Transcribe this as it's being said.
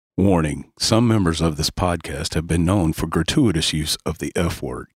Warning, some members of this podcast have been known for gratuitous use of the F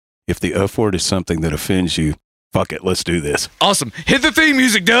word. If the F word is something that offends you, fuck it, let's do this. Awesome. Hit the theme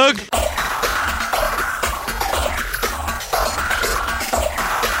music, Doug.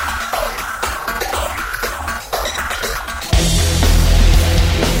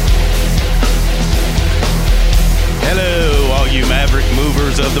 Hello, all you maverick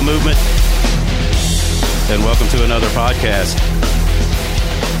movers of the movement, and welcome to another podcast.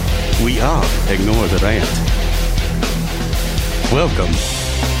 We are Ignore the Rant. Welcome.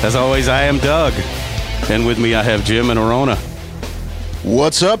 As always, I am Doug, and with me I have Jim and Arona.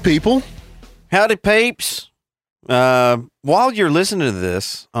 What's up, people? Howdy, peeps. While you're listening to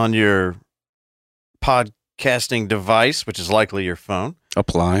this on your podcasting device, which is likely your phone,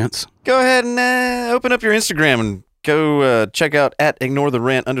 Appliance. go ahead and open up your Instagram and go check out at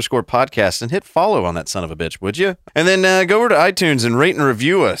 @IgnoreTheRant_podcast and hit follow on that son of a bitch, would you? And then go over to iTunes and rate and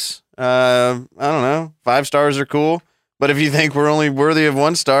review us. I don't know. 5 stars are cool. But if you think we're only worthy of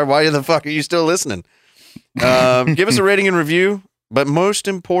 1 star, why the fuck are you still listening? Give us a rating and review. But most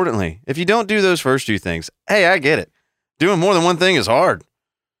importantly, if you don't do those first 2 things, hey, I get it. Doing more than one thing is hard.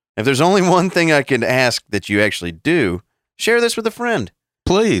 If there's only one thing I can ask that you actually do, share this with a friend.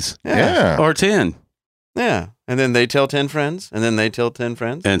 Please. Yeah. Or 10. Yeah. And then they tell 10 friends, and then they tell 10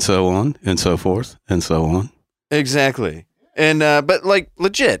 friends. And so on, and so forth, and so on. Exactly. And, but like,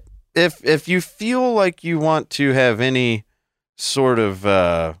 legit, if you feel like you want to have any sort of,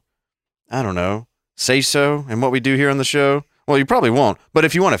 I don't know, say so in what we do here on the show, well, you probably won't. But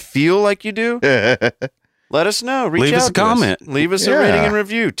if you want to feel like you do, let us know. Leave us a comment. Leave us a rating and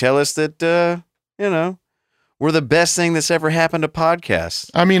review. Tell us that, we're the best thing that's ever happened to podcasts.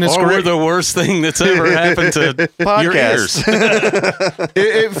 I mean, it's or great. we're the worst thing that's ever happened to your ears. Podcasts.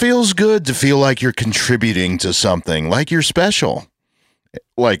 It feels good to feel like you're contributing to something, like you're special.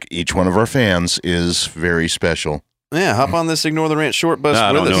 Like each one of our fans is very special. Yeah, hop on this Ignore the Rant short bus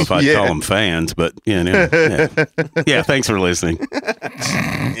I with don't know us. if I'd call them fans, but yeah. Yeah, thanks for listening.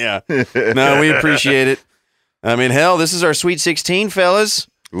 Yeah. No, we appreciate it. I mean, hell, this is our Sweet 16, fellas.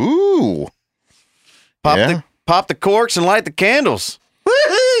 Ooh. Pop the corks and light the candles.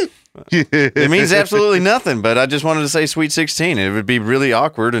 It means absolutely nothing, but I just wanted to say Sweet 16. It would be really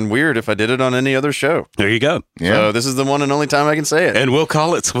awkward and weird if I did it on any other show. There you go. Yeah. So this is the one and only time I can say it. And we'll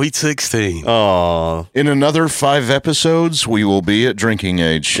call it Sweet 16. Oh, In another 5 episodes, we will be at drinking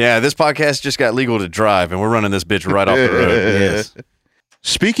age. yeah, this podcast just got legal to drive, and we're running this bitch right off the road. Yes.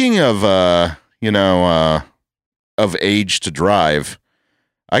 Speaking of, of age to drive,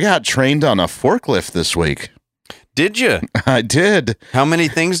 I got trained on a forklift this week. Did you? I did. How many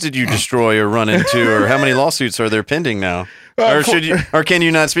things did you destroy or run into, or how many lawsuits are there pending now? Or can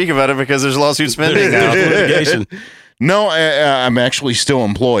you not speak about it because there's lawsuits pending now? Litigation. No, I'm actually still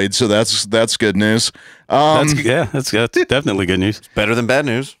employed, so that's good news. That's definitely good news. Better than bad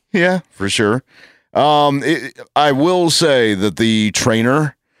news. Yeah, for sure. I will say that the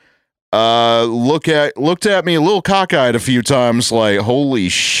trainer looked at me a little cockeyed a few times, like, holy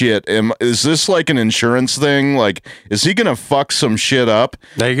shit, is this like an insurance thing? Like, is he gonna fuck some shit up?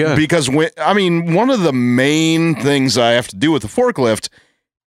 There you go. Because one of the main things I have to do with the forklift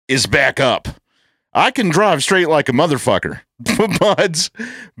is back up. I can drive straight like a motherfucker, but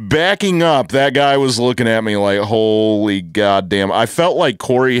backing up, that guy was looking at me like, holy goddamn. I felt like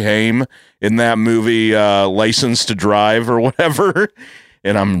Corey Haim in that movie, License to Drive or whatever.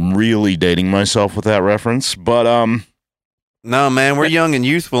 And I'm really dating myself with that reference, but No, man, we're young and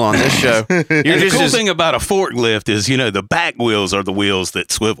youthful on this show. And the cool thing about a forklift is, the back wheels are the wheels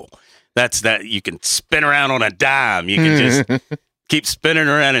that swivel. That's that you can spin around on a dime. You can just keep spinning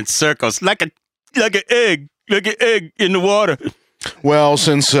around in circles like an egg in the water. Well,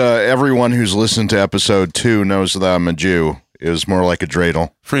 since everyone who's listened to episode 2 knows that I'm a Jew, it was more like a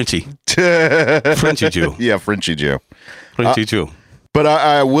dreidel. Frenchy Jew. Yeah, Frenchy Jew. Frenchy Jew. But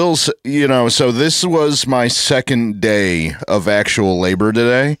I will, so this was my second day of actual labor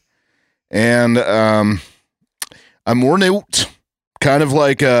today, and I'm worn out, kind of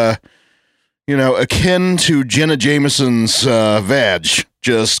like, akin to Jenna Jameson's vag,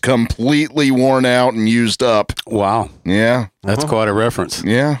 just completely worn out and used up. Wow. Yeah. That's quite a reference.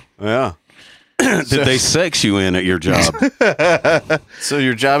 Yeah. Yeah. Did they sex you in at your job? So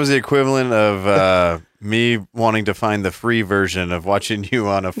your job is the equivalent of me wanting to find the free version of watching you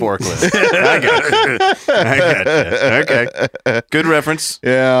on a forklift. I got you. Okay. Good reference.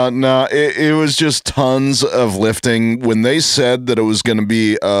 Yeah, no, it was just tons of lifting. When they said that it was going to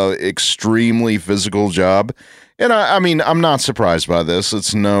be a extremely physical job, and I mean, I'm not surprised by this.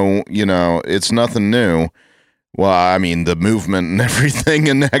 It's it's nothing new. Well, I mean, the movement and everything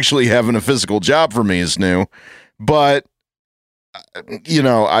and actually having a physical job for me is new. But, you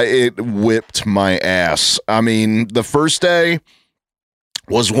know, it whipped my ass. I mean, the first day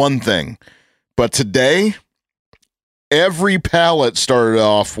was one thing. But today, every pallet started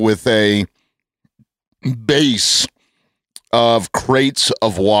off with a base of crates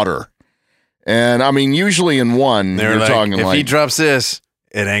of water. And, I mean, usually in one, They're you're like, talking if like... he drops this,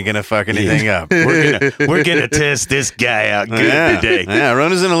 it ain't gonna fuck anything up. We're gonna test this guy out good today. Yeah,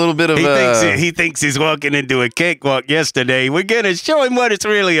 Rona's in a little bit of He thinks he's walking into a cakewalk yesterday. We're gonna show him what it's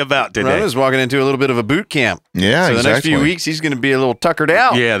really about today. Rona's walking into a little bit of a boot camp. Yeah, so exactly. the next few weeks he's gonna be a little tuckered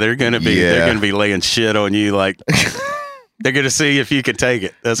out. Yeah, they're gonna be laying shit on you like they're gonna see if you can take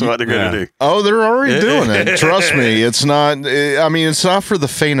it. That's what they're gonna do. Oh, they're already doing it. Trust me, it's not. I mean, it's not for the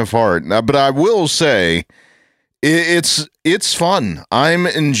faint of heart. But I will say, it's fun. I'm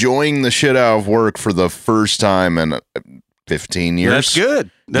enjoying the shit out of work for the first time in 15 years. That's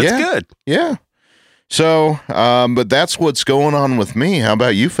good. That's good. Yeah. So, but that's what's going on with me. How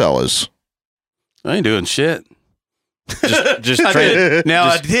about you fellas? I ain't doing shit. Just I try did. Now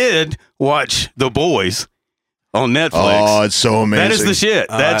I did watch The Boys on Netflix. Oh, it's so amazing. That is the shit.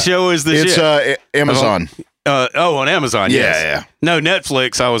 That show is the It's shit. Amazon. On Amazon. Yes. Yeah. No,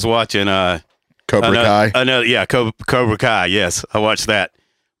 Netflix. I was watching. Cobra Kai. Cobra Kai. Yes, I watched that.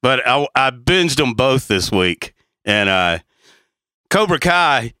 But I binged them both this week. And Cobra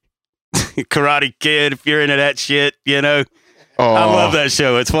Kai, Karate Kid, if you're into that shit, you know. Oh, I love that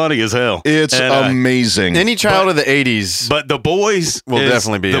show. It's funny as hell. It's amazing. Any child of the 80s. But The Boys will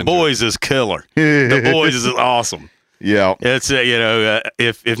definitely be The into Boys is killer. The Boys is awesome. Yeah. It's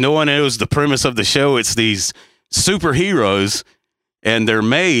if no one knows the premise of the show, it's these superheroes, and they're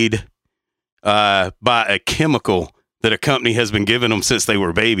made by a chemical that a company has been giving them since they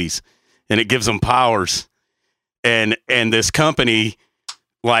were babies, and it gives them powers. And this company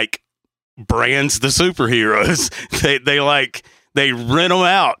like brands the superheroes. They rent them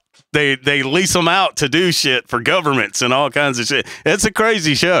out. They lease them out to do shit for governments and all kinds of shit. It's a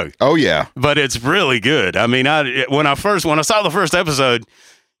crazy show. Oh yeah. But it's really good. I mean, when I saw the first episode,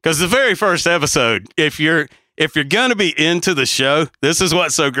 because the very first episode, if you're gonna be into the show, this is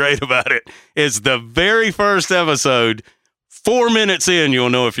what's so great about it. It's the very first episode. 4 minutes in,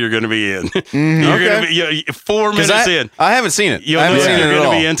 you'll know if you're going to be in. You're going to be 4 minutes in. I haven't seen it. You'll I haven't know seen if it you're at going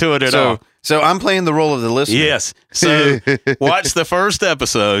all. to be into it at all. So I'm playing the role of the listener. Yes. So watch the first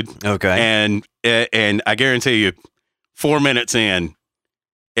episode. Okay. And I guarantee you, 4 minutes in,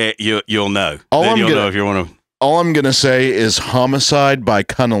 you'll know. All Then I'm you'll gonna- know if you want to. All I'm gonna say is homicide by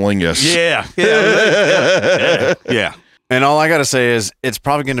cunnilingus. Yeah. And all I got to say is it's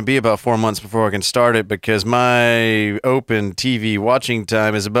probably going to be about 4 months before I can start it because my open TV watching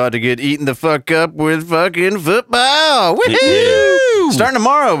time is about to get eaten the fuck up with fucking football. Woohoo! Starting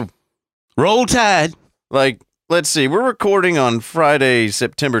tomorrow. Roll Tide. Like, let's see. We're recording on Friday,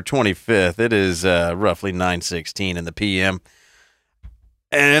 September 25th. It is roughly 9:16 in the PM.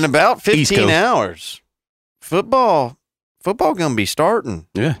 And in about East 15 Coast. hours, football going to be starting.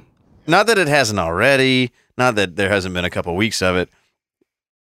 Yeah. Not that it hasn't already. Not that there hasn't been a couple weeks of it.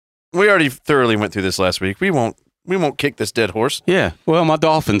 We already thoroughly went through this last week. We won't kick this dead horse. Yeah. Well, my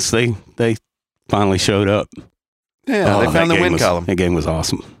Dolphins, they finally showed up. Yeah, Oh, they found that the game win was- column. That game was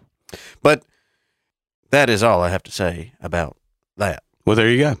awesome. But that is all I have to say about that. Well, there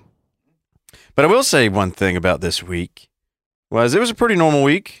you go. But I will say one thing about this week was it was a pretty normal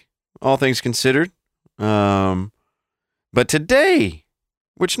week, all things considered. But today,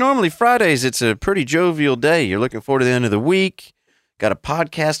 which normally Fridays, it's a pretty jovial day. You're looking forward to the end of the week. Got a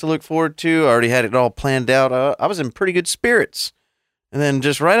podcast to look forward to. I already had it all planned out. I was in pretty good spirits. And then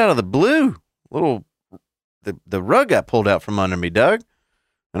just right out of the blue, the rug got pulled out from under me, Doug.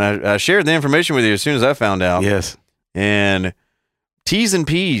 And I shared the information with you as soon as I found out. Yes. And T's and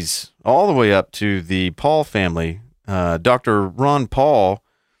P's all the way up to the Paul family. Dr. Ron Paul,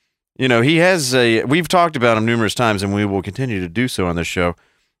 we've talked about him numerous times and we will continue to do so on this show.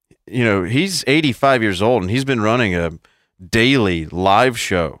 He's 85 years old and he's been running a daily live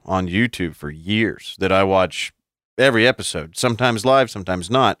show on YouTube for years that I watch every episode, sometimes live, sometimes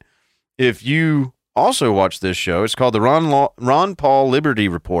not. If you also watch this show, it's called the Ron Paul Liberty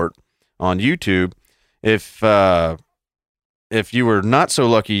Report on YouTube. If you were not so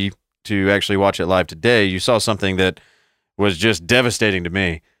lucky to actually watch it live today, you saw something that was just devastating to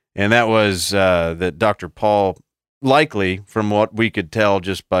me. And that was that Dr. Paul, likely, from what we could tell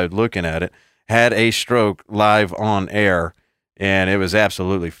just by looking at it, had a stroke live on air. And it was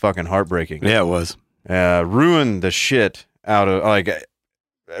absolutely fucking heartbreaking. Yeah, it was. Ruined the shit out of,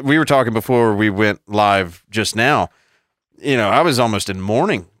 we were talking before we went live just now. I was almost in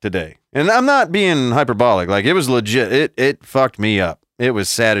mourning today, and I'm not being hyperbolic. Like, it was legit. It fucked me up. It was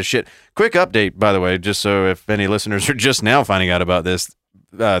sad as shit. Quick update, by the way, just so if any listeners are just now finding out about this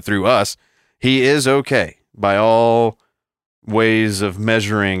through us, he is okay by all ways of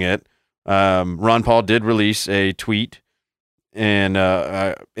measuring it. Ron Paul did release a tweet and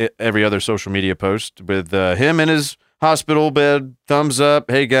every other social media post with him in his hospital bed, thumbs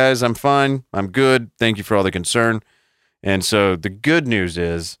up. Hey guys, I'm fine. I'm good. Thank you for all the concern. And so the good news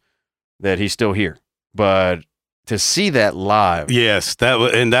is that he's still here. But to see that live, yes, that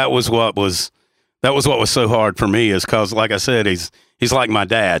was what was so hard for me, is because, like I said, he's like my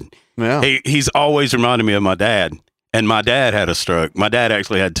dad. yeah, He's always reminded me of my dad. And my dad had a stroke. My dad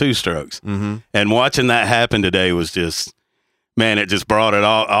actually had 2 strokes. mm-hmm. And watching that happen today was just, man, it just brought it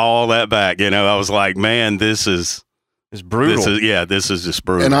all that back. I was like, man, this is It's brutal. This is just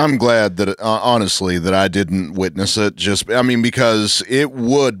brutal. And I'm glad that, honestly, that I didn't witness it. Because it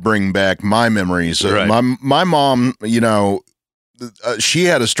would bring back my memories. Right. My mom, she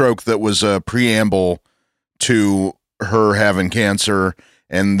had a stroke that was a preamble to her having cancer,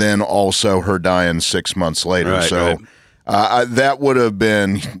 and then also her dying 6 months later. Right, so that would have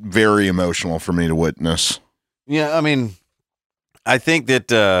been very emotional for me to witness. Yeah, I think that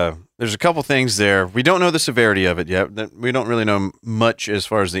there's a couple things there. We don't know the severity of it yet. We don't really know much as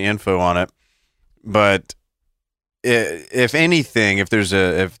far as the info on it. But if anything, if there's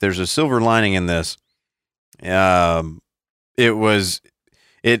a silver lining in this, it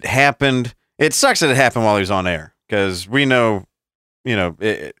happened. It sucks that it happened while he was on air, because we know,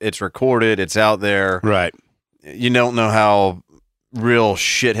 it's recorded, it's out there. right, You don't know how real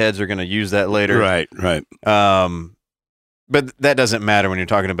shitheads are going to use that later. right. But that doesn't matter when you're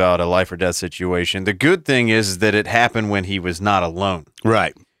talking about a life or death situation. The good thing is that it happened when he was not alone.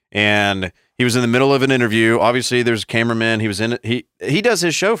 Right. And he was in the middle of an interview. Obviously, there's a cameraman. He was in it. He does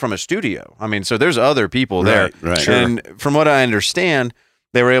his show from a studio. So there's other people there. Right. Sure. And from what I understand,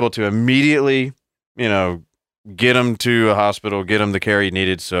 they were able to immediately, get him to a hospital, get him the care he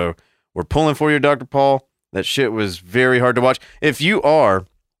needed. So we're pulling for you, Dr. Paul. That shit was very hard to watch. If you are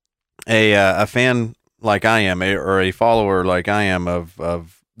a fan like I am, or a follower like I am of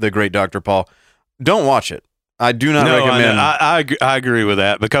the great Dr. Paul, don't watch it. I do not recommend. I agree with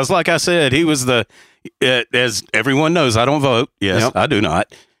that, because, like I said, he was as everyone knows, I don't vote. Yes, Yep. I do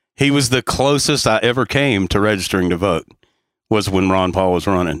not. He was the closest I ever came to registering to vote, was when Ron Paul was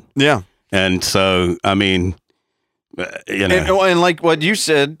running. Yeah. And so, And like what you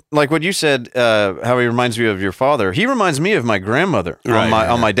said, how he reminds me of your father. He reminds me of my grandmother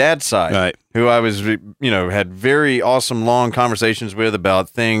on my dad's side, right. who I was, had very awesome long conversations with about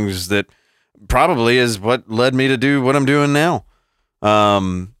things that probably is what led me to do what I'm doing now.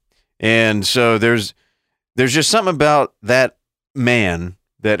 And so there's just something about that man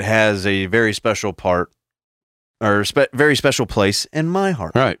that has a very special part, or very special place in my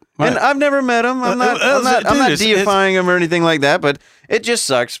heart. Right. And I've never met him. I'm not deifying him or anything like that, but it just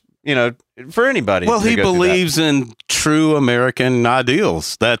sucks, for anybody. Well, to he go through that. believes in true American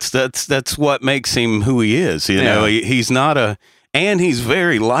ideals. That's what makes him who he is. He's not and he's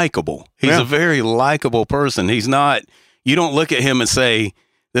very likable. He's a very likable person. He's not, you don't look at him and say,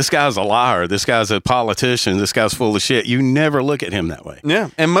 this guy's a liar, this guy's a politician, this guy's full of shit. You never look at him that way. Yeah.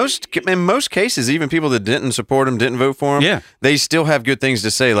 And in most cases, even people that didn't support him, didn't vote for him, they still have good things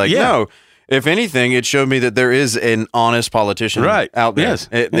to say. Like, no, if anything, it showed me that there is an honest politician out there. Yes.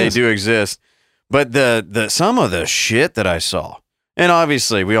 They do exist. But the some of the shit that I saw, and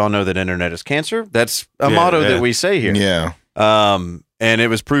obviously we all know that internet is cancer. That's a motto that we say here. Yeah. And it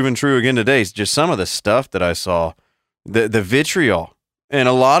was proven true again today. Just some of the stuff that I saw, the vitriol. And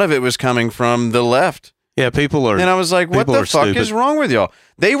a lot of it was coming from the left. Yeah, people are. And I was like, what the fuck stupid. is wrong with y'all?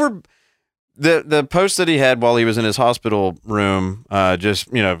 They were, the post that he had while he was in his hospital room,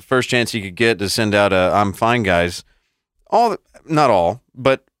 first chance he could get to send out I'm fine, guys. Not all,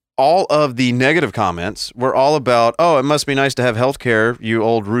 but all of the negative comments were all about, oh, it must be nice to have health care, you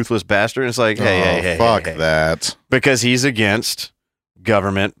old ruthless bastard. And it's like, hey, fuck that. Because he's against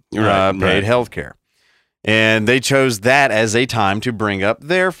government paid health care. And they chose that as a time to bring up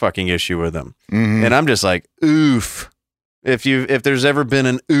their fucking issue with him. Mm-hmm. And I'm just like, oof. If there's ever been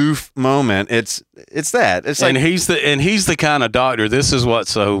an oof moment, it's that. It's like, and he's the kind of doctor. This is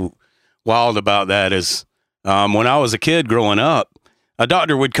what's so wild about that is, when I was a kid growing up, a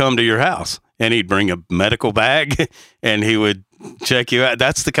doctor would come to your house and he'd bring a medical bag and he would check you out.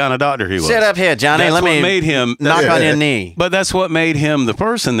 That's the kind of doctor he was. Sit up here, Johnny. That's Let me made him knock on your knee. But that's what made him the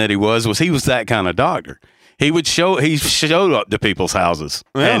person that he was he was that kind of doctor. he showed up to people's houses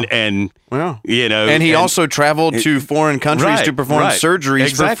Yeah. and Yeah. you know, And he also traveled to foreign countries to perform surgeries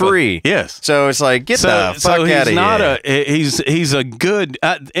exactly. for free. Yes. So it's like, get the fuck out he's of not here. he's a good,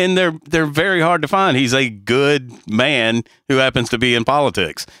 and they're very hard to find. He's a good man who happens to be in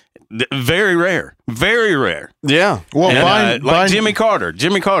politics. Very rare. Yeah. Well, And, like Jimmy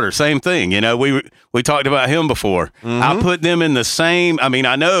Carter, same thing. You know, we talked about him before. I put them in the same. I mean,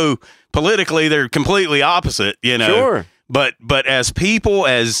 I know politically they're completely opposite. You know, Sure. But as people,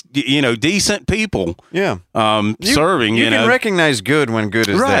 as you know, decent people, Yeah. serving. You You can know, recognize good when good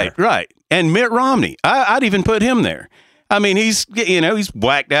is there. right. And Mitt Romney, I'd even put him there. I mean, he's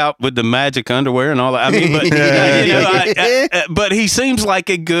whacked out with the magic underwear and all that. I mean, but but he seems like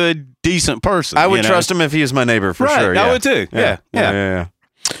a good, decent person. I would trust him if he was my neighbor for sure. I Yeah. would too. Yeah.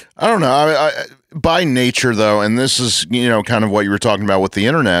 I don't know. I by nature, though, and this is kind of what you were talking about with the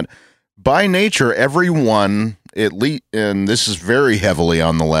internet. By nature, everyone, at least, and this is very heavily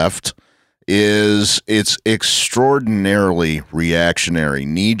on the left, it's extraordinarily reactionary,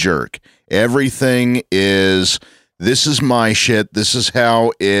 knee jerk. Everything is, this is my shit. This is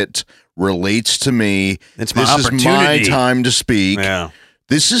how it relates to me. It's my this is my opportunity. time to speak. Yeah.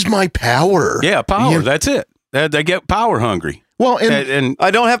 This is my power. Yeah, power. Yeah. That's it. They get power hungry. Well, And I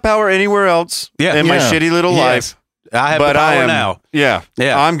don't have power anywhere else in my Yeah. shitty little yes, life. I have But the power I am now. Yeah.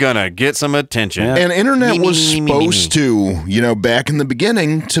 Yeah. I'm going to get some attention. Yeah. And internet Me, was me, me, me, supposed to, back in the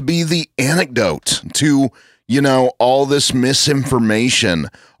beginning, to be the anecdote to, all this misinformation,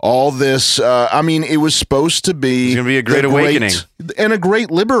 all this. It was supposed to be. It's gonna be a great the awakening. and a great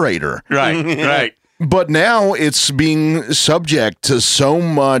liberator. Right. But now it's being subject to so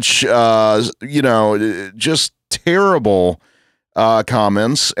much, just terrible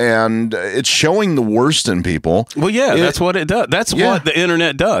comments, and it's showing the worst in people. Well, yeah, that's what it does. That's what the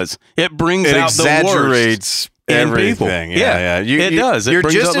internet does. It brings It out the worst exaggerates in people. everything. Yeah. It does. It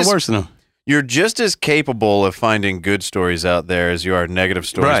brings out the worst in them. You're just as capable of finding good stories out there as you are negative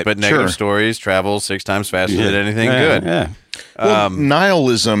stories, Right, but negative sure. stories travel 6 times faster than anything good. Yeah. Well,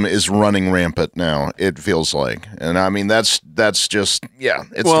 nihilism is running rampant now, it feels like. And I mean, that's just,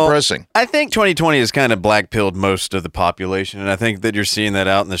 it's depressing. I think 2020 has kind of black-pilled most of the population, and I think that you're seeing that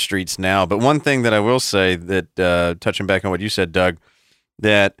out in the streets now. But one thing that I will say that, touching back on what you said, Doug,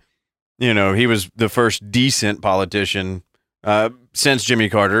 that, he was the first decent politician since Jimmy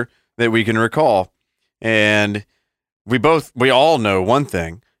Carter that we can recall. And we all know one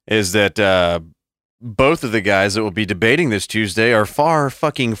thing is that both of the guys that will be debating this Tuesday are far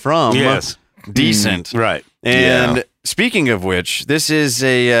fucking from decent. Right. And speaking of which, this is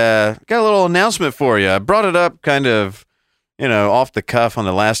got a little announcement for you. I brought it up kind of, off the cuff on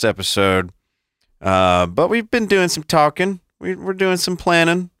the last episode. But we've been doing some talking. We're doing some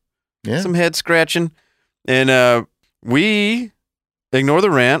planning, some head scratching. And we, Ignore the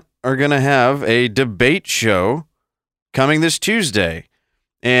Rant, are going to have a debate show coming this Tuesday.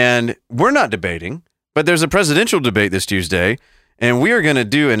 And we're not debating, but there's a presidential debate this Tuesday. And we are going to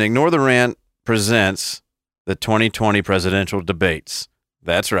do an Ignore the Rant presents the 2020 presidential debates.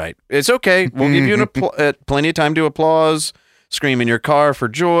 That's right. It's okay. We'll give you plenty of time to applause, scream in your car for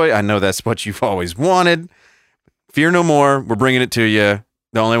joy. I know that's what you've always wanted. Fear no more. We're bringing it to you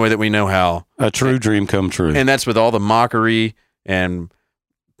the only way that we know how. A true dream come true. And that's with all the mockery and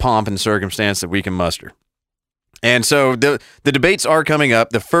pomp and circumstance that we can muster. And so the debates are coming up.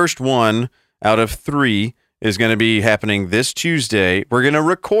 The first one out of 3 is going to be happening this Tuesday. We're going to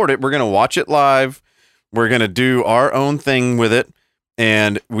record it. We're going to watch it live. We're going to do our own thing with it.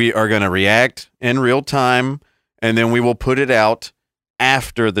 And we are going to react in real time. And then we will put it out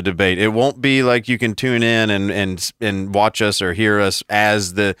after the debate. It won't be like you can tune in and watch us or hear us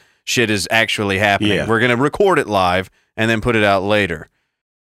as the shit is actually happening. Yeah. We're going to record it live and then put it out later.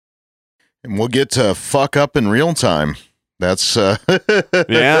 And we'll get to fuck up in real time. That's Yeah,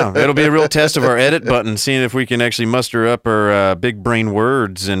 it'll be a real test of our edit button, seeing if we can actually muster up our big brain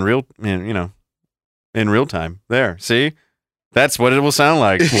words in real time. There, see, that's what it will sound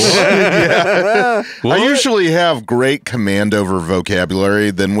like. I usually have great command over vocabulary.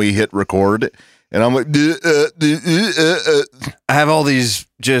 Then we hit record, and I'm like, I have all these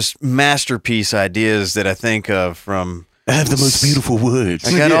just masterpiece ideas that I think of from. I have the most beautiful words.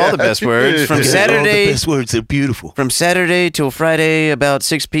 I got all the best words from All the Saturday. best words. They're beautiful. From Saturday till Friday, about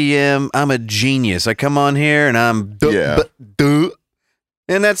 6 p.m., I'm a genius. I come on here and I'm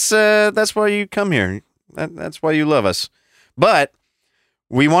and that's why you come here. That's why you love us. But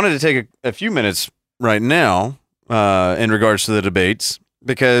we wanted to take a few minutes right now in regards to the debates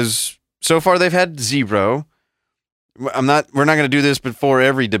because so far they've had 0. We're not going to do this before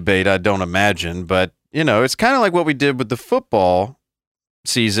every debate, I don't imagine, but it's kind of like what we did with the football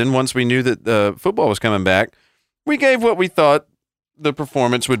season. Once we knew that the football was coming back, we gave what we thought the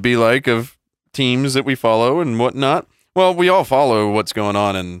performance would be like of teams that we follow and whatnot. Well, we all follow what's going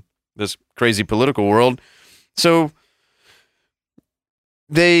on in this crazy political world. So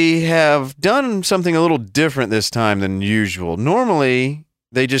they have done something a little different this time than usual. Normally,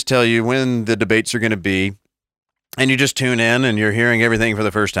 they just tell you when the debates are going to be, and you just tune in and you're hearing everything for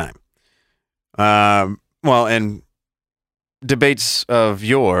the first time. And debates of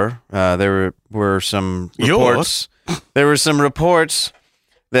yore, there were some reports. There were some reports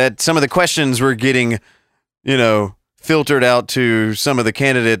that some of the questions were getting, filtered out to some of the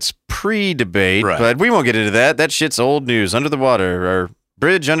candidates pre-debate. Right. But we won't get into that. That shit's old news. Under the water, or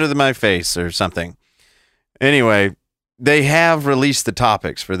bridge under my face, or something. Anyway, they have released the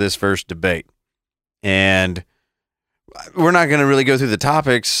topics for this first debate, and we're not going to really go through the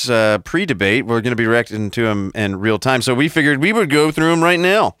topics pre-debate. We're going to be reacting to them in real time. So we figured we would go through them right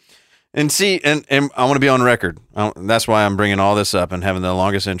now and see. And I want to be on record. That's why I'm bringing all this up and having the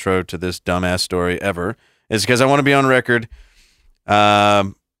longest intro to this dumbass story ever, is because I want to be on record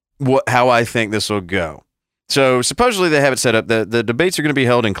how I think this will go. So supposedly they have it set up. The debates are going to be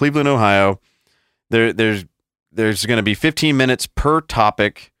held in Cleveland, Ohio. There's going to be 15 minutes per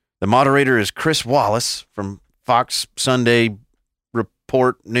topic. The moderator is Chris Wallace from Fox Sunday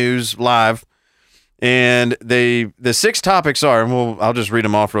Report News Live. And the 6 topics are, and I'll just read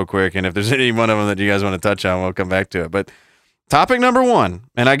them off real quick. And if there's any one of them that you guys want to touch on, we'll come back to it. But topic number 1,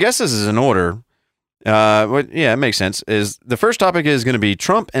 and I guess this is in order. It makes sense. Is the first topic is going to be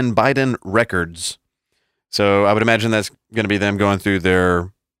Trump and Biden records. So I would imagine that's going to be them going through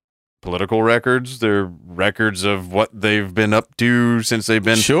their political records, their records of what they've been up to since they've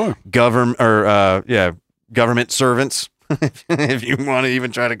been government servants, if you want to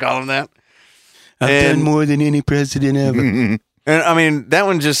even try to call them that. I've done more than any president ever. And I mean, that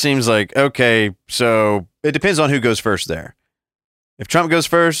one just seems like, okay, so it depends on who goes first there. If Trump goes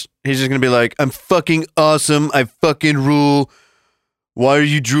first, he's just going to be like, I'm fucking awesome. I fucking rule. Why are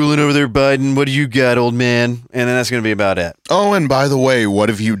you drooling over there, Biden? What do you got, old man? And then that's going to be about it. Oh, and by the way, what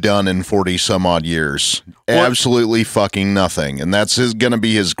have you done in 40 some odd years? Absolutely fucking nothing. And that's going to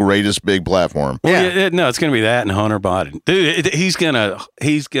be his greatest big platform. Yeah. No, it's going to be that and Hunter Biden. Dude, he's going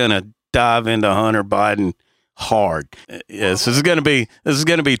to dive into Hunter Biden hard. Yes, this is going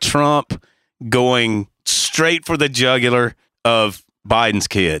to be Trump going straight for the jugular of Biden's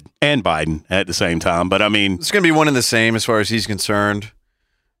kid and Biden at the same time. But I mean, it's going to be one and the same as far as he's concerned.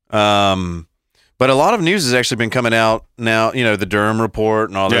 But a lot of news has actually been coming out now, the Durham report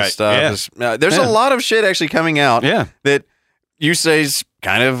and all this stuff. Yeah. There's a lot of shit actually coming out that you say is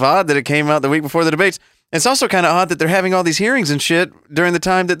kind of odd that it came out the week before the debates. It's also kind of odd that they're having all these hearings and shit during the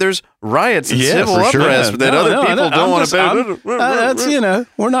time that there's riots and civil unrest that other people don't want to pay. That's,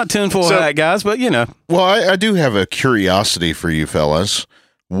 we're not tinfoil hat guys, but Well, I do have a curiosity for you fellas.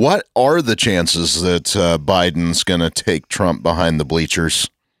 What are the chances that Biden's going to take Trump behind the bleachers?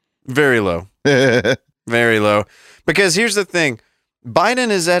 Very low. Very low. Because here's the thing. Biden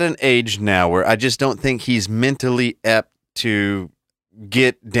is at an age now where I just don't think he's mentally apt to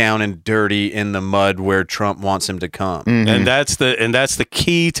get down and dirty in the mud where Trump wants him to come. Mm-hmm. And that's the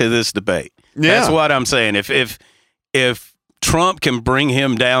key to this debate. Yeah. That's what I'm saying. If Trump can bring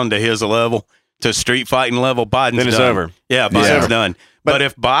him down to his level, to street fighting level, Biden's then it's done. over. Yeah, Biden's done. But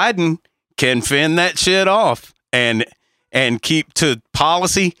if Biden can fend that shit off and keep to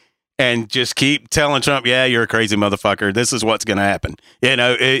policy and just keep telling Trump, yeah, you're a crazy motherfucker, this is what's going to happen.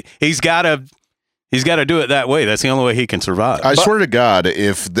 He's got to do it that way. That's the only way he can survive. I swear to God,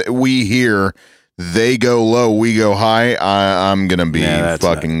 if we hear they go low, we go high, I'm going to be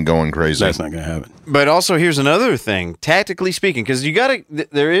fucking going crazy. That's not going to happen. But also, here's another thing, tactically speaking, because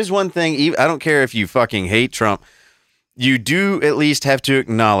there is one thing, I don't care if you fucking hate Trump, you do at least have to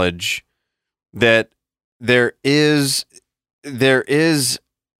acknowledge that there is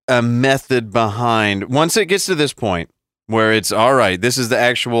a method behind, once it gets to this point where it's, all right, this is the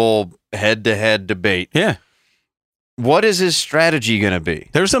actual head-to-head debate. Yeah. What is his strategy going to be?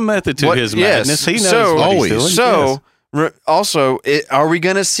 There's a method to his madness. He knows so, what always. he's doing. So, also, are we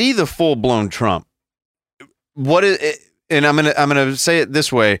going to see the full-blown Trump? What is it? And I'm gonna say it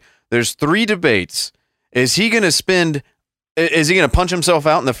this way. There's 3 debates. Is he going to punch himself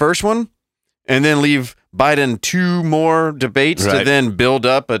out in the first one and then leave Biden 2 more debates to then build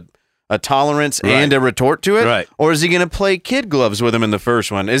up a tolerance and a retort to it? Right. Or is he going to play kid gloves with him in the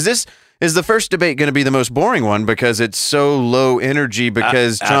first one? Is this Is the first debate going to be the most boring one because it's so low energy?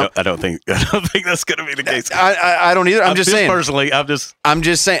 Because Trump, I don't think that's going to be the case. I don't either. I'm just saying. Personally, I'm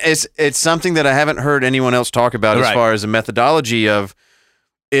just saying it's something that I haven't heard anyone else talk about as far as a methodology of.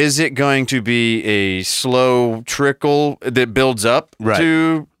 Is it going to be a slow trickle that builds up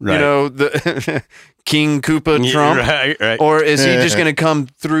to the King Koopa Trump, right. or is he just going to come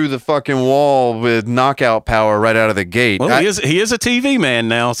through the fucking wall with knockout power right out of the gate? Well, he is a TV man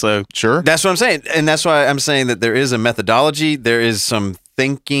now, so sure. That's what I'm saying, and that's why I'm saying that there is a methodology. There is some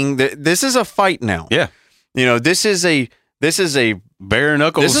thinking. This is a fight now. Yeah, this is a bare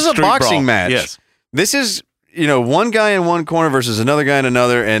knuckles. This is a street boxing brawl. match. Yes, this is. One guy in one corner versus another guy in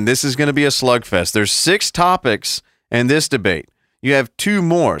another, and this is going to be a slugfest. There's 6 topics in this debate. You have 2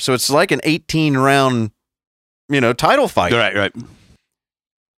 more, so it's like an 18-round, title fight. Right.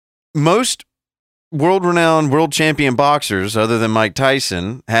 Most world-renowned, world champion boxers, other than Mike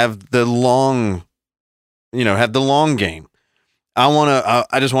Tyson, have the long game.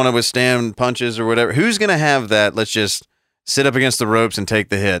 I just want to withstand punches or whatever. Who's going to have that? Let's just sit up against the ropes and take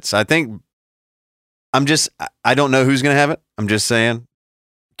the hits. I don't know who's going to have it. I'm just saying,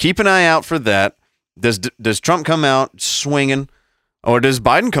 keep an eye out for that. Does Trump come out swinging, or does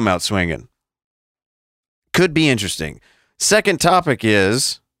Biden come out swinging? Could be interesting. Second topic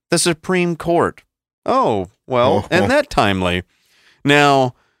is the Supreme Court. Oh, well, and that timely.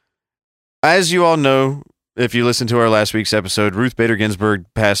 Now, as you all know, if you listened to our last week's episode, Ruth Bader Ginsburg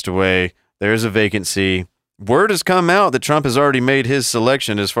passed away. There is a vacancy. Word has come out that Trump has already made his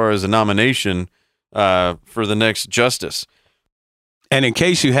selection as far as a nomination for the next justice. And in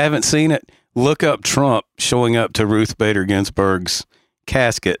case you haven't seen it, look up Trump showing up to Ruth Bader Ginsburg's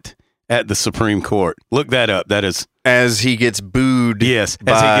casket at the Supreme Court. Look that up. That is as he gets booed. Yes,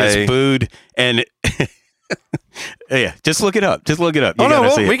 as he gets booed, and yeah, just look it up. Just look it up.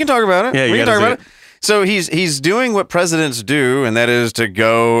 We can talk about it. Yeah, we can talk about it. So he's doing what presidents do, and that is to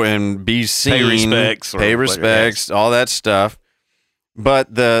go and be seen, pay respects, all that stuff.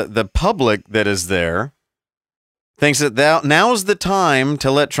 But the public that is there thinks that now is the time to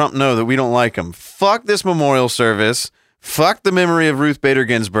let Trump know that we don't like him. Fuck this memorial service. Fuck the memory of Ruth Bader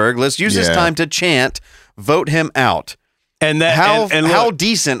Ginsburg. Let's use this time to chant, vote him out. And that how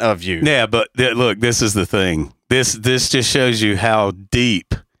decent of you. Yeah, but look, this is the thing. This just shows you how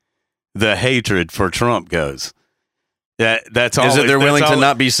deep the hatred for Trump goes. That's all. Is it they're willing to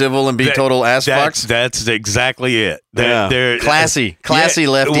not be civil and be total ass fucks? That's exactly it. They're classy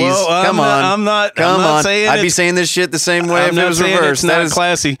lefties. Well, Come on. I'm not saying I'd be saying this shit the same way if it was reversed. It's not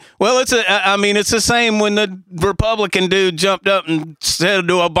classy. Well, it's the same when the Republican dude jumped up and said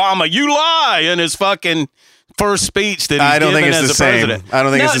to Obama, "You lie," in his fucking first speech that he's given as the president. I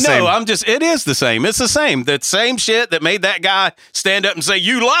don't think it's the same. No, it is the same. It's the same. That same shit that made that guy stand up and say,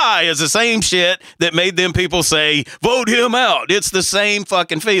 "You lie," is the same shit that made them people say, "Vote him out." It's the same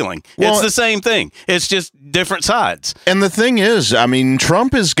fucking feeling. Well, it's the same thing. It's just different sides. And the thing is,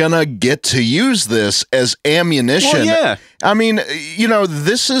 Trump is going to get to use this as ammunition. Well, yeah.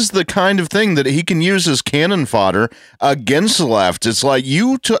 This is the kind of thing that he can use as cannon fodder against the left. It's like,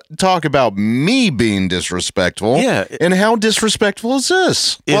 you talk about me being disrespectful. Yeah. And how disrespectful is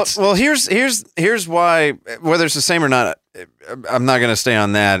this? Well, here's why, whether it's the same or not, I'm not going to stay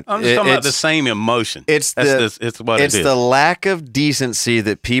on that. I'm just talking about the same emotion. It's the lack of decency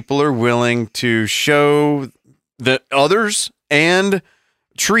that people are willing to show the others and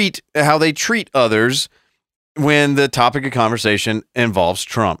how they treat others when the topic of conversation involves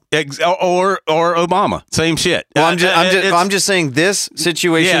Trump or Obama. Same shit. Well, I'm just saying this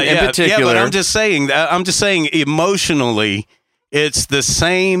situation in particular. Yeah, but I'm just saying emotionally, it's the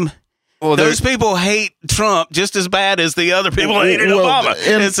same. Well, those people hate Trump just as bad as the other people hated Obama.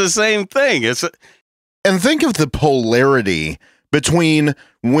 It's the same thing. And think of the polarity between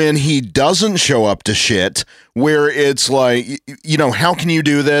when he doesn't show up to shit, where it's like, how can you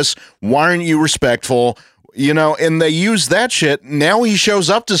do this? Why aren't you respectful? And they use that shit. Now he shows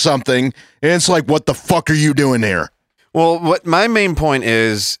up to something, and it's like, what the fuck are you doing here? Well, what my main point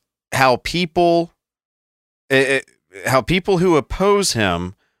is how people who oppose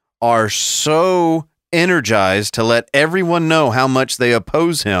him are so energized to let everyone know how much they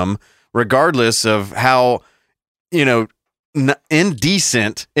oppose him, regardless of how,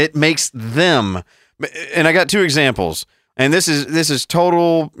 indecent it makes them. And I got 2 examples. And this is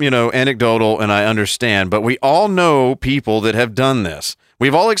total, anecdotal, and I understand, but we all know people that have done this.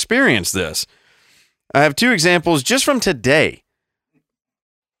 We've all experienced this. I have 2 examples just from today.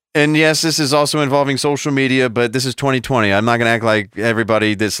 And yes, this is also involving social media, but this is 2020. I'm not going to act like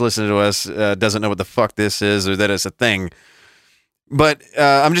everybody that's listening to us doesn't know what the fuck this is or that it's a thing. But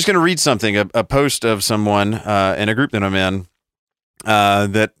I'm just going to read something, a post of someone in a group that I'm in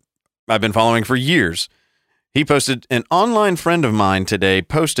that I've been following for years. He posted, an online friend of mine today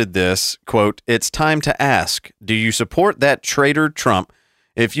posted this, quote, "It's time to ask, do you support that traitor Trump?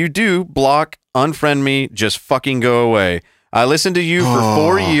 If you do, block, unfriend me, just fucking go away. I listened to you for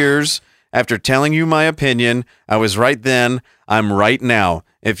 4 years. After telling you my opinion, I was right then, I'm right now.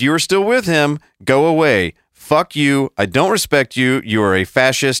 If you are still with him, go away. Fuck you. I don't respect you. You are a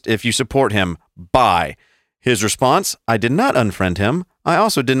fascist if you support him. Bye." His response, "I did not unfriend him. I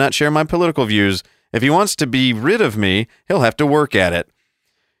also did not share my political views. If he wants to be rid of me, he'll have to work at it."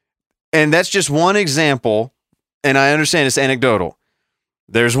 And that's just one example, and I understand it's anecdotal.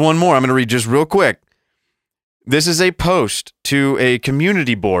 There's one more I'm going to read just real quick. This is a post to a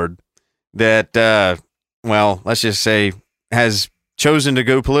community board that, well, let's just say, has chosen to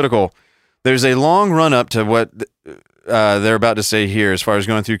go political. There's a long run-up to what they're about to say here as far as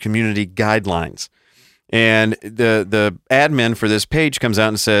going through community guidelines. And the admin for this page comes out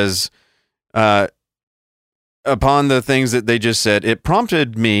and says, upon the things that they just said, "It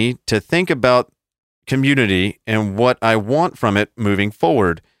prompted me to think about community and what I want from it moving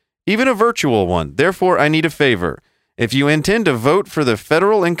forward, even a virtual one. Therefore, I need a favor. If you intend to vote for the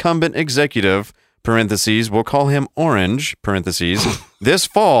federal incumbent executive, parentheses, we'll call him Orange, parentheses, this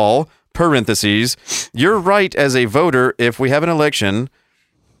fall, parentheses, you're right as a voter if we have an election,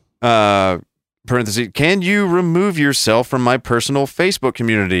 parentheses, can you remove yourself from my personal Facebook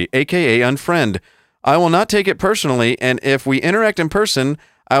community, aka unfriend? I will not take it personally, and if we interact in person,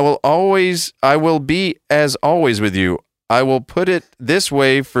 I will be as always with you. I will put it this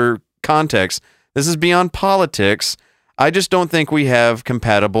way for context. This is beyond politics. I just don't think we have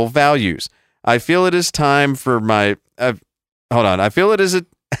compatible values. I feel it is time for my hold on. I feel it is a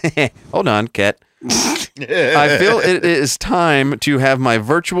hold on, Kat. I feel it is time to have my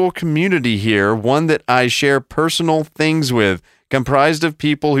virtual community here, one that I share personal things with, comprised of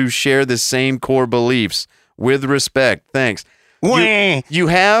people who share the same core beliefs. With respect. Thanks. You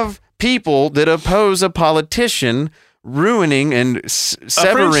have people that oppose a politician ruining and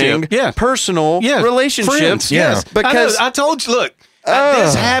severing personal relationships. Friends, yes. Because I told you, look,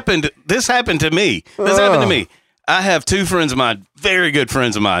 this happened to me. This happened to me. I have two friends of mine, very good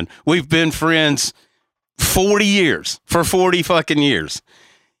friends of mine. We've been friends 40 years, for 40 fucking years.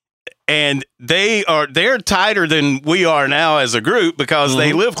 And they're tighter than we are now as a group because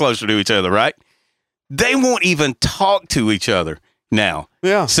they live closer to each other, right? They won't even talk to each other now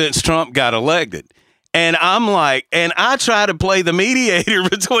since Trump got elected. And I'm like, and I try to play the mediator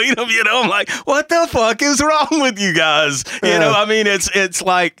between them, you know, I'm like, what the fuck is wrong with you guys? You know, I mean, it's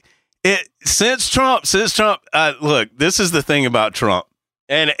like, since Trump, look, this is the thing about Trump.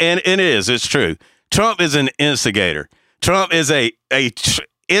 And it's true. Trump is an instigator. Trump is a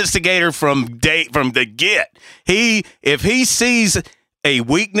instigator from the get. If he sees a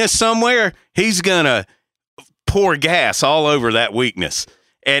weakness somewhere, he's gonna pour gas all over that weakness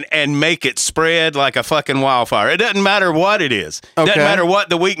and make it spread like a fucking wildfire. It doesn't matter what it is. It doesn't matter what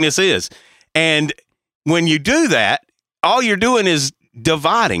the weakness is. And when you do that, all you're doing is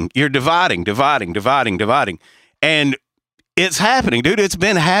dividing. You're dividing. And it's happening, dude. It's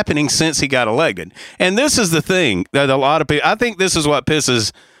been happening since he got elected. And this is the thing that a lot of people, I think this is what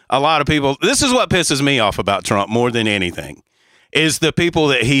pisses a lot of people, this is what pisses me off about Trump more than anything, is the people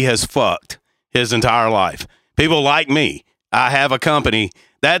that he has fucked his entire life. People like me. I have a company.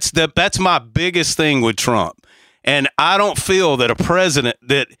 That's my biggest thing with Trump. And I don't feel that a person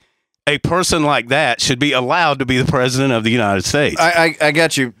like that should be allowed to be the president of the United States. I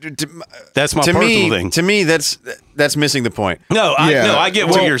got you. That's my personal thing. To me, that's missing the point. I get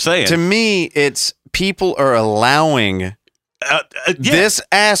what you're saying. To me, it's people are allowing this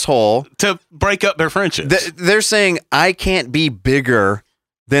asshole to break up their friendships. They're saying, I can't be bigger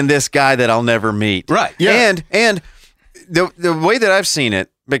than this guy that I'll never meet. Right. Yeah. And the way that I've seen it,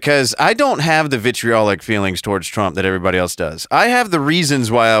 because I don't have the vitriolic feelings towards Trump that everybody else does. I have the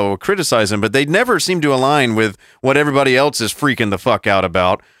reasons why I will criticize him, but they never seem to align with what everybody else is freaking the fuck out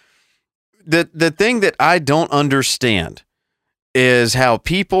about. The thing that I don't understand is how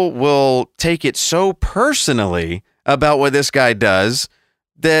people will take it so personally about what this guy does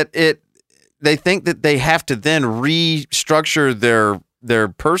that they think that they have to then restructure their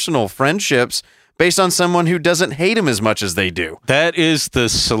personal friendships based on someone who doesn't hate him as much as they do. That is the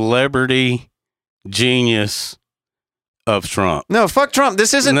celebrity genius of Trump. No, fuck Trump.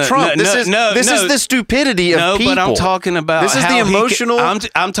 This isn't Trump. This is the stupidity of people. No, but I'm talking about this is how the emotional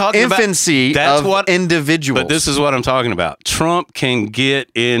I'm talking infancy of individuals. But this is what I'm talking about. Trump can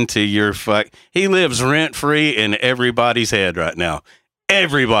get into your He lives rent free in everybody's head right now.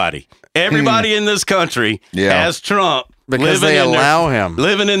 Everybody in this country has Trump. Because they allow him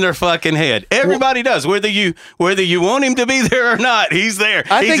living in their fucking head. Everybody does, whether you want him to be there or not. He's there.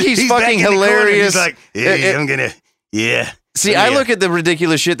 I think he's fucking hilarious. He's like, I'm gonna, See, I look at the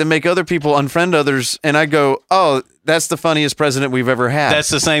ridiculous shit that make other people unfriend others, and I go, "Oh, that's the funniest president we've ever had." That's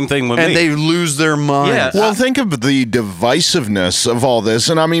the same thing with me. And they lose their mind. Yeah. Well, think of the divisiveness of all this,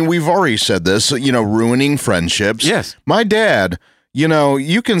 and I mean, we've already said this. Ruining friendships. Yes. My dad.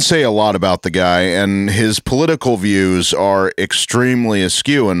 You can say a lot about the guy, and his political views are extremely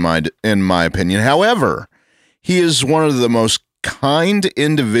askew in my opinion. However, he is one of the most kind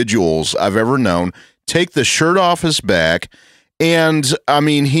individuals I've ever known. Take the shirt off his back, and I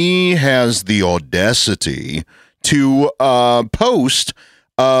mean, he has the audacity to post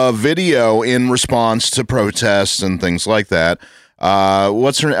a video in response to protests and things like that.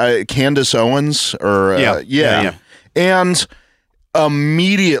 What's her Candace Owens? Yeah. And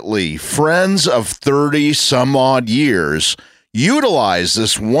immediately, friends of 30 some odd years utilize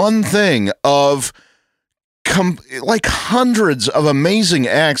this one thing of hundreds of amazing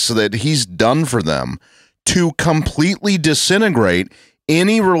acts that he's done for them to completely disintegrate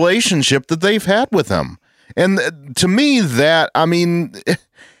any relationship that they've had with him. And to me,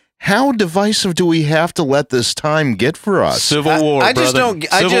 how divisive do we have to let this time get for us? Civil war. I just brother.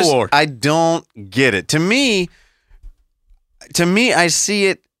 don't. Civil war. I don't get it. To me, I see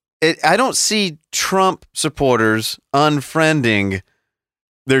it. I don't see Trump supporters unfriending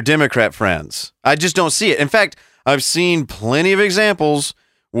their Democrat friends. I just don't see it. In fact, I've seen plenty of examples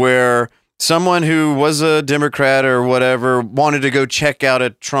where someone who was a Democrat or whatever wanted to go check out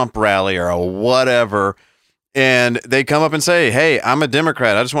a Trump rally or whatever, and they come up and say, "Hey, I'm a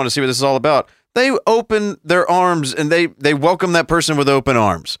Democrat. I just want to see what this is all about." They open their arms and they welcome that person with open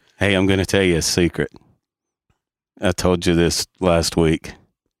arms. Hey, I'm going to tell you a secret. I told you this last week.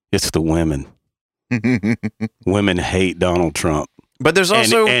 It's the women. Women hate Donald Trump. But there's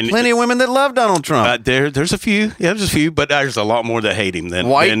also plenty of women that love Donald Trump. There's a few. Yeah, there's a few, but there's a lot more that hate him than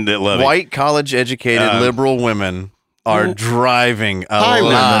that love him. White, college-educated, liberal women are driving a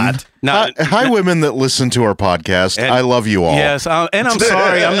lot. Hi, women that listen to our podcast. I love you all. Yes, and I'm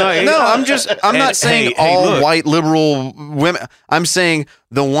sorry. I'm not. No, I'm not saying all white liberal women. I'm saying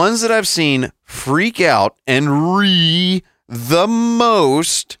the ones that I've seen freak out and the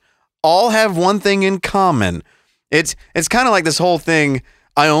most all have one thing in common. It's kind of like this whole thing.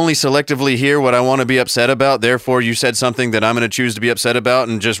 I only selectively hear what I want to be upset about. Therefore, you said something that I'm going to choose to be upset about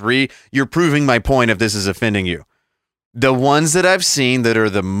and just you're proving my point if this is offending you. The ones that I've seen that are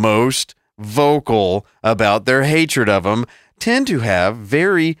the most vocal about their hatred of him tend to have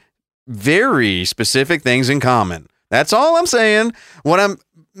very, very specific things in common. That's all I'm saying.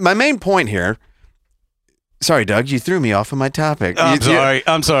 My main point here. Sorry, Doug, you threw me off of my topic. I'm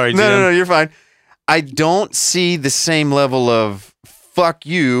sorry, Jim. No, you're fine. I don't see the same level of fuck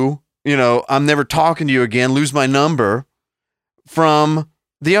you, I'm never talking to you again, lose my number from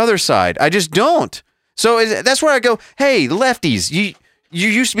the other side. I just don't. So that's where I go, hey, lefties, you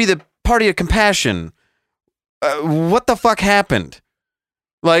used to be the party of compassion. What the fuck happened?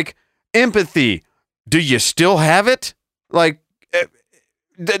 Like, empathy, do you still have it? Like,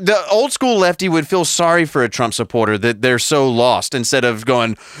 the old school lefty would feel sorry for a Trump supporter that they're so lost instead of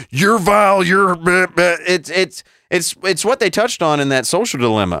going, you're vile, you're... It's what they touched on in that social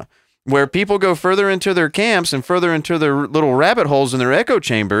dilemma, where people go further into their camps and further into their little rabbit holes in their echo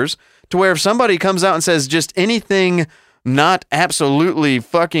chambers, to where if somebody comes out and says just anything not absolutely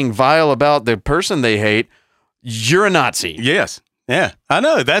fucking vile about the person they hate, you're a Nazi. Yes. Yeah. I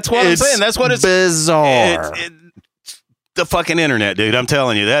know. That's what I'm saying. That's what it's... bizarre. The fucking internet, dude. I'm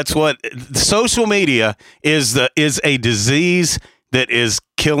telling you. That's what... Social media is a disease that is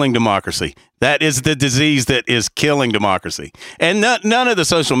killing democracy. That is the disease that is killing democracy. And none of the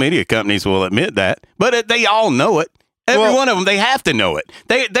social media companies will admit that, but they all know it. Every one of them, they have to know it.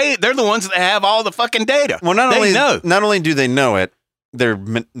 They're the ones that have all the fucking data. Well, not only do they know it, they're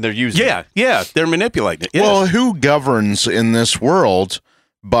using it. Yeah, they're manipulating it. Yes. Well, who governs in this world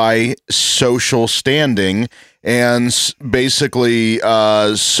by social standing and basically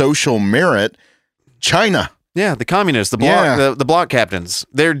social merit? China. Yeah, the communists, the bloc captains.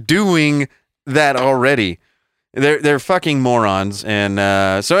 They're doing that already. They're fucking morons.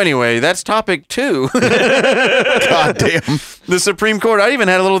 And so anyway, that's topic 2. God damn. The Supreme Court. I even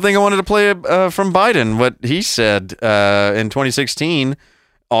had a little thing I wanted to play from Biden, what he said in 2016,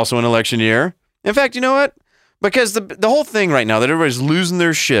 also an election year. In fact, you know what? Because the whole thing right now that everybody's losing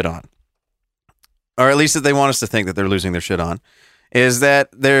their shit on, or at least that they want us to think that they're losing their shit on, is that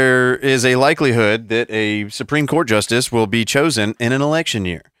there is a likelihood that a Supreme Court justice will be chosen in an election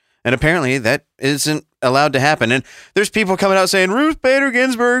year. And apparently that isn't allowed to happen. And there's people coming out saying Ruth Bader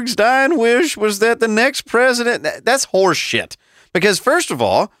Ginsburg's dying wish was that the next president. That's horse shit. Because first of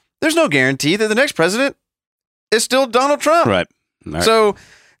all, there's no guarantee that the next president is still Donald Trump. Right. Right. So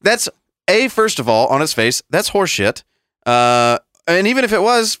that's first of all, on its face, that's horse shit. And even if it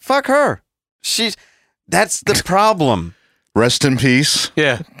was, fuck her. That's the problem. Rest in peace.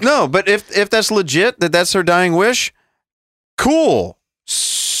 Yeah. No, but if that's legit, that's her dying wish, cool.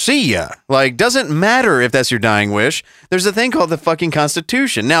 See ya. Like, doesn't matter if that's your dying wish. There's a thing called the fucking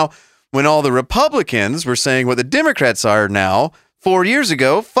Constitution. Now, when all the Republicans were saying what the Democrats are now, 4 years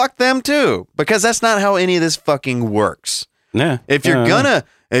ago, fuck them too. Because that's not how any of this fucking works. Yeah. If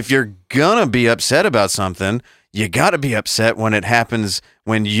you're gonna be upset about something, you gotta be upset when it happens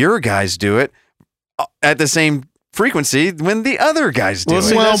when your guys do it at the same frequency when the other guys do Well, it.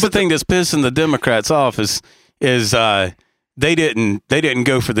 see, that's the thing that's pissing the Democrats off is they didn't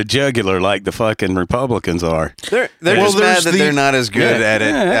go for the jugular like the fucking Republicans are. They're just mad that they're not as good at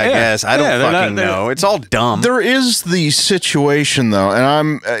it, I guess. I don't fucking know. It's all dumb. There is the situation, though, and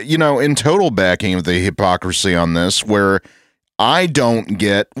I'm, in total backing of the hypocrisy on this, where I don't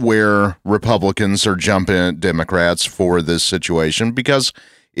get where Republicans are jumping at Democrats for this situation, because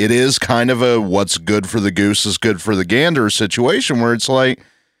it is kind of a what's good for the goose is good for the gander situation, where it's like,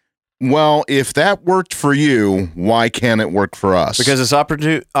 well, if that worked for you, why can't it work for us? Because it's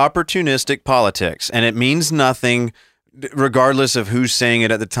opportunistic politics, and it means nothing regardless of who's saying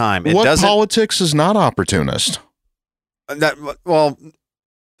it at the time. Politics is not opportunist?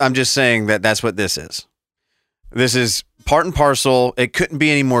 I'm just saying that's what this is. This is part and parcel. It couldn't be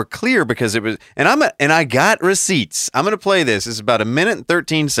any more clear because it was, and I got receipts. I'm going to play this. It's about 1 minute and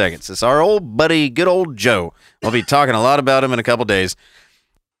 13 seconds. It's our old buddy, good old Joe. We'll be talking a lot about him in a couple days.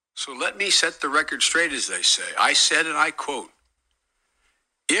 So let me set the record straight, as they say. I said, and I quote,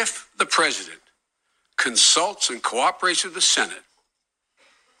 if the president consults and cooperates with the Senate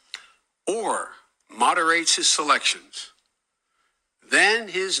or moderates his selections, then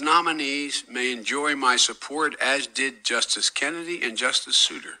his nominees may enjoy my support, as did Justice Kennedy and Justice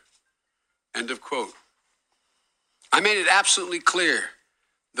Souter. End of quote. I made it absolutely clear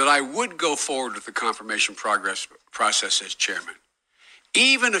that I would go forward with the confirmation process as chairman,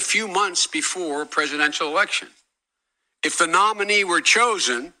 even a few months before a presidential election, if the nominee were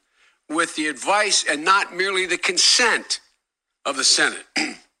chosen with the advice and not merely the consent of the Senate,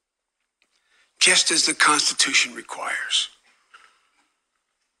 just as the Constitution requires.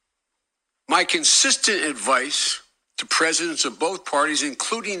 My consistent advice to presidents of both parties,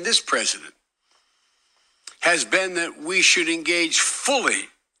 including this president, has been that we should engage fully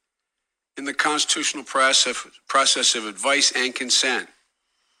in the constitutional process of advice and consent.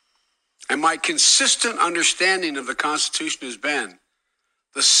 And my consistent understanding of the Constitution has been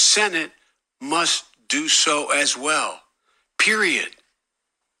the Senate must do so as well. Period.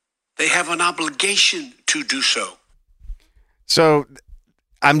 They have an obligation to do so. So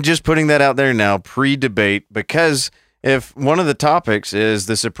I'm just putting that out there now, pre-debate, because if one of the topics is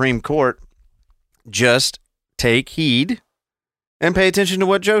the Supreme Court, just take heed and pay attention to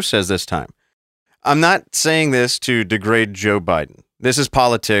what Joe says this time. I'm not saying this to degrade Joe Biden. This is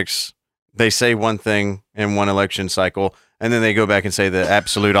politics. They say one thing in one election cycle, and then they go back and say the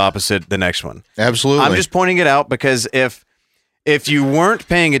absolute opposite the next one. Absolutely. I'm just pointing it out because if you weren't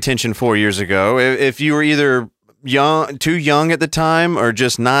paying attention 4 years ago, if you were either too young at the time or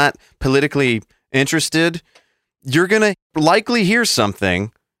just not politically interested, you're going to likely hear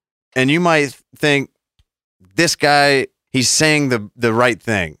something, and you might think, this guy, he's saying the right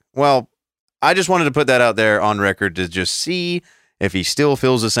thing. Well, I just wanted to put that out there on record to just see if he still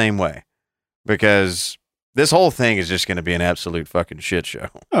feels the same way. Because this whole thing is just going to be an absolute fucking shit show.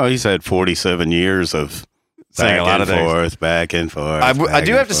 Oh, he's had 47 years of saying a lot of things. Back and forth. I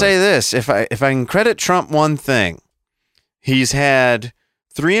do have to say this. If I can credit Trump one thing, he's had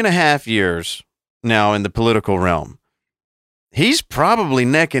 3.5 years now in the political realm. he's probably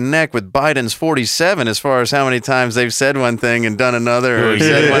neck and neck with Biden's 47 as far as how many times they've said one thing and done another, or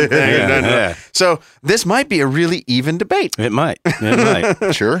said one thing and done another. So this might be a really even debate. It might. It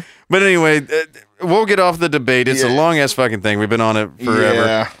might. Sure. But anyway, we'll get off the debate. It's a long-ass fucking thing. We've been on it forever.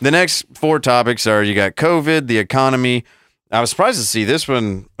 Yeah. The next 4 topics are you got COVID, the economy. I was surprised to see this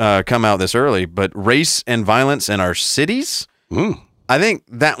one come out this early, but race and violence in our cities. I think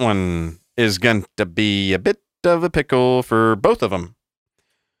that one is going to be a bit of a pickle for both of them.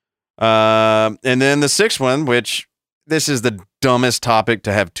 And then the 6th one, which this is the dumbest topic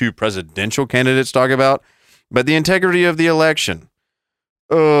to have 2 presidential candidates talk about, but the integrity of the election.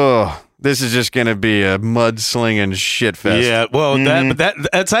 Oh, this is just going to be a mudslinging shit fest. Yeah, well,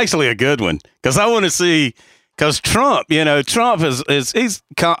 that's actually a good one because I want to see, because Trump he's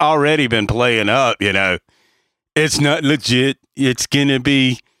already been playing up. It's not legit. It's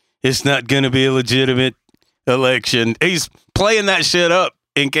not going to be a legitimate election. He's playing that shit up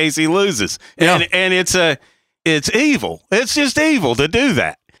in case he loses, and it's evil. It's just evil to do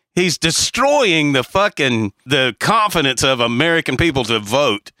that. He's destroying the confidence of American people to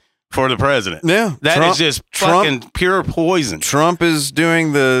vote for the president. Yeah. That is just fucking pure poison. Trump is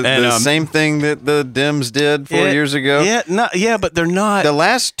doing the same thing that the Dems did 4 years ago. Yeah, but they're not. The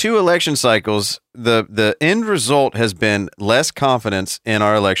last 2 election cycles, the end result has been less confidence in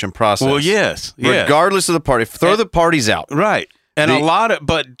our election process. Well, yes. Regardless of the party. Throw the parties out. Right. And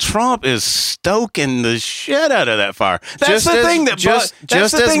but Trump is stoking the shit out of that fire. That's the thing that just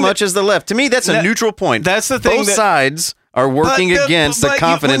as much as the left. To me, that's a neutral point. That's the thing. Both sides are working against the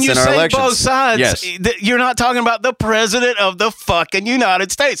confidence in our elections. Both sides, yes. You're not talking about the president of the fucking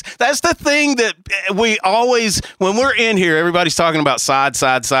United States. That's the thing that we always, when we're in here, everybody's talking about sides.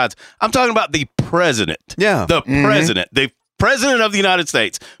 I'm talking about the president. Yeah. The president of the United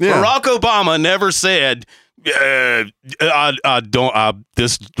States. Yeah. Barack Obama never said, Barack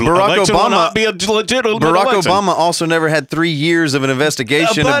Obama also never had 3 years of an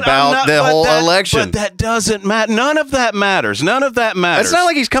investigation about the whole election. But that doesn't matter. None of that matters. It's not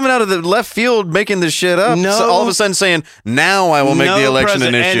like he's coming out of the left field making this shit up. No. So all of a sudden saying, now I will make the election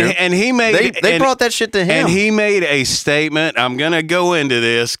an issue. And he made they brought that shit to him. And he made a statement. I'm going to go into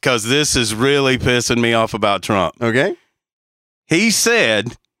this because this is really pissing me off about Trump. Okay. He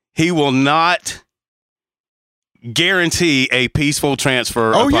said he will not guarantee a peaceful transfer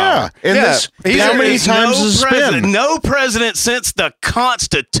of power. Yeah. And how many times has it been? No president since the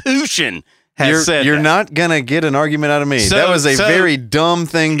Constitution has said you're that. Not going to get an argument out of me. That was a very dumb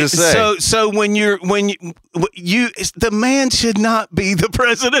thing to say. So when you the man should not be the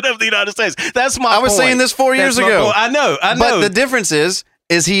president of the United States. That's my point. I was saying this 4 years ago. I know. But the difference is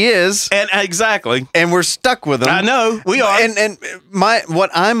he is. And exactly. And we're stuck with him. I know. We are. And what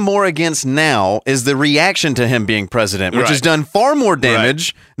I'm more against now is the reaction to him being president, which has done far more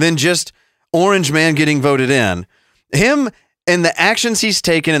damage than just Orange Man getting voted in. Him and the actions he's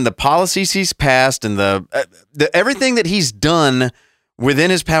taken and the policies he's passed and the everything that he's done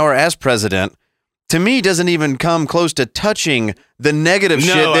within his power as president, to me, doesn't even come close to touching the negative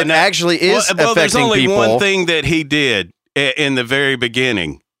shit that actually is affecting there's only people. One thing that he did in the very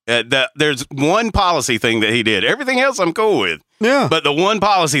beginning. There's one policy thing that he did. Everything else I'm cool with. Yeah. But the one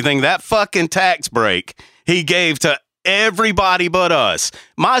policy thing, that fucking tax break he gave to everybody but us.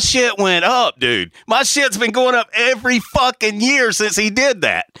 My shit went up, dude. My shit's been going up every fucking year since he did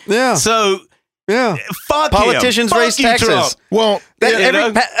that. Yeah. So, fuck politicians him. raise Fuck taxes. Trump. Well,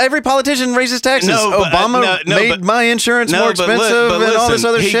 every politician raises taxes. Obama made my insurance more expensive and all this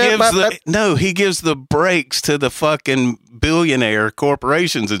other shit. He gives the breaks to the fucking billionaire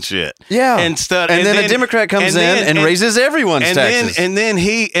corporations and shit. Yeah. And then a Democrat comes in and raises everyone's taxes. And then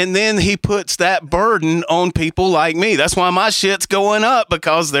he puts that burden on people like me. That's why my shit's going up,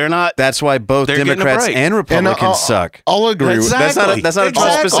 because they're not. That's why both Democrats and Republicans suck. I'll agree with that. That's not a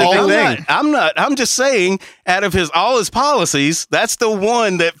Trump-specific thing. I'm just saying, out of all his policies, that's the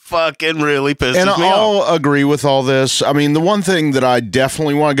one that fucking really pisses me off. And I'll agree with all this. I mean, the one thing that I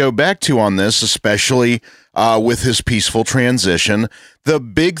definitely want to go back to on this, especially with his peaceful transition, the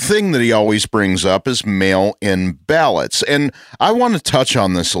big thing that he always brings up is mail-in ballots. And I want to touch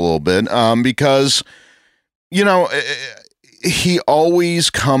on this a little bit because, he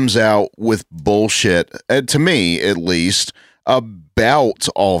always comes out with bullshit, to me at least, about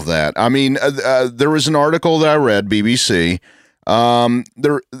all of that. I mean, there was an article that I read, BBC.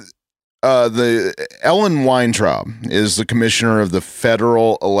 The Ellen Weintraub is the commissioner of the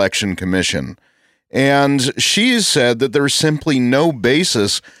Federal Election Commission, and she said that there's simply no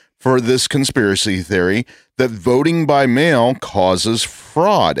basis for this conspiracy theory that voting by mail causes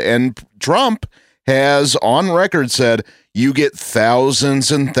fraud. And Trump has on record said you get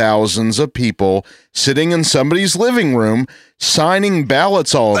thousands and thousands of people sitting in somebody's living room signing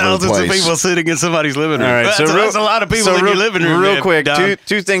ballots all over the Thousands place. of people sitting in somebody's living room. All right, That's a lot of people in your living room. Real man, quick, Don.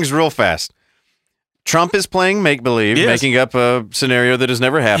 two things real fast. Trump is playing make-believe, Yes. making up a scenario that has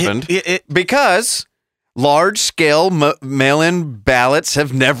never happened because large-scale mail-in ballots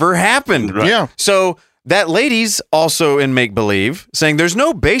have never happened. Right. Yeah. So that lady's also in make-believe, saying there's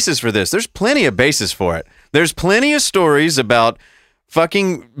no basis for this. There's plenty of basis for it. There's plenty of stories about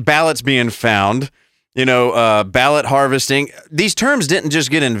fucking ballots being found, ballot harvesting. These terms didn't just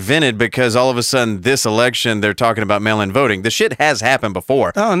get invented because all of a sudden this election they're talking about mail-in voting. The shit has happened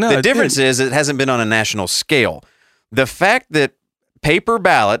before. Oh, no, The it difference is it hasn't been on a national scale. The fact that paper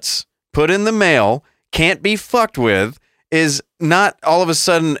ballots put in the mail can't be fucked with is not all of a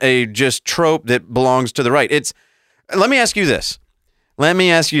sudden a just trope that belongs to the right. Let me ask you this.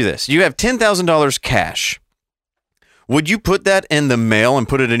 You have $10,000 cash. Would you put that in the mail and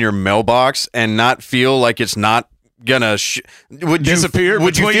put it in your mailbox and not feel like it's not gonna disappear?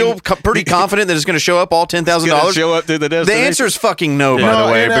 Would you feel pretty confident that it's gonna show up all $10,000? Show up to the The destination. answer is fucking no, by No,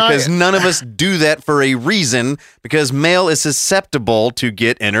 the way, and because none of us do that for a reason, because mail is susceptible to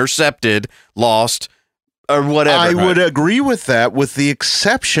get intercepted, lost, or whatever. I would agree with that, with the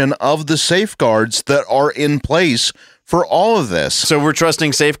exception of the safeguards that are in place for all of this. So we're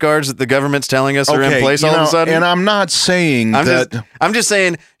trusting safeguards that the government's telling us are in place all of a sudden? And I'm not saying I'm just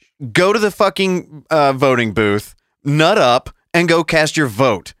saying, go to the fucking voting booth, nut up, and go cast your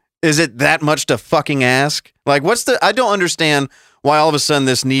vote. Is it that much to fucking ask? Like, I don't understand why all of a sudden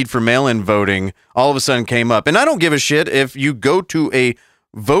this need for mail-in voting all of a sudden came up. And I don't give a shit if you go to a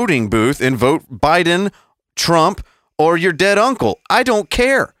voting booth and vote Biden, Trump, or your dead uncle. I don't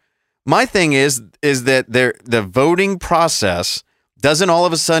care. My thing is that the voting process doesn't all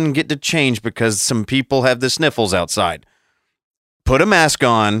of a sudden get to change because some people have the sniffles outside. Put a mask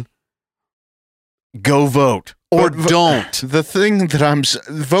on, go vote, or don't. The thing that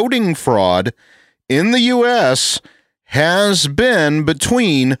voting fraud in the U.S. has been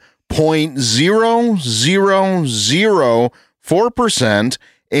between 0.0004%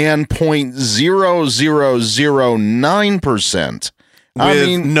 and 0.0009%.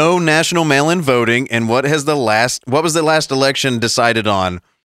 With no national mail-in voting, and what was the last election decided on?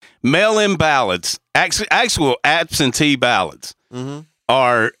 Mail-in ballots, actual absentee ballots,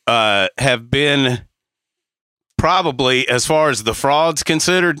 have been probably, as far as the fraud's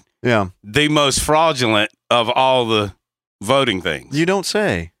considered, the most fraudulent of all the voting things. You don't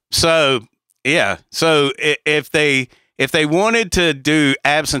say. So yeah, so if they wanted to do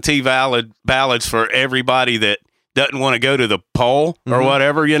absentee ballots for everybody that doesn't want to go to the poll or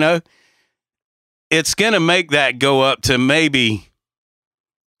whatever, it's going to make that go up to maybe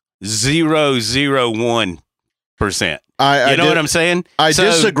 0.001%. You know what I'm saying? I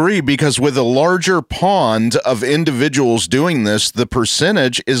disagree, because with a larger pond of individuals doing this, the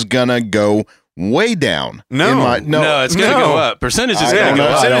percentage is going to go way down. No, it's going to go up. Percentage is going to go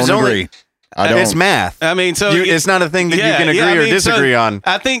up. I don't agree. It's math. I mean, so it's not a thing that you can agree or disagree on.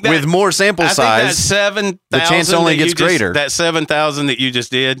 I think with more sample size, that 7,000 the chance only gets greater. That 7,000 that you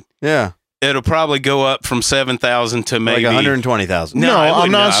just did, it'll probably go up from 7,000 to maybe like 120,000. No, I'm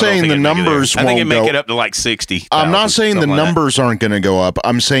not saying the numbers won't go. I think it make it up to like 60. I'm not saying the numbers aren't going to go up.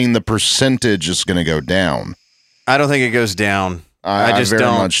 I'm saying the percentage is going to go down. I don't think it goes down. I just very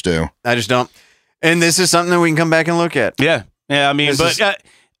much do. I just don't. And this is something that we can come back and look at. Yeah. I mean,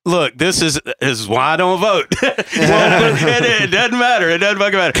 look, this is why I don't vote. It doesn't matter. It doesn't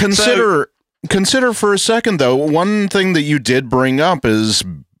fucking matter. Consider for a second, though, one thing that you did bring up is,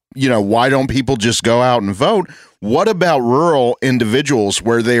 why don't people just go out and vote? What about rural individuals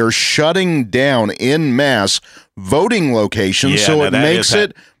where they are shutting down en masse voting locations, so it makes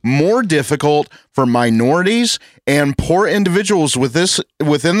it more difficult for minorities and poor individuals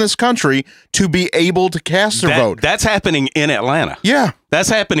within this country to be able to cast their vote? That's happening in Atlanta. Yeah. That's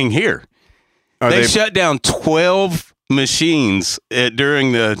happening here. They shut down 12 machines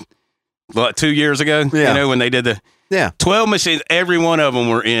during 2 years ago, when they did 12 machines. Every one of them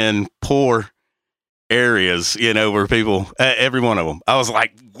were in poor areas, where people, every one of them. I was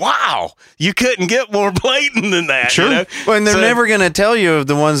like, wow, you couldn't get more blatant than that. Sure. Well, and they're never going to tell you of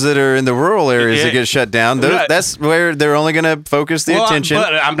the ones that are in the rural areas that get shut down. That's where they're only going to focus the attention.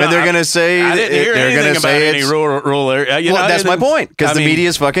 And they're going to say, they're going to say any rural area. That's my point, because the media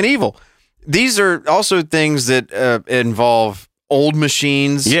is fucking evil. These are also things that involve old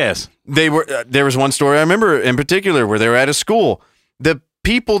machines. Yes. There was one story I remember in particular where they were at a school. The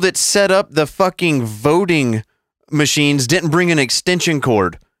people that set up the fucking voting machines didn't bring an extension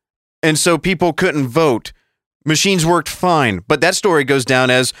cord. and so people couldn't vote. Machines worked fine, but that story goes down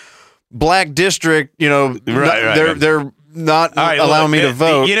as black district. They're not allowing me to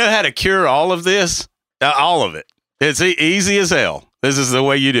vote. You know how to cure all of this? All of it. It's easy as hell. This is the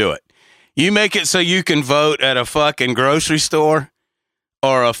way you do it. You make it so you can vote at a fucking grocery store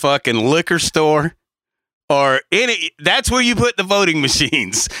or a fucking liquor store or any. That's where you put the voting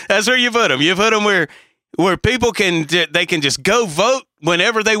machines. That's where you put them. You put them where people can just go vote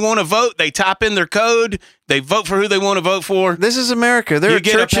whenever they want to vote. They type in their code. They vote for who they want to vote for. This is America. There you are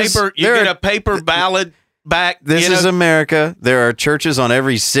get churches. a paper ballot back. This is America. There are churches on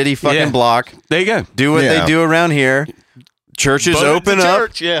every city fucking block. There you go. Do what they do around here. Churches Vote open at the up.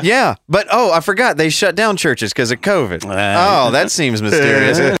 church, yeah. Yeah. But, I forgot. They shut down churches because of COVID. That seems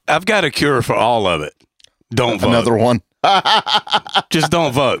mysterious. I've got a cure for all of it. Don't vote. Another one. Just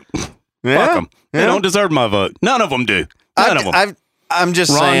don't vote. Yeah. Fuck them. They don't deserve my vote. None of them do. None of them. I'm just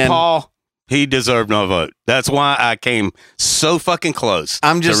Ron saying. Paul, he deserved my vote. That's why I came so fucking close.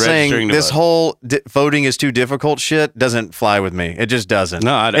 I'm just to saying registering to this vote. whole voting is too difficult shit doesn't fly with me. It just doesn't.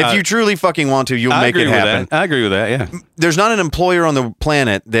 No, if you truly fucking want to, you'll make it happen. I agree with that, yeah. There's not an employer on the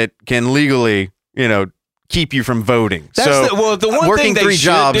planet that can legally, keep you from voting. So the one working thing they 3 should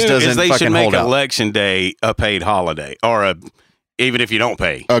jobs do doesn't is they fucking should make hold out. election day a paid holiday or even if you don't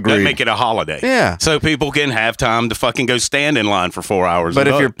pay. Agreed. Make it a holiday. Yeah. So people can have time to fucking go stand in line for 4 hours. But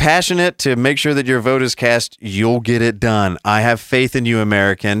and if you're vote. passionate to make sure that your vote is cast, you'll get it done. I have faith in you,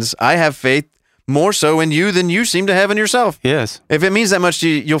 Americans. I have faith more so in you than you seem to have in yourself. Yes. If it means that much to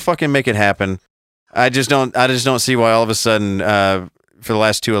you, you'll fucking make it happen. I just don't see why all of a sudden, for the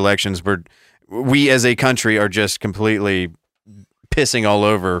last 2 elections, we as a country are just completely pissing all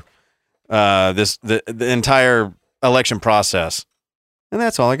over the entire election process. And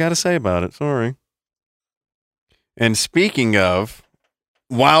that's all I got to say about it. Sorry. And speaking of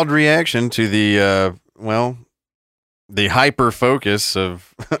wild reaction to the hyper focus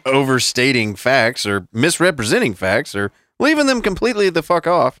of overstating facts or misrepresenting facts or leaving them completely the fuck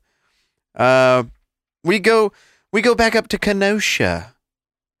off, we go back up to Kenosha.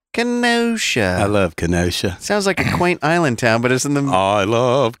 Kenosha. I love Kenosha. Sounds like a quaint island town, but it's in the I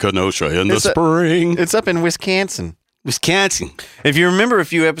love Kenosha in the It's a- spring. it's up in Wisconsin. Wisconsin. If you remember a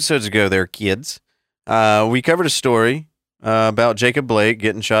few episodes ago there, kids, we covered a story about Jacob Blake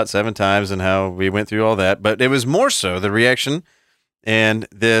getting shot 7 times and how we went through all that. But it was more so the reaction and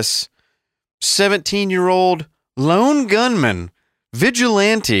this 17-year-old lone gunman,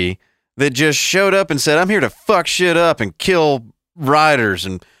 vigilante, that just showed up and said, I'm here to fuck shit up and kill riders,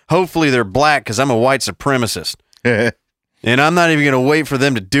 and hopefully they're black because I'm a white supremacist. And I'm not even going to wait for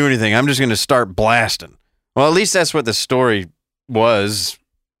them to do anything. I'm just going to start blasting. Well, at least that's what the story was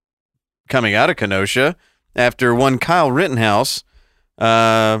coming out of Kenosha after one Kyle Rittenhouse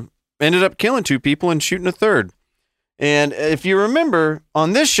ended up killing 2 people and shooting a 3rd. And if you remember,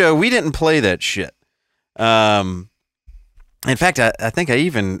 on this show, we didn't play that shit. In fact, I think I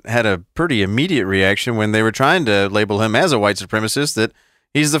even had a pretty immediate reaction when they were trying to label him as a white supremacist, that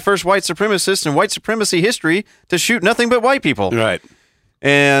he's the first white supremacist in white supremacy history to shoot nothing but white people. Right.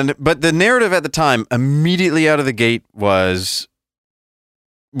 But the narrative at the time, immediately out of the gate, was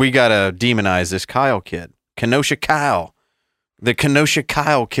we got to demonize this Kyle kid. Kenosha Kyle. The Kenosha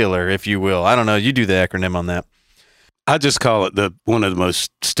Kyle killer, if you will. I don't know. You do the acronym on that. I just call it one of the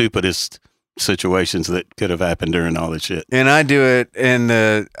most stupidest situations that could have happened during all this shit. And I do it,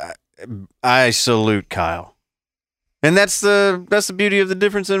 and I salute Kyle. And that's the beauty of the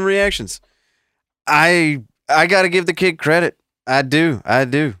difference in reactions. I got to give the kid credit. I do.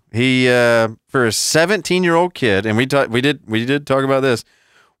 He for a 17-year-old kid, and we did talk about this.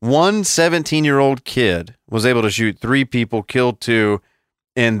 One 17-year-old kid was able to shoot 3 people, kill 2,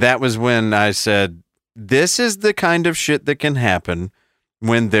 and that was when I said, this is the kind of shit that can happen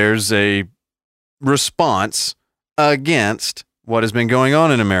when there's a response against what has been going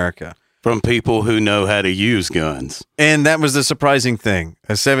on in America. From people who know how to use guns. And that was the surprising thing.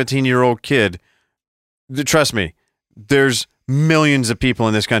 A 17-year-old kid, trust me, there's millions of people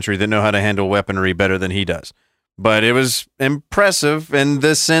in this country that know how to handle weaponry better than he does. But it was impressive in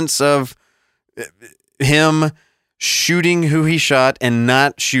the sense of him shooting who he shot and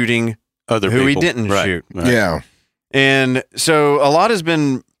not shooting Other who people. he didn't Right, shoot. right. Yeah. And so a lot has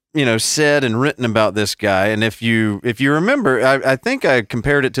been, said and written about this guy. And if you remember, I think I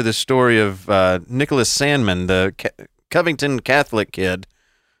compared it to the story of Nicholas Sandman, the Covington Catholic kid,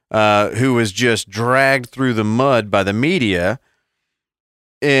 who was just dragged through the mud by the media,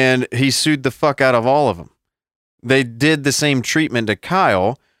 and he sued the fuck out of all of them. They did the same treatment to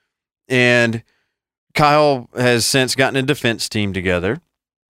Kyle, and Kyle has since gotten a defense team together.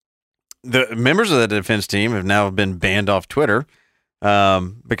 the members of the defense team have now been banned off Twitter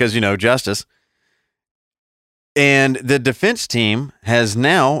because, justice. And the defense team has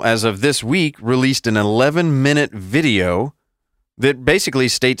now, as of this week, released an 11-minute video that basically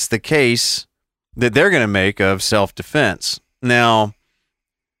states the case that they're going to make of self-defense. Now,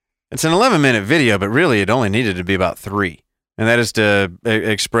 it's an 11-minute video, but really it only needed to be about 3. And that is to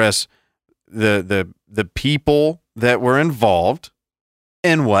express the people that were involved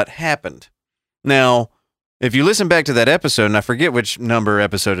and what happened. Now, if you listen back to that episode, and I forget which number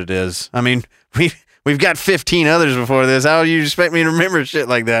episode it is, I mean, we've got 15 others before this. How do you expect me to remember shit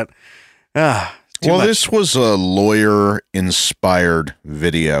like that? Well, this was a lawyer-inspired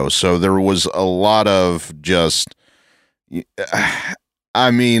video, so there was a lot of just...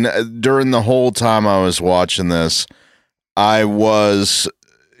 I mean, during the whole time I was watching this, I was,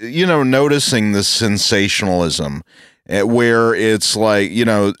 noticing the sensationalism, where it's like,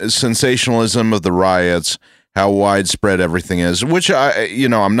 sensationalism of the riots, how widespread everything is, which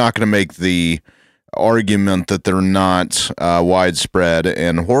I'm not going to make the argument that they're not widespread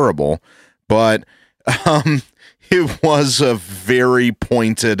and horrible, but it was a very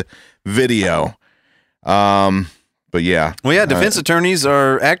pointed video. But yeah. Well, yeah, defense attorneys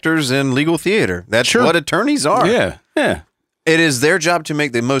are actors in legal theater. That's what attorneys are. Yeah, yeah. It is their job to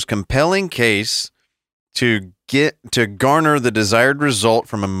make the most compelling case to garner the desired result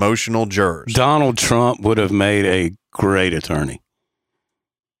from emotional jurors. Donald Trump would have made a great attorney.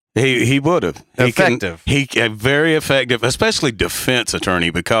 He would have. Effective. Very effective, especially defense attorney,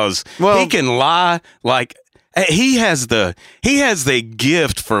 because he can lie like he has the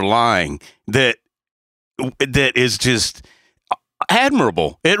gift for lying that is just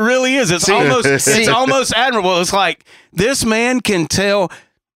admirable. It really is. It's almost admirable. It's like this man can tell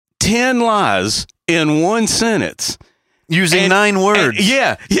 10 lies in one sentence. Using 9 words.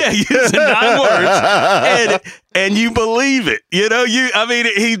 Using 9 words. And you believe it.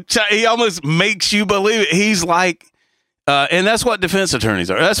 He almost makes you believe it. He's like, and that's what defense attorneys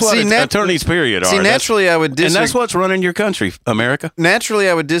are. That's what attorneys, period, are. See, naturally, I would disagree. And that's what's running your country, America. Naturally,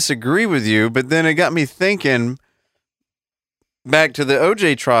 I would disagree with you, but then it got me thinking back to the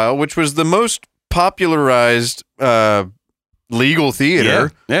OJ trial, which was the most popularized legal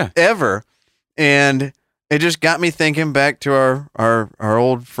theater ever. And it just got me thinking back to our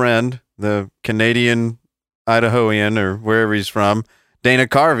old friend, the Canadian Idahoan or wherever he's from, Dana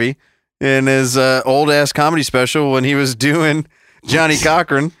Carvey, in his old-ass comedy special when he was doing Johnny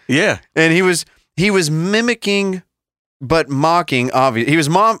Cochran. Yeah. And he was mimicking but mocking, obviously.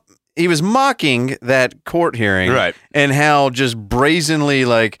 He was mocking that court hearing. Right. And how just brazenly,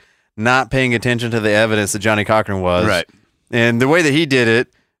 like, not paying attention to the evidence that Johnny Cochran was. Right. And the way that he did it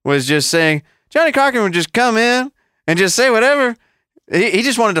was just saying, Johnny Cochran would just come in and just say whatever. He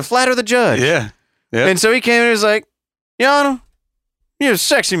just wanted to flatter the judge. Yeah. And so he came in and was like, Your Honor, you're a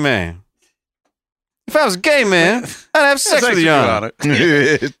sexy man. If I was a gay man, I'd have sex with you, Your Honor.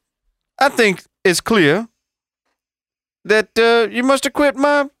 I think it's clear that you must acquit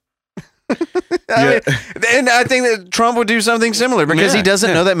my... and I think that Trump would do something similar because he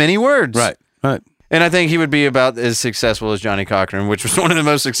doesn't know that many words. Right. And I think he would be about as successful as Johnny Cochran, which was one of the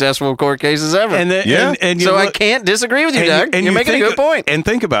most successful court cases ever. So I can't disagree with you, Doug. You're making a good point. And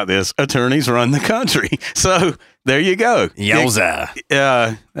think about this. Attorneys run the country. So there you go.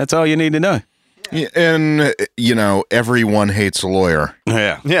 Yowza. That's all you need to know. Yeah, and, everyone hates a lawyer.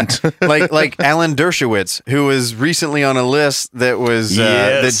 Yeah. Yeah. like Alan Dershowitz, who was recently on a list that was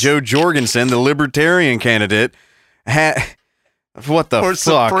that Joe Jorgensen, the libertarian candidate, had... What the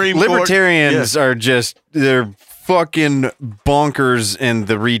fuck? Libertarians are they're fucking bonkers in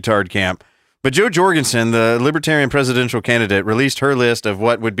the retard camp. But Jo Jorgensen, the Libertarian presidential candidate, released her list of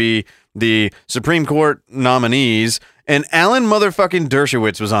what would be the Supreme Court nominees, and Alan motherfucking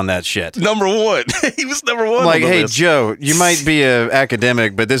Dershowitz was on that shit. Number 1. He was number 1. Like, hey, Joe, you might be an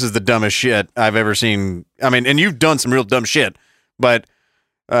academic, but this is the dumbest shit I've ever seen. I mean, and you've done some real dumb shit, but...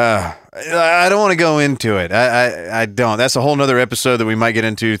 I don't want to go into it. I don't. That's a whole nother episode that we might get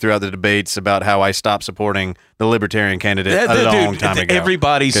into throughout the debates about how I stopped supporting the libertarian candidate a long time ago.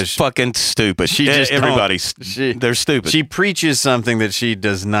 Everybody's fucking stupid. They're stupid. She preaches something that she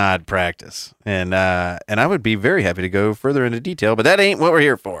does not practice. And I would be very happy to go further into detail, but that ain't what we're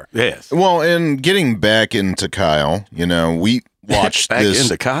here for. Yes. Well, and getting back into Kyle, we watched back this.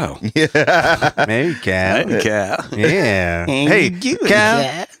 into Kyle. Yeah. Hey, Kyle. Hey, Kyle. Yeah. Hey,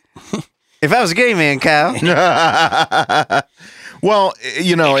 Kyle. If I was a gay man, Kyle. Well,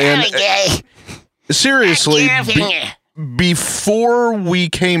 and seriously, Before we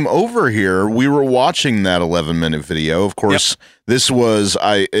came over here, we were watching that 11-minute video. Of course, this was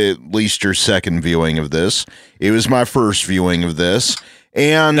at least your second viewing of this. It was my first viewing of this.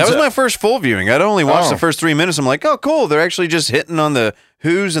 And that was my first full viewing. I'd only watched the first 3 minutes. I'm like, oh, cool. They're actually just hitting on the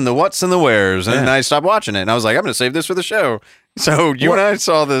who's and the what's and the where's. And then I stopped watching it. And I was like, I'm going to save this for the show. So you and I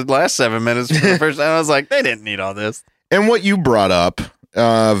saw the last 7 minutes for the first time. I was like, they didn't need all this. And what you brought up,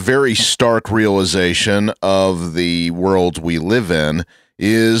 very stark realization of the world we live in,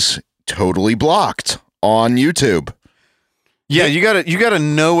 is totally blocked on YouTube. Yeah, you gotta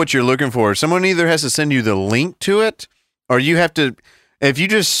know what you're looking for. Someone either has to send you the link to it, or you have to. If you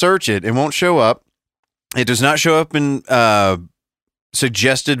just search it, it won't show up. It does not show up in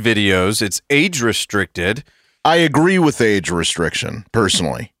suggested videos. It's age restricted. I agree with age restriction,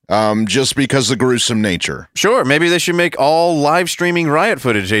 personally, just because of the gruesome nature. Sure, maybe they should make all live streaming riot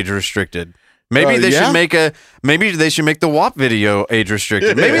footage age restricted. Maybe they should make the WAP video age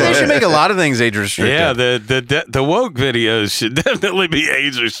restricted. Maybe they should make a lot of things age restricted. Yeah, the woke videos should definitely be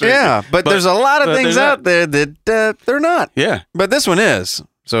age restricted. Yeah, but there's a lot of things out there that they're not. Yeah, but this one is.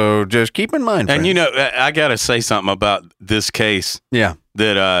 So just keep in mind. And I got to say something about this case. Yeah,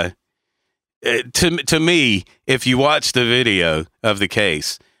 that to me, if you watch the video of the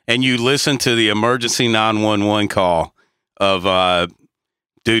case and you listen to the emergency 911 call of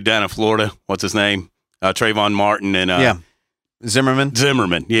dude down in Florida, what's his name? Trayvon Martin and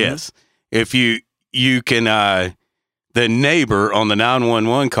Zimmerman, yes. If you can the neighbor on the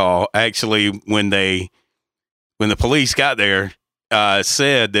 911 call actually when the police got there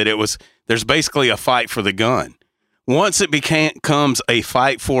said that there's basically a fight for the gun. Once it becomes a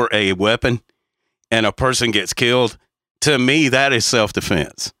fight for a weapon and a person gets killed, to me that is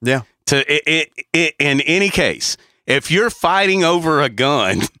self-defense. Yeah. In any case, if you're fighting over a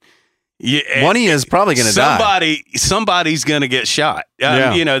gun, one of you is probably going to die. Somebody's going to get shot.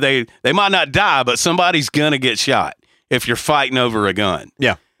 They might not die, but somebody's going to get shot if you're fighting over a gun.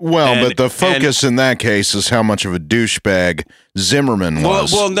 Yeah. Well, but the focus in that case is how much of a douchebag Zimmerman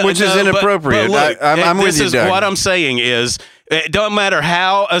was. Which is inappropriate. But look, I'm with you, Doug. What I'm saying is, it don't matter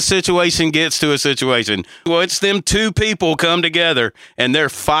how a situation gets to a situation. Well, it's them two people come together and they're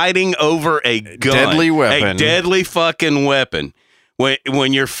fighting over a gun. Deadly weapon. A deadly fucking weapon.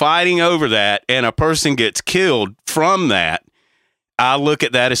 When you're fighting over that and a person gets killed from that, I look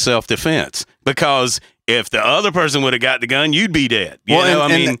at that as self-defense. Because if the other person would have got the gun, you'd be dead.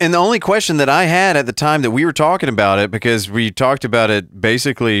 And the only question that I had at the time that we were talking about it, because we talked about it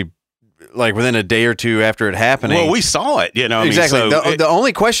basically like within a day or two after it happening. Well, we saw it, Exactly. The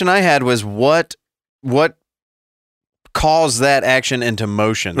only question I had was what caused that action into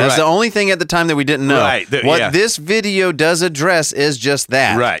motion. That's the only thing at the time that we didn't know. Right. This video does address is just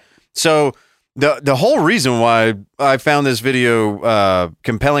that. Right. So the whole reason why I found this video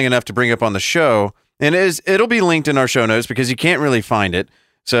compelling enough to bring up on the show, and it'll be linked in our show notes because you can't really find it.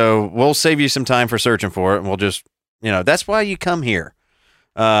 So we'll save you some time for searching for it, and we'll just, that's why you come here.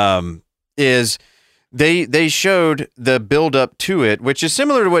 Is they showed the build up to it, which is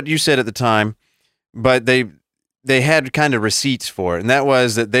similar to what you said at the time, but they had kind of receipts for it, and that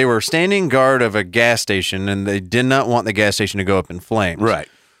was that they were standing guard of a gas station, and they did not want the gas station to go up in flames. Right.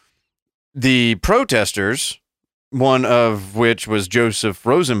 The protesters, one of which was Joseph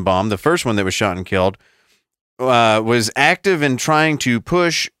Rosenbaum, the first one that was shot and killed, was active in trying to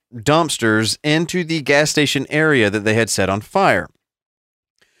push dumpsters into the gas station area that they had set on fire.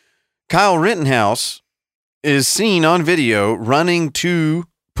 Kyle Rittenhouse is seen on video running to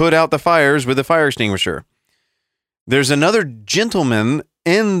put out the fires with a fire extinguisher. There's another gentleman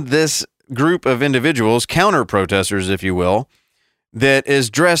in this group of individuals, counter-protesters, if you will, that is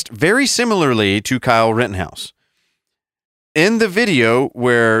dressed very similarly to Kyle Rittenhouse. In the video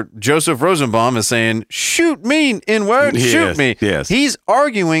where Joseph Rosenbaum is saying, shoot me, N-word, shoot me. Yes. He's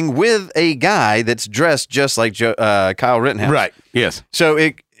arguing with a guy that's dressed just like Kyle Rittenhouse. Right. Yes. So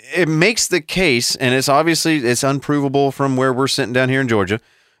it makes the case, and it's unprovable from where we're sitting down here in Georgia,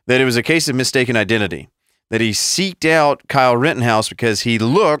 that it was a case of mistaken identity. That he seeked out Kyle Rittenhouse because he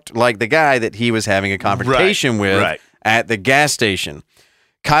looked like the guy that he was having a confrontation with at the gas station.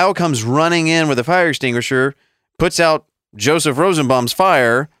 Kyle comes running in with a fire extinguisher, puts out Joseph Rosenbaum's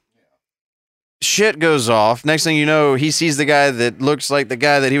fire. Shit goes off. Next thing you know, he sees the guy that looks like the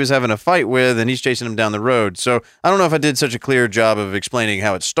guy that he was having a fight with, and he's chasing him down the road. So I don't know if I did such a clear job of explaining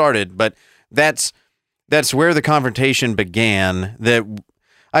how it started, but that's where the confrontation began. That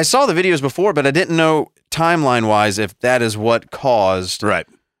I saw the videos before, but I didn't know timeline-wise if that is what caused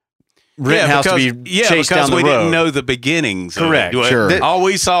Rittenhouse to be chased because down the we road. didn't know the beginnings. Correct. Of it. Sure. All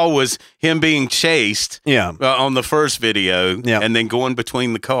we saw was him being chased Yeah. on the first video, Yeah. and then going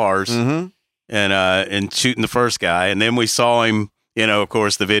between the cars Mm-hmm. and shooting the first guy, and then we saw him. Of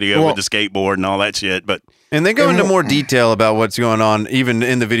course, the video Well- with the skateboard and all that shit. But And they go into more detail about what's going on, even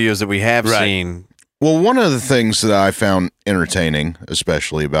in the videos that we have Right. seen. Well, one of the things that I found entertaining,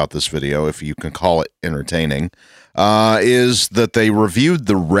 especially about this video, if you can call it entertaining, is that they reviewed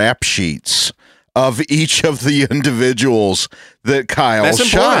the rap sheets of each of the individuals that Kyle That's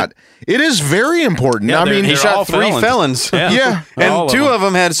shot. important. It is very important. Yeah, I mean, He They're all shot 3 felons. Yeah. And All of two them. of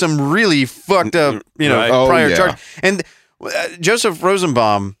them had some really fucked up, Right. Oh, prior yeah. charge. And Joseph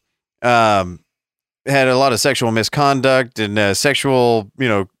Rosenbaum had a lot of sexual misconduct and sexual,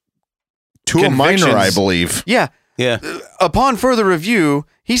 to a minor, convictions. I believe. yeah. yeah, Upon further review,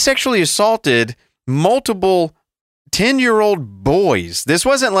 he sexually assaulted multiple 10-year-old boys. This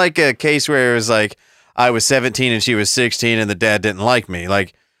wasn't like a case where it was like I was 17 and she was 16 and the dad didn't like me.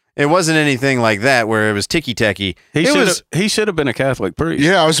 Like it wasn't anything like that where it was ticky-tacky. he should have been a Catholic priest.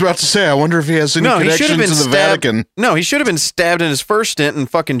 Yeah, I was about to say, I wonder if he has any No, he should connection have to been the stabbed. Vatican. No, he should have been stabbed in his first stint in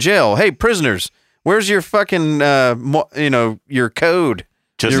fucking jail. Hey, prisoners, where's your fucking, your code?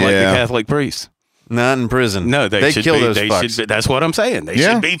 just like Yeah. the Catholic priest. Not in prison. No, they should kill be. those They fucks. should be. That's what I'm saying. They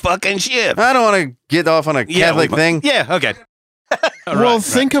Yeah. should be fucking shit. I don't want to get off on a Catholic thing. Yeah. Okay. Well,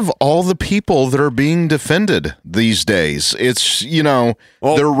 think of all the people that are being defended these days. It's,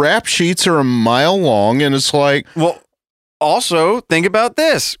 Well- their rap sheets are a mile long, and it's like, Well, also think about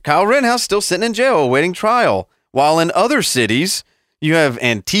this: Kyle Rittenhouse still sitting in jail awaiting trial, while in other cities you have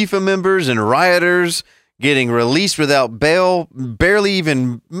Antifa members and rioters getting released without bail, barely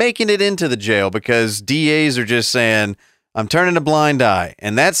even making it into the jail because DAs are just saying, "I'm turning a blind eye,"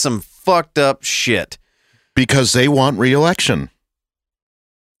 and that's some fucked up shit. because they want re-election.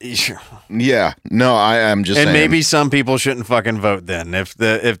 Yeah, no, I'm just And saying. maybe some people shouldn't fucking vote then if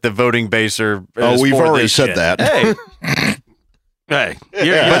the voting base are. Oh, is we've for already this said shit. that. Hey. Hey,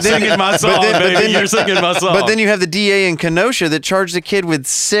 you're But then- singing my song, but baby. then- You're singing my song. But then you have the DA in Kenosha that charged the kid with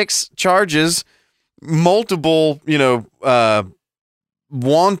 6 charges, multiple,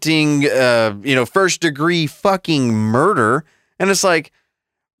 wanting, first degree fucking murder, and it's like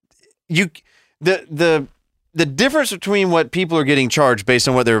the difference between what people are getting charged based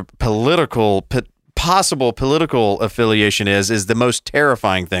on what their possible political affiliation is the most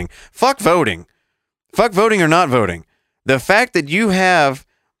terrifying thing. Fuck voting or not voting. The fact that you have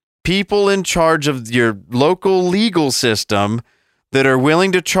people in charge of your local legal system that are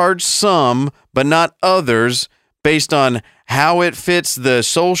willing to charge some but not others based on how it fits the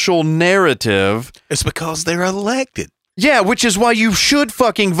social narrative. it's because they're elected. Yeah, which is why you should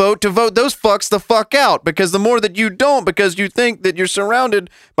fucking vote to vote those fucks the fuck out, because the more that you don't because you think that you're surrounded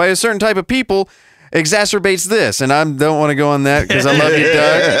by a certain type of people exacerbates this. And I don't want to go on that because I love you,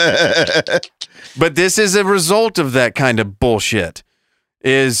 Doug. But this is a result of that kind of bullshit,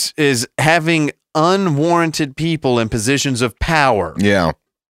 is having unwarranted people in positions of power. Yeah.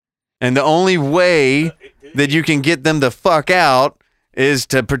 And the only way that you can get them the fuck out is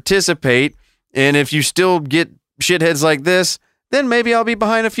to participate. And if you still get shitheads like this, then maybe I'll be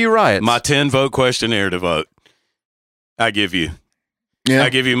behind a few riots. My 10-vote questionnaire to vote. I give you Yeah.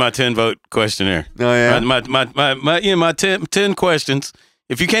 my 10-vote questionnaire. Oh, yeah. My 10 questions.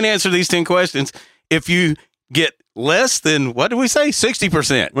 If you can't answer these 10 questions, if you get less than, what did we say?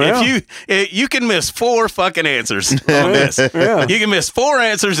 60%. Well. If you can miss 4 fucking answers on this. Yeah. You can miss 4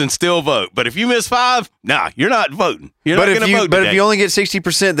 answers and still vote. But if you miss 5, you're not voting. You're But not if going to vote. if you only get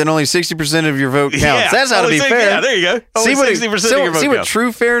 60%, then only 60% of your vote counts. Yeah. That's how to Only be six- fair. Yeah, there you go. Only 60% of your vote see what counts.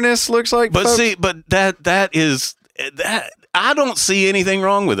 true fairness looks like. But folks? that is that I don't see anything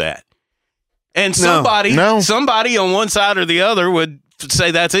wrong with that. And No. somebody on one side or the other would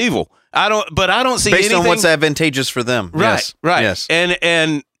say that's evil. I don't see based anything on what's advantageous for them. right, Yes. right. Yes.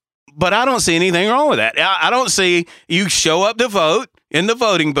 But I don't see anything wrong with that. I don't see you show up to vote in the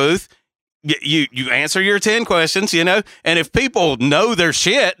voting booth. You answer your 10 questions, and if people know their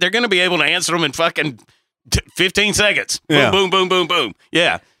shit, they're going to be able to answer them in fucking 15 seconds. Yeah. Boom, boom, boom, boom, boom.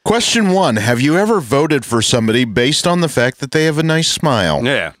 Yeah. Question 1. Have you ever voted for somebody based on the fact that they have a nice smile?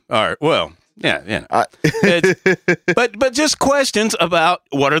 Yeah. All right. Well, yeah. But just questions about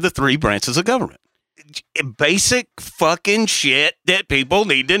what are the 3 branches of government. Basic fucking shit that people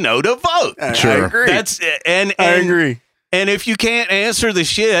need to know to vote. Sure. I agree. I agree. And if you can't answer the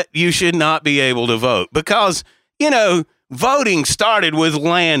shit, you should not be able to vote because, voting started with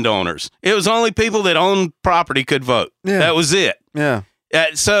landowners. It was only people that owned property could vote. Yeah. That was it. Yeah.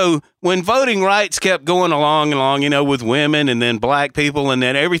 So when voting rights kept going along, you know, with women and then black people and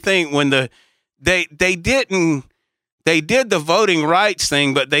then everything, when they did the voting rights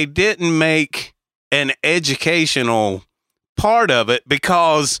thing, but they didn't make an educational part of it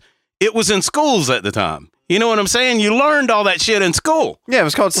because it was in schools at the time. You know what I'm saying? You learned all that shit in school. Yeah, it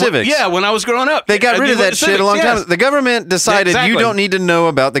was called civics. Yeah, when I was growing up. They got rid of that shit a long time ago. The government decided you don't need to know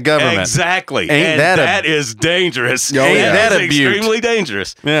about the government. Exactly. Ain't that is dangerous. Oh, Ain't yeah. that that extremely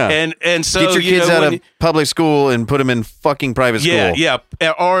dangerous. Yeah. And so get your kids out of public school and put them in fucking private school. Yeah,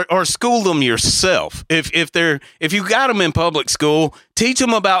 or school them yourself. If you got them in public school, teach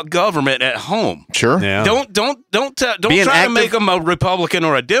them about government at home. Sure. Yeah. Don't try to make them a Republican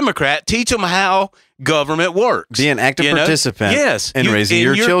or a Democrat. Teach them how government works. Be an active You know? participant Yes, in raising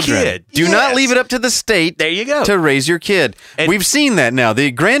your children. kid. Do not Yes. leave it up to the state There you go. to raise your kid. And- We've seen that now. The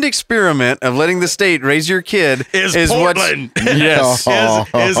grand experiment of letting the state raise your kid is what's Portland. yes.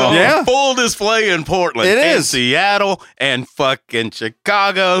 is on Yeah. full display in Portland. It and is. Seattle and fucking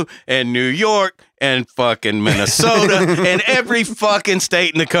Chicago and New York and fucking Minnesota and every fucking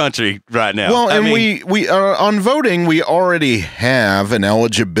state in the country right now. Well, I and mean, we on voting, we already have an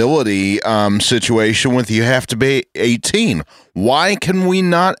eligibility situation with you have to be 18. Why can we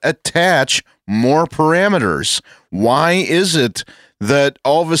not attach more parameters? Why is it that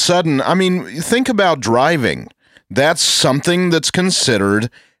all of a sudden, I mean, think about driving. That's something that's considered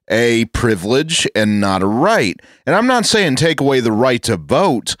a privilege and not a right. And I'm not saying take away the right to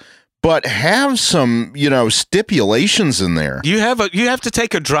vote, but have some, stipulations in there. you have to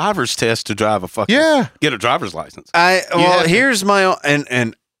take a driver's test to drive a fucking get a driver's license. Here's my own,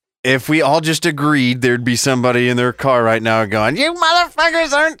 and if we all just agreed, there'd be somebody in their car right now going, "You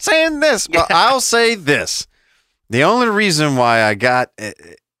motherfuckers aren't saying this." Well, I'll say this: the only reason why I got, and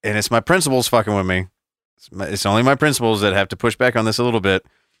it's my principles fucking with me. It's only my principles that have to push back on this a little bit.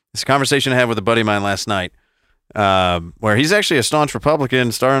 This conversation I had with a buddy of mine last night, where he's actually a staunch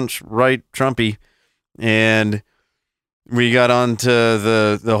Republican, staunch right Trumpy, and we got onto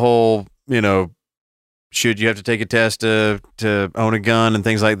the whole, should you have to take a test to own a gun and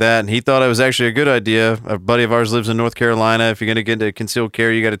things like that, and he thought it was actually a good idea. A buddy of ours lives in North Carolina. If you're going to get into concealed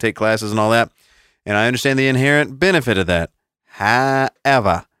carry, you got to take classes and all that, and I understand the inherent benefit of that.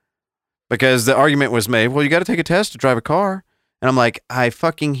 However, because the argument was made, well, you got to take a test to drive a car. And I'm like, I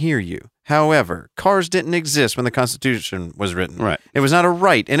fucking hear you. However, cars didn't exist when the Constitution was written. Right. It was not a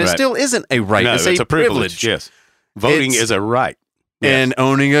right. And it Right. still isn't a right. No, it's a privilege. Yes. Voting It's- is a right. And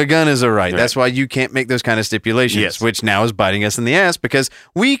owning a gun is a right. Right. That's why you can't make those kind of stipulations, Yes. which now is biting us in the ass because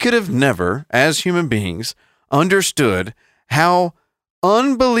we could have never, as human beings, understood how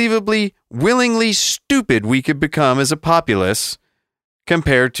unbelievably, willingly stupid we could become as a populace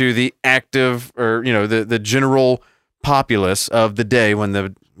compared to the active or, the general populace of the day when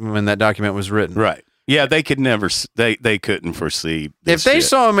that document was written. Right. Yeah, they could never. They couldn't foresee. If This they shit.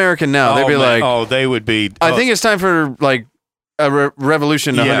 saw America now, they'd be like, they would be. I think it's time for like a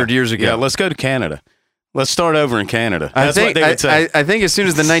revolution 100 years ago. Yeah, let's go to Canada. Let's start over in Canada. I That's think, what they would say. I think as soon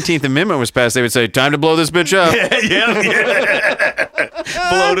as the 19th Amendment was passed, they would say, time to blow this bitch up. yeah.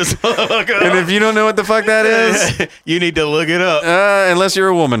 Blow this fuck up. And if you don't know what the fuck that is, you need to look it up. unless you're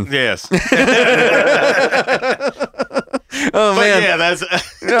a woman. Yes. Oh, But man. yeah, that's.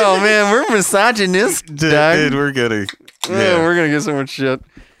 Oh, man. We're misogynist, Dude, dog. we're gonna. Oh, Yeah. we're going to get so much shit.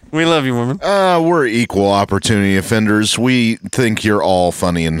 We love you, woman. We're equal opportunity offenders. We think you're all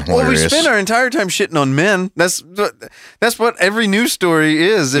funny and Well, we hilarious. spend our entire time shitting on men. That's what every news story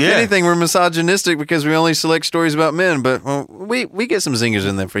is. If Yeah. anything, we're misogynistic because we only select stories about men. But we get some zingers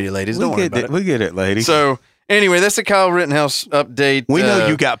in there for you, ladies. Don't worry about it. We get it, lady. So anyway, that's the Kyle Rittenhouse update. we know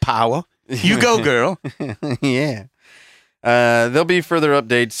you got power. You go, girl. Yeah. There'll be further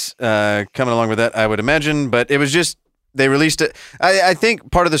updates coming along with that, I would imagine. But it was just they released it. I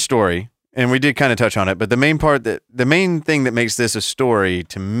think part of the story, and we did kind of touch on it, but the main thing that makes this a story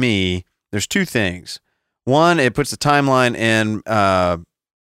to me, there's two things. One, it puts the timeline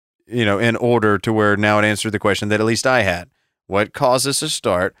in order to where now it answered the question that at least I had. What caused us to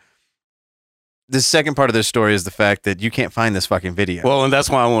start? The second part of this story is the fact that you can't find this fucking video. Well, and that's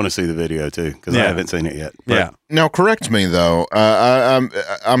why I want to see the video too, because I Yeah. haven't seen it yet. But yeah. Now, correct me though.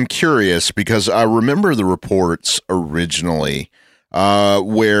 I'm curious because I remember the reports originally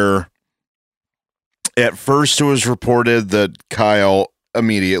where at first it was reported that Kyle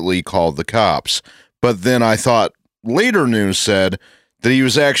immediately called the cops, but then I thought later news said that he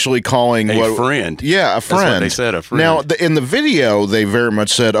was actually calling a friend. Yeah, a That's friend. what they said, a friend. Now, in the video, they very much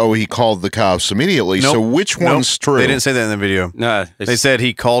said, "Oh, he called the cops immediately." Nope. So, which Nope. one's true? They didn't say that in the video. No, They said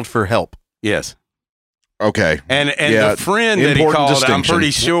he called for help. yes. Okay. And Yeah, the friend that he important called, I'm distinction.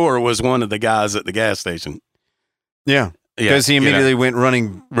 pretty sure, was one of the guys at the gas station. Yeah, Yeah, because he you know. immediately went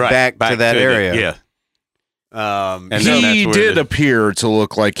running Right, back to that area. Yeah. And he that's where did the- appear to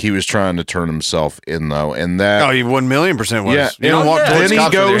look like he was trying to turn himself in, though, and that Oh, he 1,000,000% was. Yeah, You don't and walk yeah. towards Then he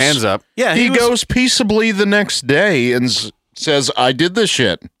cops with your goes- hands up. Yeah, he was- goes peaceably the next day and says, "I did this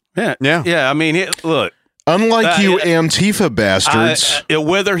shit." Yeah, Yeah. yeah. I mean, look, Unlike you, yeah. Antifa bastards.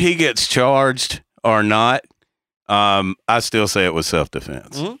 whether he gets charged or not, I still say it was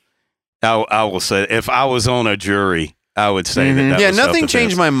self-defense. Mhm. I will say, if I was on a jury, I would say that Yeah, was nothing self-defense.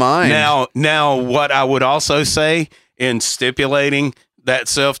 changed my mind. Now, what I would also say in stipulating that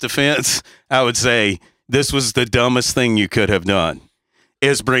self-defense, I would say this was the dumbest thing you could have done.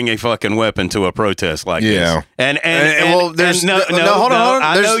 Is bring a fucking weapon to a protest like Yeah. this. And well, there's no, hold on.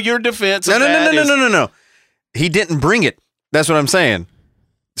 I There's- know your defense. No, of no, no, that no, is- no, no, no. He didn't bring it. That's what I'm saying.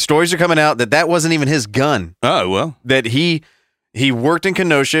 Stories are coming out that wasn't even his gun. Oh well, That he worked in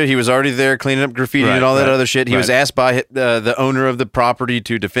Kenosha. He was already there cleaning up graffiti Right, and all that right, other shit. He was right. asked by the owner of the property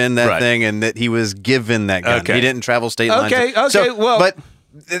to defend that Right. thing, and that he was given that gun. Okay. He didn't travel state lines. Okay, So, well-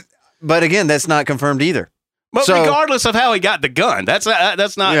 but again, that's not confirmed either. but So- regardless of how he got the gun, that's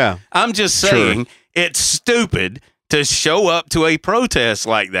not. Yeah. I'm just saying it's stupid to show up to a protest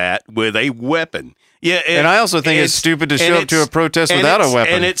like that with a weapon. Yeah, And I also think it's stupid to show up to a protest and without a it's-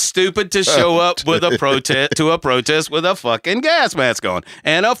 weapon. And it's stupid to show up with a protest with a fucking gas mask on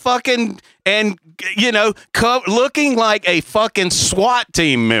and a fucking looking like a fucking SWAT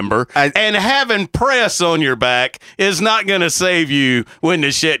team member and having press on your back is not going to save you when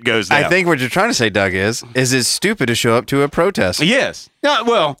the shit goes down. I think what you're trying to say, Doug, is it's stupid to show up to a protest. yes.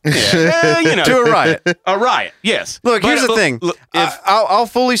 Well, yeah, To a riot. a riot. Yes. Look, But, here's the thing. look, I'll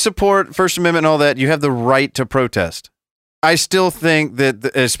fully support First Amendment and all that. You have the right to protest. I still think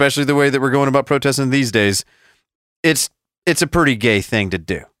that, especially the way that we're going about protesting these days, it's a pretty gay thing to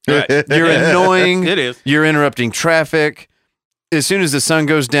do. right. You're annoying. It is. You're interrupting traffic. As soon as the sun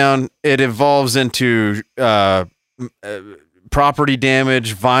goes down, it evolves into property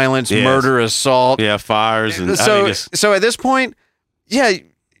damage, violence, Yes. murder, assault. Yeah, fires and So at this point, yeah,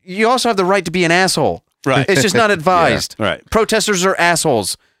 you also have the right to be an asshole. right. It's just not advised. Right. Protesters are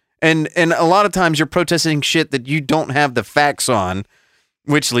assholes. And a lot of times you're protesting shit that you don't have the facts on,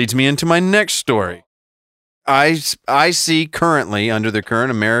 which leads me into my next story. I see currently, under the current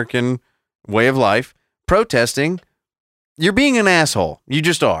American way of life, protesting, you're being an asshole. You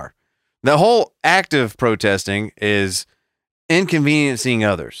just are. The whole act of protesting is inconveniencing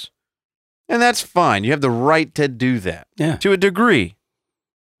others. And that's fine. You have the right to do that. Yeah. To a degree.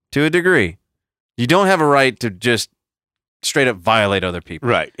 To a degree. You don't have a right to just straight up violate other people.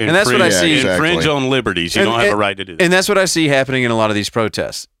 Right. And that's what I see. Infringe on liberties. You And- don't have a and- right to do that. And that's what I see happening in a lot of these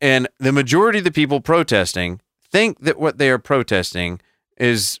protests. And the majority of the people protesting think that what they are protesting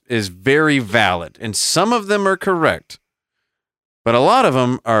is very valid. And some of them are correct. But a lot of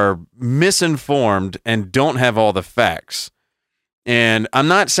them are misinformed and don't have all the facts. And I'm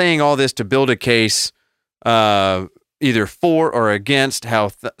not saying all this to build a case either for or against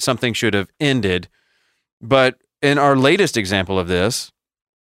how something should have ended. But in our latest example of this,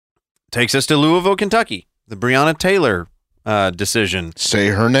 takes us to Louisville, Kentucky, the Breonna Taylor decision. Say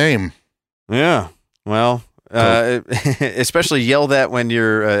her name. Yeah. Well, especially yell that when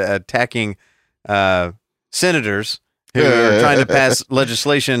you're attacking senators who are trying to pass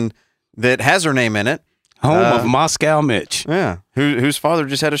legislation that has her name in it. Home of Moscow Mitch. Yeah. Whose father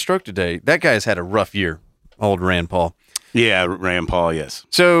just had a stroke today. That guy's had a rough year, old Rand Paul. Yeah, Rand Paul, yes.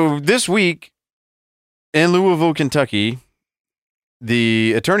 So this week in Louisville, Kentucky,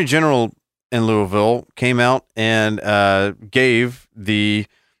 the Attorney General in Louisville came out and gave the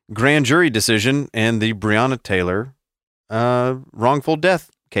grand jury decision in the Breonna Taylor wrongful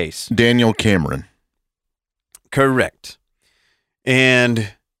death case. Daniel Cameron. Correct.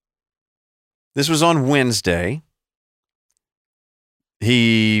 And this was on Wednesday.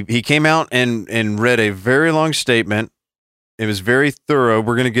 He came out and read a very long statement. It was very thorough.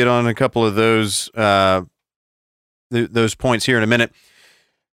 We're going to get on a couple of those points here in a minute.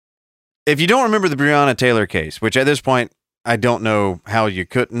 If you don't remember the Breonna Taylor case, which at this point I don't know how you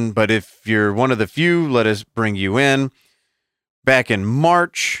couldn't, but if you're one of the few, let us bring you in. Back in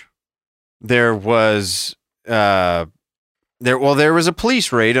March, there was there was a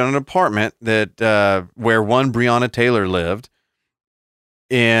police raid on an apartment that where one Breonna Taylor lived,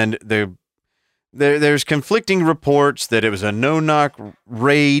 and there's conflicting reports that it was a no-knock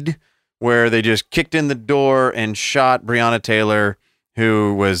raid where they just kicked in the door and shot Breonna Taylor,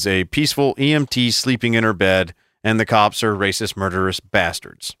 who was a peaceful EMT sleeping in her bed, and the cops are racist, murderous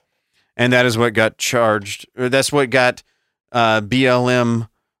bastards. and that is what got charged, or that's what got BLM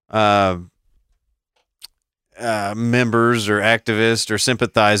members or activists or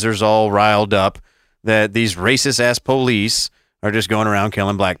sympathizers all riled up that these racist ass police are just going around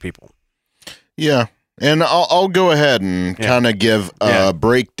killing black people. Yeah. And I'll go ahead and kind of give a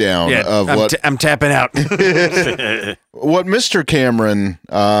breakdown of what I'm tapping out. what Mr. Cameron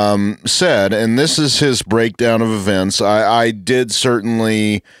said, and this is his breakdown of events. I did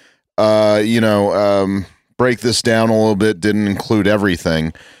certainly, break this down a little bit, didn't include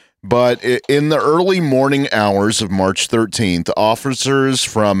everything. But in the early morning hours of March 13th, officers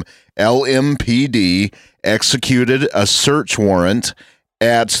from LMPD executed a search warrant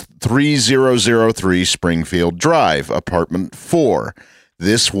at 3003 Springfield Drive, apartment 4.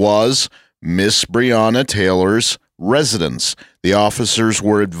 This was Miss Breonna Taylor's residence. The officers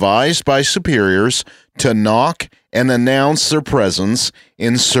were advised by superiors to knock and announce their presence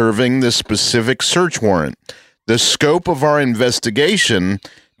in serving the specific search warrant. The scope of our investigation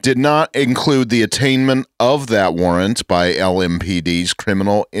did not include the attainment of that warrant by LMPD's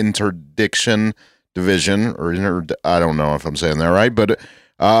Criminal Interdiction Division, I don't know if I'm saying that right, but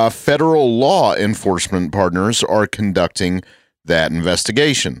federal law enforcement partners are conducting that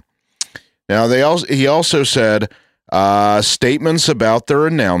investigation. Now, he also said statements about their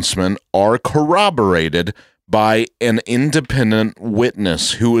announcement are corroborated by an independent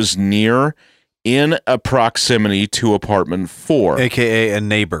witness who was in a proximity to apartment 4, aka a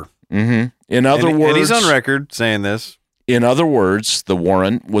neighbor. Mm-hmm. In other words, and he's on record saying this. In other words, the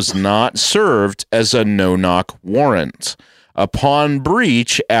warrant was not served as a no-knock warrant. Upon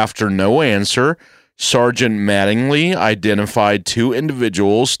breach, after no answer, Sergeant Mattingly identified 2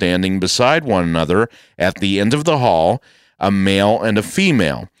 individuals standing beside one another at the end of the hall, a male and a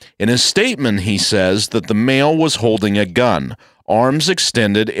female. In his statement, he says that the male was holding a gun, arms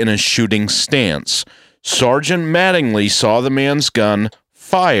extended in a shooting stance. Sergeant Mattingly saw the man's gun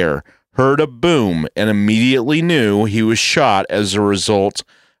fire, heard a boom, and immediately knew he was shot as a result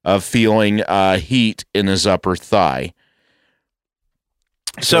of feeling heat in his upper thigh.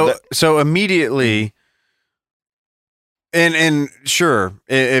 So immediately, and sure,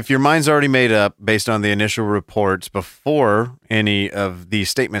 if your mind's already made up based on the initial reports before any of these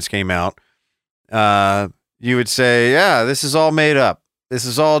statements came out, you would say, yeah, this is all made up. This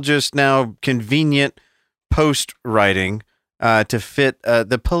is all just now convenient post writing to fit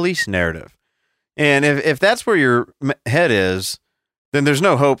the police narrative. And if that's where your head is, then there's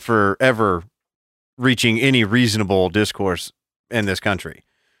no hope for ever reaching any reasonable discourse in this country.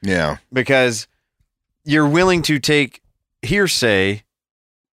 Yeah. Because you're willing to take hearsay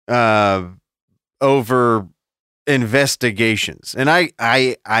over investigations. And I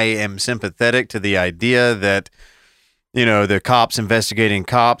am sympathetic to the idea that, the cops investigating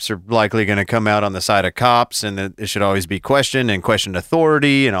cops are likely going to come out on the side of cops, and that it should always be questioned and questioned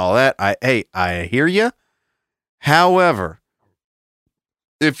authority and all that. I hear you. However,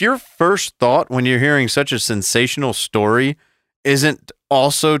 if your first thought when you're hearing such a sensational story isn't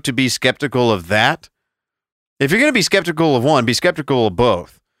also to be skeptical of that, if you're going to be skeptical of one, be skeptical of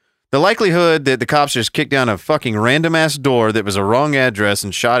both. The likelihood that the cops just kicked down a fucking random ass door that was a wrong address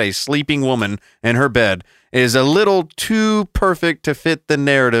and shot a sleeping woman in her bed is a little too perfect to fit the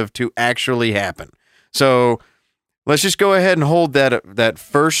narrative to actually happen. So let's just go ahead and hold that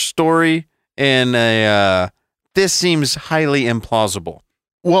first story in this seems highly implausible.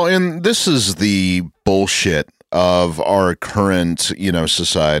 Well, and this is the bullshit of our current,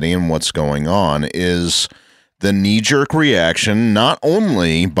 society, and what's going on is the knee-jerk reaction, not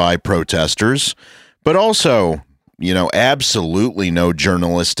only by protesters, but also, absolutely no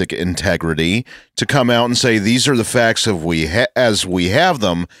journalistic integrity to come out and say, these are the facts as we have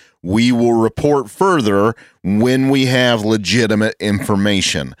them. We will report further when we have legitimate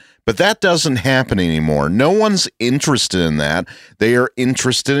information. But that doesn't happen anymore. No one's interested in that. They are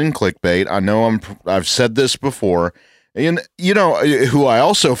interested in clickbait. I know I've said this before. And, who I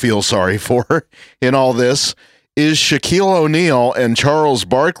also feel sorry for in all this is Shaquille O'Neal and Charles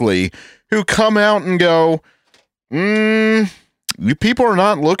Barkley, who come out and go, you people are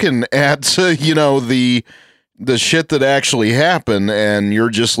not looking at, the shit that actually happened, and you're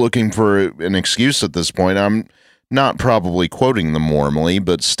just looking for an excuse at this point. I'm not probably quoting them warmly,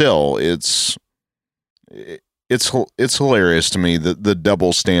 but still, it's hilarious to me, the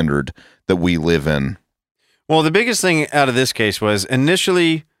double standard that we live in. Well, the biggest thing out of this case was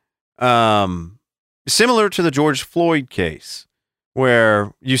initially similar to the George Floyd case,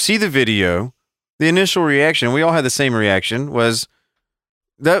 where you see the video, the initial reaction, we all had the same reaction, was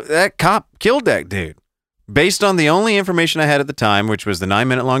that cop killed that dude. based on the only information I had at the time, which was the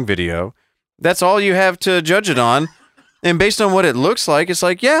 9-minute long video, that's all you have to judge it on. And based on what it looks like, it's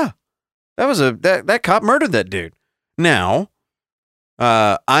like, yeah, that cop murdered that dude. Now,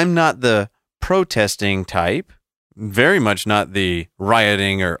 I'm not the protesting type, very much not the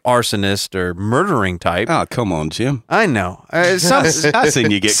rioting or arsonist or murdering type. Oh, come on, Jim. I know. I've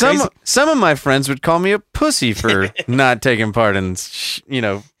seen you get crazy. Some of my friends would call me a pussy for not taking part in,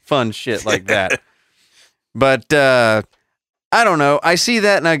 fun shit like that. But I don't know. I see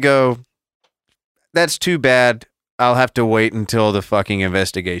that and I go, that's too bad. I'll have to wait until the fucking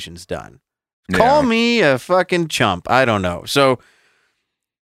investigation's done. Yeah. Call me a fucking chump. I don't know. So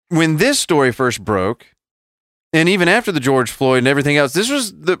when this story first broke, and even after the George Floyd and everything else, this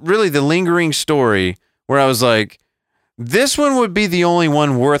was really the lingering story where I was like, this one would be the only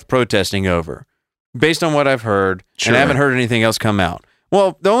one worth protesting over, based on what I've heard, and I haven't heard anything else come out.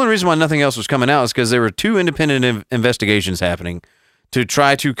 Well, the only reason why nothing else was coming out is because there were 2 independent investigations happening to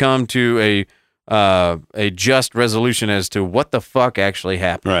try to come to a just resolution as to what the fuck actually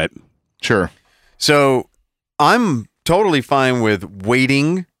happened. Right. Sure. So I'm totally fine with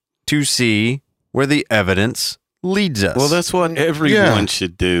waiting to see where the evidence leads us. Well, that's what everyone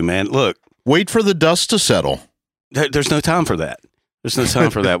should do, man. Look, Wait for the dust to settle. there's no time for that. There's no time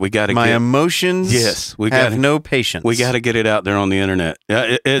for that. We got to my emotions have no patience. We got to get it out there on the internet.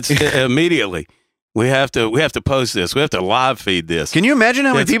 It's immediately. We have to post this. We have to live feed this. Can you imagine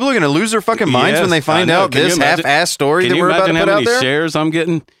how many people are going to lose their fucking minds Yes, when they I find know. out Can you this imagine- half-ass story Can that you we're about to imagine put how out many there? shares I'm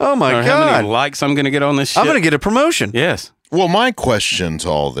getting? Oh my or God. how many likes I'm going to get on this shit? I'm going to get a promotion. Yes. Well, my question to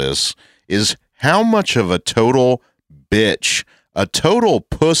all this is how much of a total bitch, a total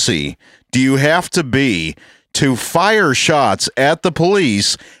pussy do you have to be to fire shots at the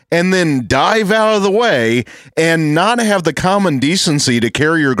police and then dive out of the way and not have the common decency to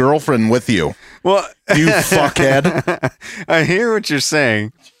carry your girlfriend with you? Well, You fuckhead. I hear what you're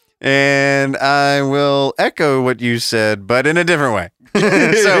saying, and I will echo what you said, but in a different way.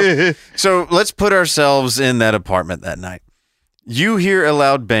 So let's put ourselves in that apartment that night. You hear a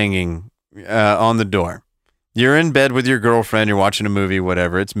loud banging on the door. You're in bed with your girlfriend. You're watching a movie,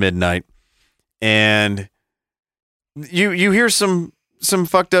 whatever. It's midnight, and you hear some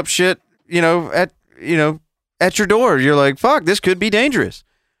fucked up shit. At your door. You're like, fuck, this could be dangerous.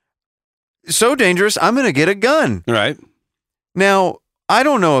 So dangerous, I'm gonna get a gun. Right. Now, I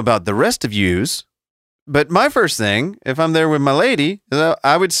don't know about the rest of yous, but my first thing, if I'm there with my lady,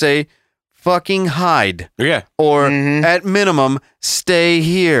 I would say, fucking hide. Yeah. Or at minimum, stay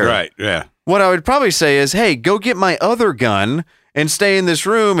here. Right. Yeah. What I would probably say is, hey, go get my other gun and stay in this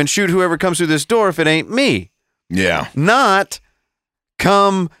room and shoot whoever comes through this door if it ain't me. Yeah. Not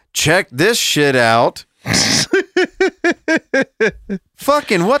come check this shit out.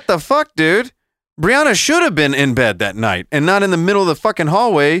 Fucking what the fuck, dude? Brianna should have been in bed that night and not in the middle of the fucking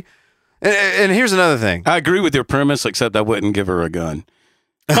hallway. And here's another thing. I agree with your premise, except I wouldn't give her a gun.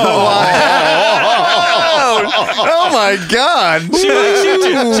 Oh my God. She might shoot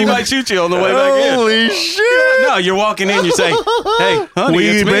you. She might shoot you on the way back in. Holy shit. No, you're walking in, you say, hey, honey, We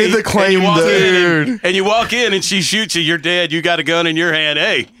it's me. made the claim, and you walk in dude. and you walk in and she shoots you, you're dead, you got a gun in your hand.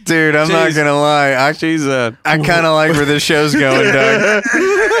 Hey. Dude, I'm not She's- going to lie. I kind of like where this show's going, Doug.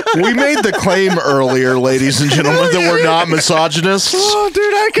 We made the claim earlier, ladies and gentlemen, that we're not misogynists. Oh, dude,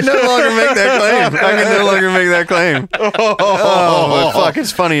 I can no longer make that claim. Oh, fuck,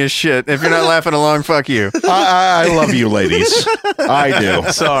 it's funny as shit. If you're not laughing along, fuck you. I love you, ladies. I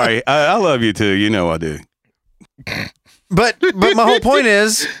do. Sorry. I love you too. You know I do. But my whole point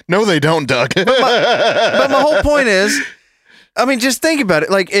is, No, they don't, Doug. but my whole point is, I mean, just think about it.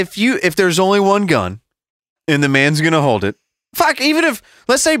 Like, if there's only one gun and the man's going to hold it, fuck, even if,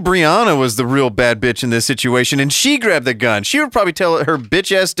 let's say Brianna was the real bad bitch in this situation and she grabbed the gun, she would probably tell her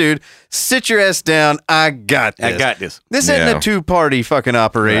bitch ass dude, sit your ass down. I got this. I got this. This Yeah. isn't a 2-party fucking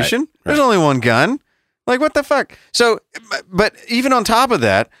operation. Right, There's only one gun. Like, what the fuck? So, but even on top of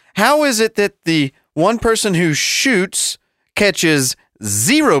that, how is it that the one person who shoots catches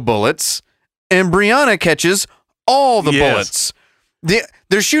 0 bullets and Brianna catches all the Yes. bullets?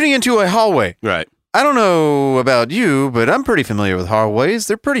 They're shooting into a hallway. Right. I don't know about you, but I'm pretty familiar with hallways.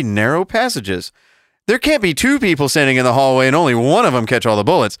 They're pretty narrow passages. There can't be 2 people standing in the hallway and only one of them catch all the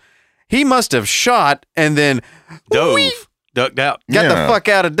bullets. He must have shot and then Ducked out. got the Yeah. fuck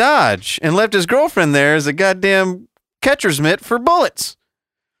out of Dodge and left his girlfriend there as a goddamn catcher's mitt for bullets.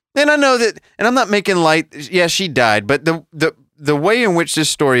 And I know that, and I'm not making light. Yeah, she died, but the way in which this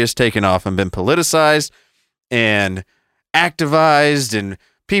story has taken off and been politicized and activized, and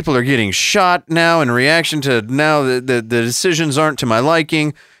people are getting shot now in reaction to now the decisions aren't to my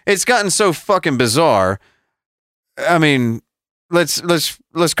liking. It's gotten so fucking bizarre I mean, let's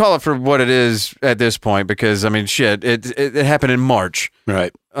call it for what it is at this point, because I mean, shit, it happened in March.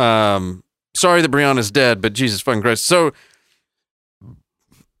 Right. Sorry that Breonna's dead, but Jesus fucking Christ. So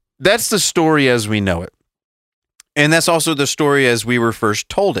that's the story as we know it. And that's also the story as we were first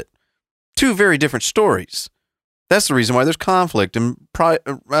told it. Two very different stories. That's the reason why there's conflict and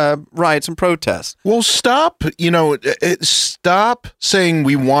riots and protests. Well, stop saying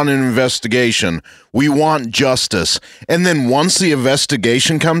we want an investigation. We want justice. And then once the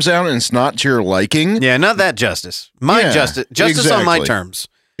investigation comes out and it's not to your liking. Yeah, not that justice. Justice on my terms.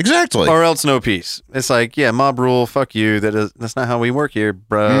 Exactly. Or else no peace. It's like, yeah, mob rule, fuck you. That's not how we work here,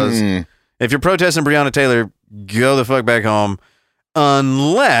 bros. If you're protesting Breonna Taylor, go the fuck back home.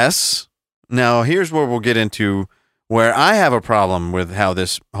 Unless, now here's where we'll get into where I have a problem with how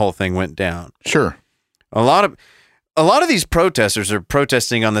this whole thing went down. Sure. A lot of these protesters are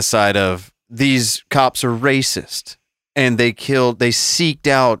protesting on the side of these cops are racist and they seeked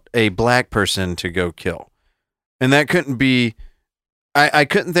out a black person to go kill. And that couldn't be, I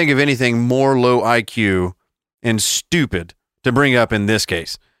couldn't think of anything more low IQ and stupid to bring up in this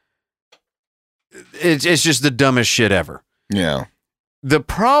case. It's just the dumbest shit ever. Yeah. The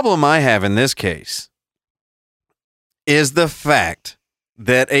problem I have in this case is the fact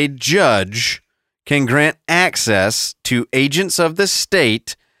that a judge can grant access to agents of the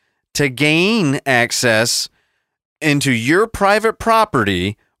state to gain access into your private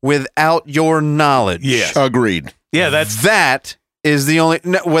property without your knowledge. Yes. Agreed. Yeah, that is the only,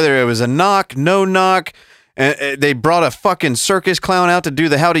 whether it was a knock, no knock, they brought a fucking circus clown out to do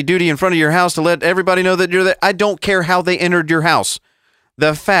the howdy doody in front of your house to let everybody know that you're there. I don't care how they entered your house.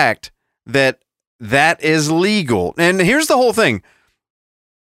 The fact that is legal. And here's the whole thing.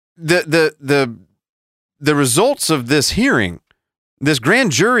 The results of this hearing, this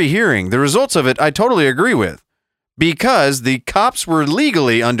grand jury hearing, the results of it, I totally agree with, because the cops were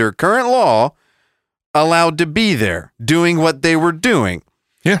legally, under current law, allowed to be there doing what they were doing.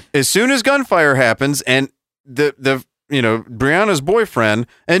 Yeah. As soon as gunfire happens and Breonna's boyfriend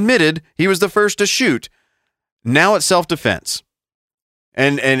admitted he was the first to shoot, now it's self-defense.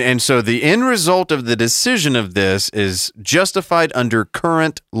 And so the end result of the decision of this is justified under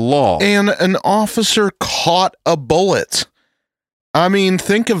current law. And an officer caught a bullet. I mean,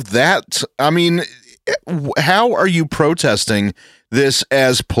 think of that. I mean, how are you protesting this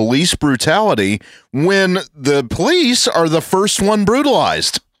as police brutality when the police are the first one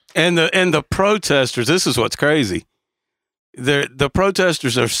brutalized? And the protesters, this is what's crazy. The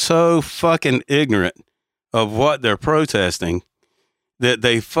protesters are so fucking ignorant of what they're protesting that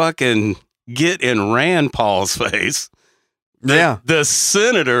they fucking get in Rand Paul's face. Yeah. The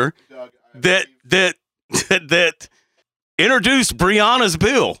senator that introduced Breonna's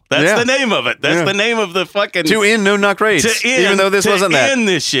bill. That's the name of it. That's the name of the fucking... To end no-knock raids. Even though this wasn't that. To end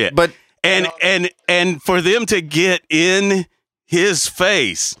this shit. But... And for them to get in his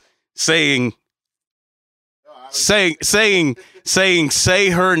face saying, say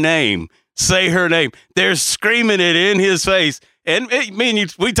her name. Say her name. They're screaming it in his face. And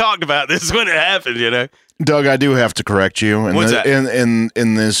we talked about this when it happened, you know. Doug, I do have to correct you. What's that?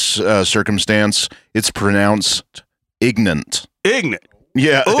 In this circumstance, it's pronounced ignorant. Ignorant.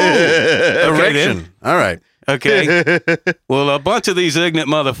 Yeah. Ooh. Correction. All right. Okay. Well, a bunch of these ignorant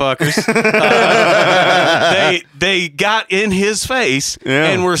motherfuckers, they got in his face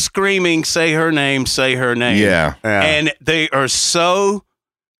and were screaming, say her name, say her name. Yeah. And they are so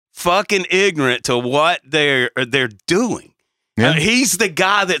fucking ignorant to what they're doing. Yeah. He's the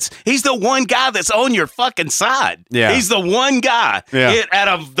one guy that's on your fucking side. Yeah. He's the one guy out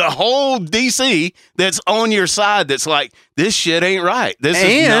of the whole DC that's on your side that's like, this shit ain't right. This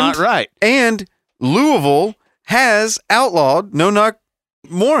is not right. And Louisville has outlawed no-knock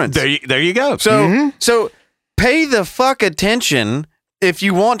warrants. There you go. So pay the fuck attention if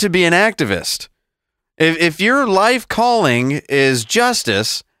you want to be an activist. If your life calling is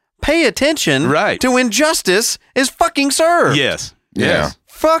justice, pay attention to when justice is fucking served. Yes. Yeah.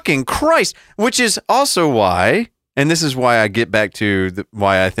 Fucking Christ. Which is also why, and this is why I get back to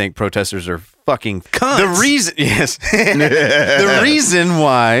why I think protesters are fucking cunts. The reason, yes. The reason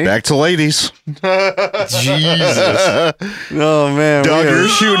why. Back to ladies. Jesus. Oh, man. Doug, you're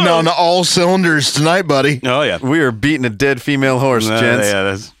shooting on all cylinders tonight, buddy. Oh, yeah. We are beating a dead female horse, gents.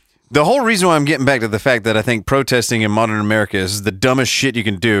 Yeah, the whole reason why I'm getting back to the fact that I think protesting in modern America is the dumbest shit you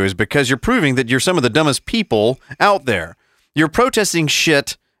can do is because you're proving that you're some of the dumbest people out there. You're protesting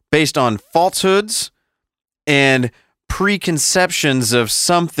shit based on falsehoods and preconceptions of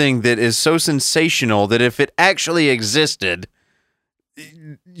something that is so sensational that if it actually existed,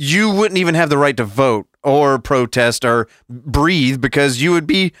 you wouldn't even have the right to vote or protest or breathe because you would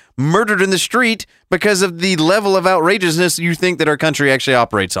be murdered in the street because of the level of outrageousness you think that our country actually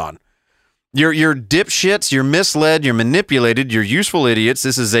operates on. You're dipshits, you're misled, you're manipulated, you're useful idiots.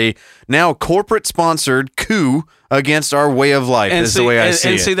 This is a now corporate-sponsored coup against our way of life, is the way I see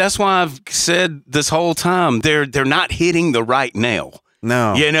it. And see, that's why I've said this whole time, they're not hitting the right nail.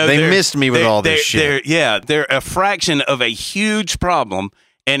 No, you know, they missed me with all this shit. They're a fraction of a huge problem.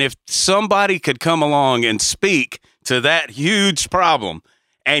 And if somebody could come along and speak to that huge problem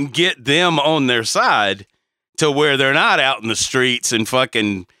and get them on their side to where they're not out in the streets and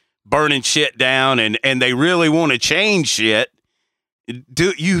fucking burning shit down and they really want to change shit,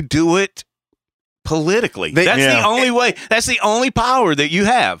 do it politically. That's the only way. That's the only power that you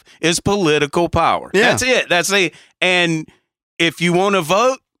have is political power. Yeah. That's it. And if you want to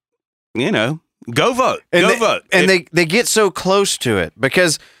vote, go vote. Vote. And they get so close to it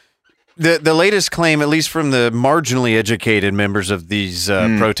because the latest claim, at least from the marginally educated members of these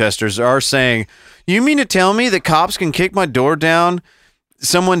protesters, are saying, you mean to tell me that cops can kick my door down,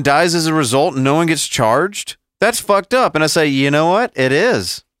 someone dies as a result, and no one gets charged? That's fucked up. And I say, you know what? It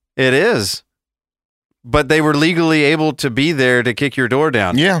is. But they were legally able to be there to kick your door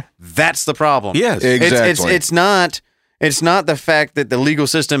down. Yeah. That's the problem. Yes. Exactly. It's not the fact that the legal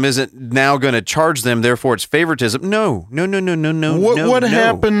system isn't now going to charge them, therefore it's favoritism. No. What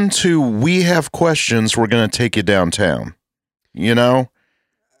happened to we have questions, we're going to take you downtown?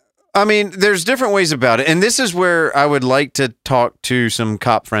 I mean, there's different ways about it. And this is where I would like to talk to some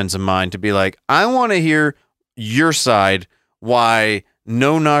cop friends of mine to be like, I want to hear your side why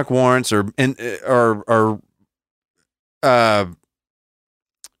no-knock warrants or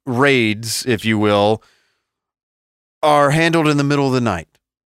raids, if you will, are handled in the middle of the night.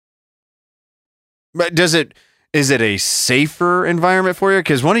 But is it a safer environment for you?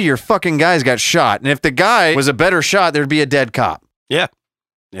 Because one of your fucking guys got shot. And if the guy was a better shot, there'd be a dead cop. Yeah.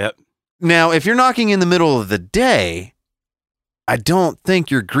 Yep. Now, if you're knocking in the middle of the day, I don't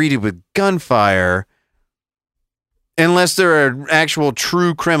think you're greeted with gunfire unless they're an actual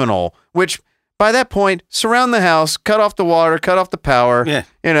true criminal, which by that point, surround the house, cut off the water, cut off the power. Yeah.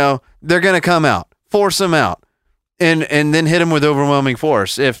 They're going to come out, force them out. And then hit them with overwhelming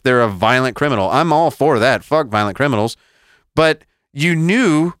force if they're a violent criminal. I'm all for that. Fuck violent criminals. But you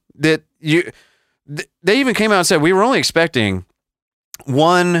knew that they even came out and said we were only expecting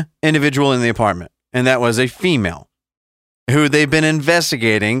one individual in the apartment, and that was a female who they've been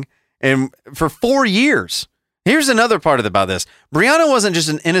investigating for 4 years. Here's another part about this. Breonna wasn't just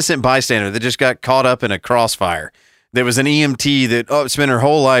an innocent bystander that just got caught up in a crossfire. There was an EMT that spent her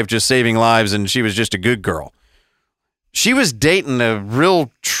whole life just saving lives, and she was just a good girl. She was dating a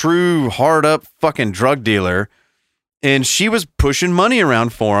real, true, hard-up fucking drug dealer, and she was pushing money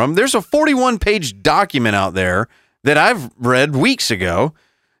around for him. There's a 41-page document out there that I've read weeks ago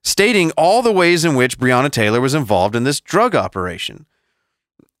stating all the ways in which Breonna Taylor was involved in this drug operation.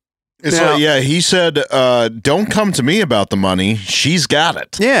 He said, don't come to me about the money. She's got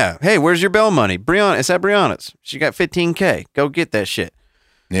it. Yeah. Hey, where's your bail money? Breonna, it's at Breonna's. She got $15K. Go get that shit.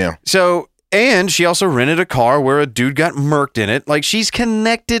 Yeah. So... And she also rented a car where a dude got murked in it. Like, she's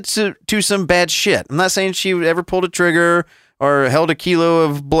connected to some bad shit. I'm not saying she ever pulled a trigger or held a kilo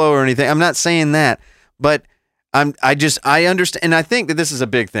of blow or anything. I'm not saying that. But I understand. And I think that this is a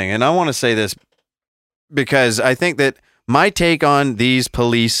big thing. And I want to say this because I think that my take on these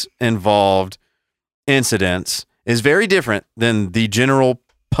police-involved incidents is very different than the general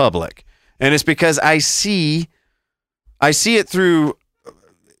public. And it's because I see it through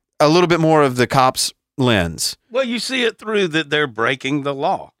a little bit more of the cops' lens. Well, you see it through that they're breaking the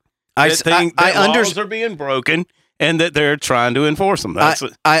law. I laws are being broken and that they're trying to enforce them.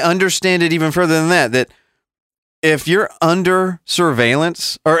 I understand it even further than that if you're under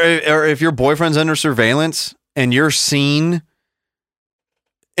surveillance or if your boyfriend's under surveillance and you're seen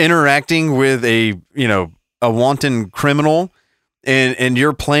interacting with a wanton criminal and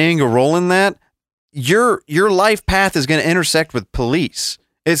you're playing a role in that, your life path is going to intersect with police.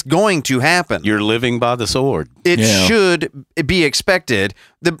 It's going to happen. You're living by the sword. It should be expected.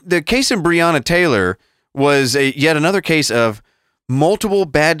 The case in Breonna Taylor was yet another case of multiple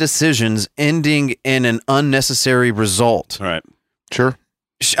bad decisions ending in an unnecessary result. Right. Sure.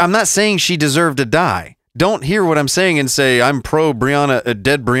 I'm not saying she deserved to die. Don't hear what I'm saying and say I'm pro Breonna,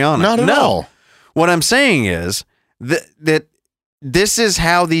 dead Breonna. Not at all. What I'm saying is that this is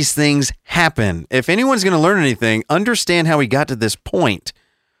how these things happen. If anyone's going to learn anything, understand how we got to this point.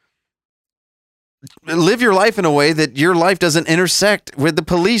 Live your life in a way that your life doesn't intersect with the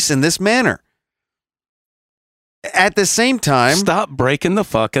police in this manner. at the same time, Stop breaking the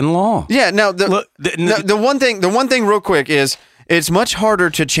fucking law. yeah. Now Look, the one thing real quick is it's much harder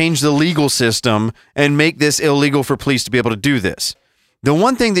to change the legal system and make this illegal for police to be able to do this. The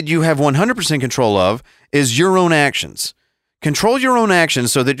one thing that you have 100% control of is your own actions. Control your own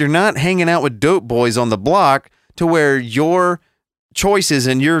actions so that you're not hanging out with dope boys on the block to where your choices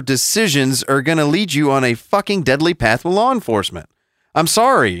and your decisions are going to lead you on a fucking deadly path with law enforcement. I'm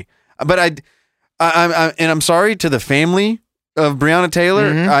sorry, but I'm sorry to the family of Breonna Taylor.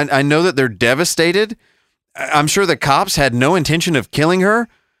 I know that they're devastated. I'm sure the cops had no intention of killing her.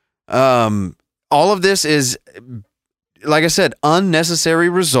 All of this is, like I said, unnecessary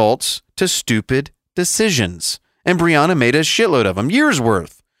results to stupid decisions. And Breonna made a shitload of them, years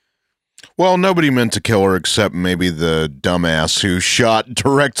worth. Well, nobody meant to kill her except maybe the dumbass who shot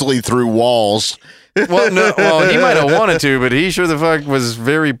directly through walls. Well, he might have wanted to, but he sure the fuck was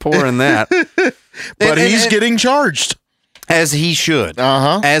very poor in that. But he's getting charged. As he should.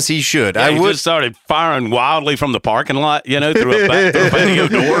 As he should. Yeah, he just started firing wildly from the parking lot, through a patio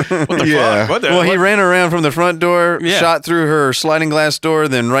door. What the fuck? He ran around from the front door, shot through her sliding glass door,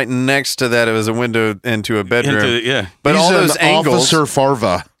 then right next to that, it was a window into a bedroom. But he's all those angles. Officer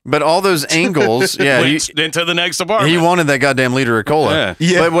Farva. But all those angles, into the next apartment. He wanted that goddamn liter of cola.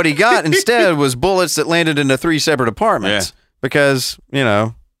 Yeah. But what he got instead was bullets that landed into 3 separate apartments. Because,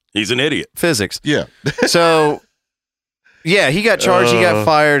 he's an idiot. Physics. Yeah. So, yeah, he got charged, he got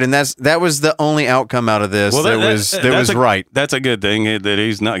fired, and that was the only outcome out of this that was right. That's a good thing that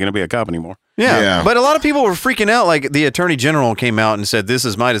he's not going to be a cop anymore. Yeah. But a lot of people were freaking out, like the attorney general came out and said, this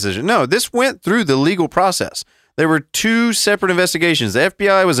is my decision. No, this went through the legal process. There were 2 separate investigations. The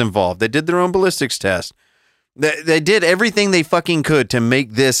FBI was involved. They did their own ballistics test. They did everything they fucking could to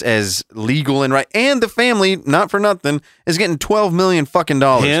make this as legal and right. And the family, not for nothing, is getting $12 million fucking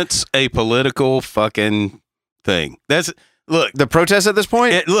dollars. Hence a political fucking thing. Look, the protest at this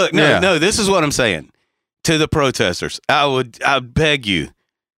point. No. This is what I'm saying to the protesters. I beg you,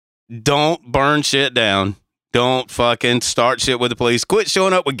 don't burn shit down. Don't fucking start shit with the police. Quit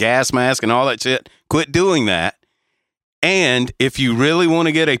showing up with gas masks and all that shit. Quit doing that. And if you really want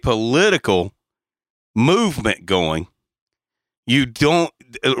to get a political movement going, you don't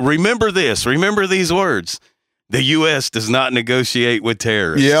remember this. Remember these words. The U.S. does not negotiate with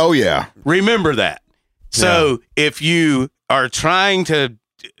terrorists. Yeah, oh yeah. Remember that. So if you are trying to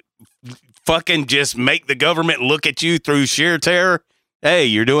fucking just make the government look at you through sheer terror, hey,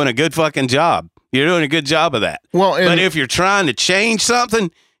 you're doing a good fucking job. You're doing a good job of that. Well, but if you're trying to change something,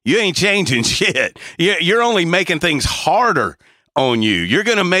 you ain't changing shit. You're only making things harder on you. You're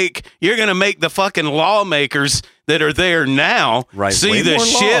gonna make the fucking lawmakers that are there now see the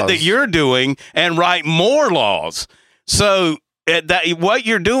shit that you're doing and write more laws. So what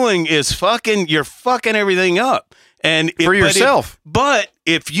you're doing is you're fucking everything up. And for yourself. But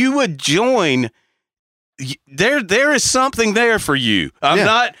if you would join, there is something there for you.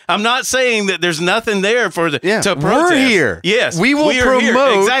 I'm not saying that there's nothing there to protest. We're here. Yes, we will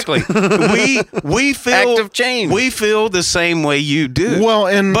promote exactly. we feel active change. We feel the same way you do.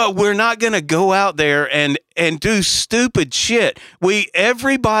 But we're not going to go out there and do stupid shit.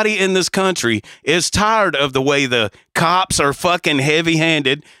 Everybody in this country is tired of the way the cops are fucking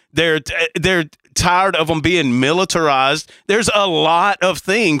heavy-handed. They're tired of them being militarized. There's a lot of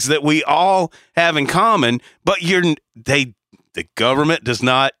things that we all have in common, but the government does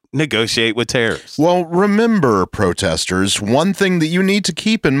not negotiate with terrorists. Well, remember, protesters, one thing that you need to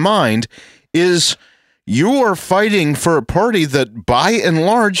keep in mind is you are fighting for a party that, by and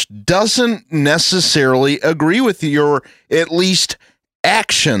large, doesn't necessarily agree with your, at least,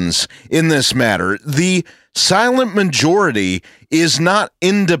 actions in this matter. The silent majority is not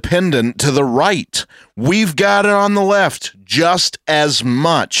independent to the right. We've got it on the left just as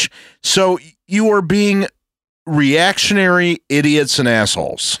much. So you are being reactionary idiots and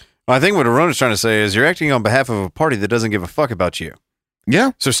assholes. I think what Arona's trying to say is you're acting on behalf of a party that doesn't give a fuck about you.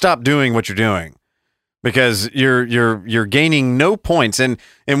 Yeah. So stop doing what you're doing, because you're gaining no points. And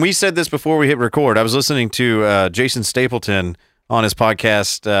we said this before we hit record. I was listening to Jason Stapleton on his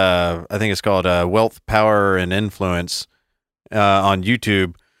podcast. I think it's called Wealth, Power, and Influence on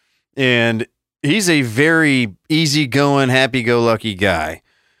YouTube. And he's a very easygoing, happy-go-lucky guy.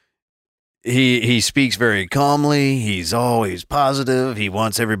 He speaks very calmly. He's always positive. He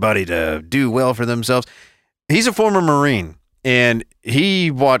wants everybody to do well for themselves. He's a former Marine, and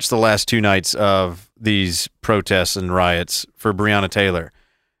he watched the last 2 nights of these protests and riots for Breonna Taylor.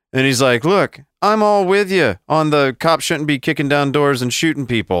 And he's like, look, I'm all with you on the cops shouldn't be kicking down doors and shooting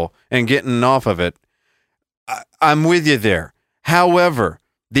people and getting off of it. I'm with you there. However,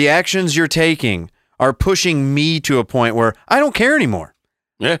 the actions you're taking are pushing me to a point where I don't care anymore.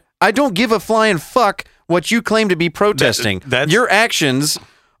 Yeah. I don't give a flying fuck what you claim to be protesting. Your actions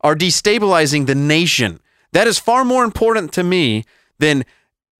are destabilizing the nation. That is far more important to me than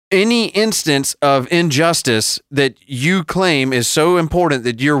any instance of injustice that you claim is so important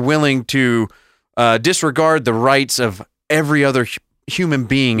that you're willing to disregard the rights of every other human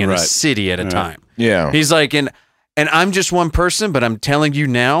being in a city at a time. Yeah. He's like, and I'm just one person, but I'm telling you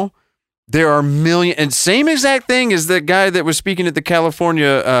now, there are millions, and same exact thing as the guy that was speaking at the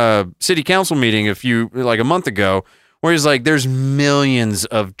California city council meeting a month ago, where he's like, there's millions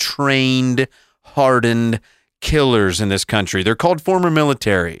of trained, hardened killers in this country. They're called former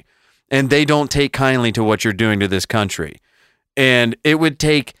military, and they don't take kindly to what you're doing to this country. And it would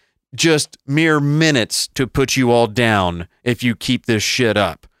take just mere minutes to put you all down if you keep this shit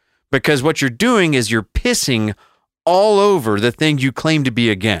up. Because what you're doing is you're pissing all over the thing you claim to be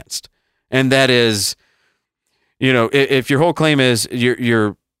against. And that is, if your whole claim is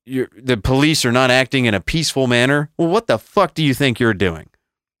the police are not acting in a peaceful manner, well, what the fuck do you think you're doing?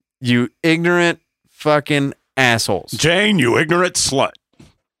 You ignorant fucking assholes. Jane, you ignorant slut.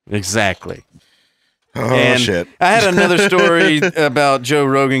 Exactly. Oh, shit. I had another story about Joe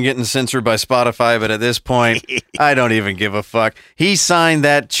Rogan getting censored by Spotify, but at this point, I don't even give a fuck. He signed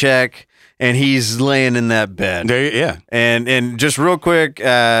that check, and he's laying in that bed. Yeah. And just real quick,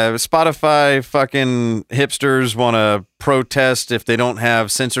 Spotify fucking hipsters want to protest if they don't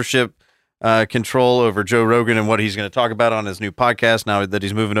have censorship control over Joe Rogan and what he's going to talk about on his new podcast now that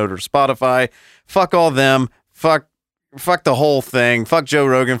he's moving over to Spotify. Fuck all them. Fuck the whole thing. Fuck Joe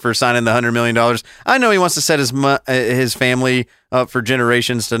Rogan for signing the $100 million. I know he wants to set his family up for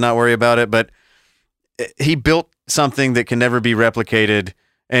generations to not worry about it, but he built something that can never be replicated,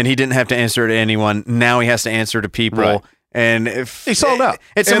 and he didn't have to answer to anyone. Now he has to answer to people. Right. And he sold out.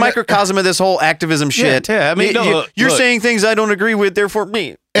 It's a microcosm of this whole activism shit. Yeah, I mean, you're saying things I don't agree with, therefore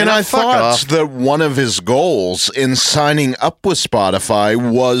me. And I thought that one of his goals in signing up with Spotify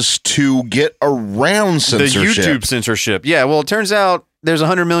was to get around censorship. The YouTube censorship. Yeah, well, it turns out there's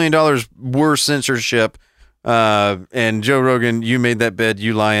 $100 million worse censorship. And Joe Rogan, you made that bed,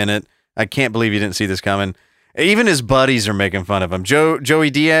 you lie in it. I can't believe you didn't see this coming. Even his buddies are making fun of him. Joey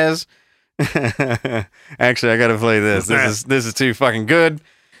Diaz. Actually, I got to play this. This is too fucking good.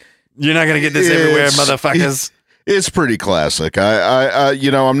 You're not going to get this everywhere, motherfuckers. It's pretty classic.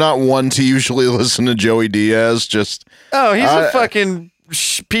 I'm not one to usually listen to Joey Diaz. He's a fucking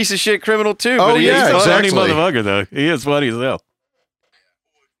piece of shit criminal too. Oh, but yeah, he's a funny exactly. motherfucker, though. He is funny as hell.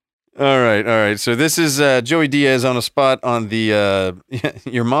 All right. So this is Joey Diaz on a spot on the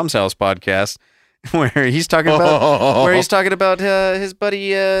Your Mom's House podcast, where he's talking about his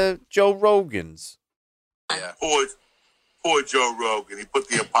buddy Joe Rogan's. Yeah. Poor Joe Rogan. He put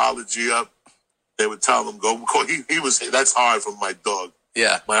the apology up. They would tell him go. That's hard for my dog.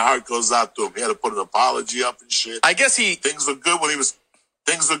 Yeah. My heart goes out to him. He had to put an apology up and shit. I guess things were good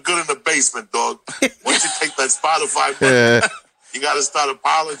things were good in the basement, dog. Once you take that Spotify money, you got to start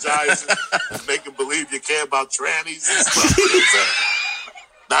apologizing and making believe you care about trannies and stuff. You know what I'm saying?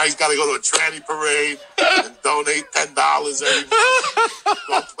 Now he's got to go to a tranny parade and donate $10 every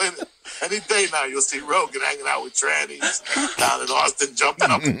month. Any day now, you'll see Rogan hanging out with trannies down in Austin,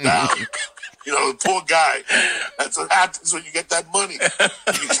 jumping up and down. The poor guy. That's what happens when you get that money.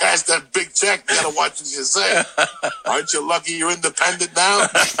 You cash that big check, you gotta watch what you say. Aren't you lucky you're independent now?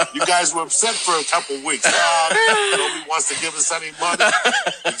 You guys were upset for a couple weeks. Nobody wants to give us any money.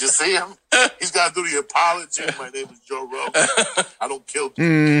 Did you see him? He's gotta do the apology. My name is Joe Rogan. I don't kill.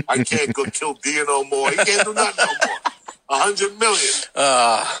 I can't go kill deer no more. He can't do nothing no more. 100 million.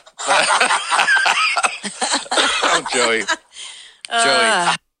 Oh, Joey.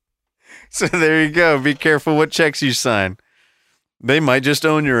 Joey. So there you go. Be careful what checks you sign. They might just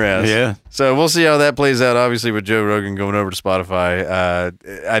own your ass. Yeah. So we'll see how that plays out. Obviously, with Joe Rogan going over to Spotify,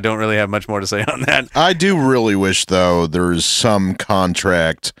 I don't really have much more to say on that. I do really wish, though, there's some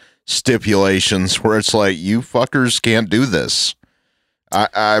contract stipulations where it's like, you fuckers can't do this.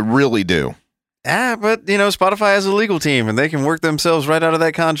 I really do. But Spotify has a legal team, and they can work themselves right out of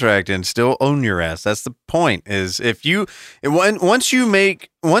that contract and still own your ass. That's the point. Is once you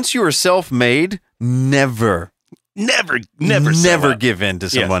are self-made, never give in to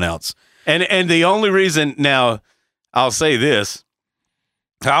someone else. And the only reason, now I'll say this,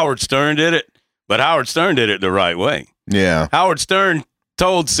 Howard Stern did it, but Howard Stern did it the right way. Yeah. Howard Stern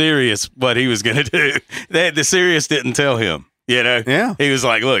told Sirius what he was going to do. The Sirius didn't tell him. Yeah. He was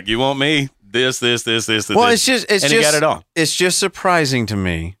like, "Look, you want me? This. Well, this. He got it on. It's just surprising to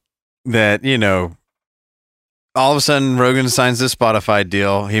me that all of a sudden, Rogan signs this Spotify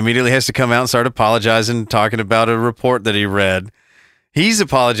deal. He immediately has to come out and start apologizing, talking about a report that he read. He's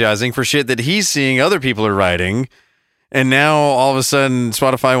apologizing for shit that he's seeing other people are writing. And now all of a sudden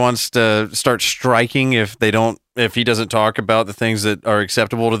Spotify wants to start striking if he doesn't talk about the things that are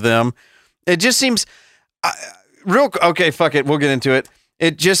acceptable to them. It just seems okay, fuck it. We'll get into it.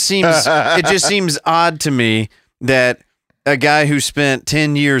 It just seems odd to me that a guy who spent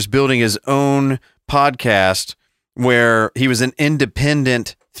 10 years building his own podcast where he was an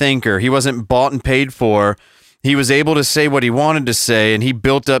independent thinker, he wasn't bought and paid for, he was able to say what he wanted to say, and he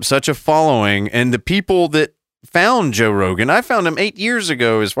built up such a following. And the people that found Joe Rogan, I found him 8 years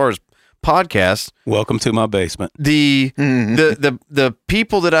ago as far as podcasts. Welcome to my basement. The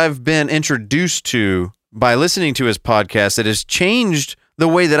people that I've been introduced to by listening to his podcast that has changed the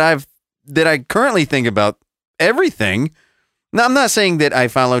way that I currently think about everything. Now, I'm not saying that I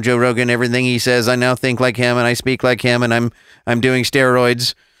follow Joe Rogan, everything he says, I now think like him and I speak like him and I'm doing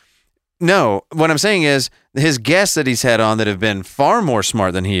steroids. No, what I'm saying is his guests that he's had on that have been far more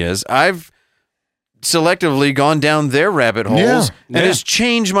smart than he is, I've selectively gone down their rabbit holes and has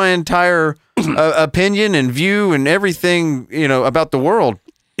changed my entire opinion and view and everything, about the world.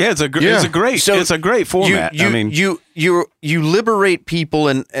 Yeah, it's a great format. You liberate people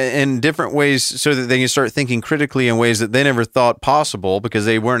in different ways so that they can start thinking critically in ways that they never thought possible because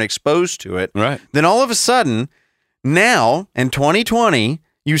they weren't exposed to it. Right. Then all of a sudden, now in 2020,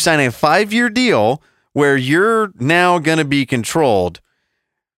 you sign a 5-year deal where you're now going to be controlled.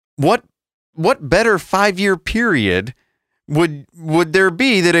 What better 5-year period would there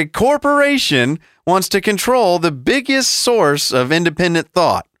be that a corporation wants to control the biggest source of independent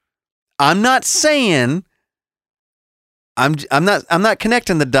thought? I'm not saying I'm not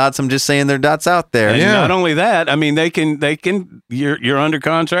connecting the dots. I'm just saying there are dots out there. And not only that, I mean, they can you're under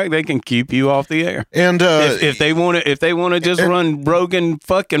contract. They can keep you off the air. And if they want to just run Rogan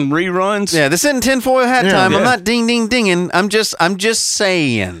fucking reruns. Yeah, this isn't tinfoil hat time. I'm not dinging. I'm just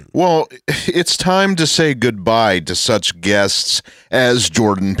saying. Well, it's time to say goodbye to such guests as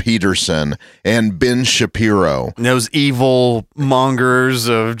Jordan Peterson and Ben Shapiro. Those evil mongers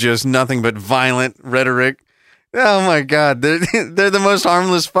of just nothing but violent rhetoric. Oh my God, they're the most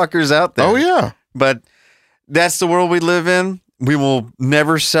harmless fuckers out there. Oh yeah, but that's the world we live in. We will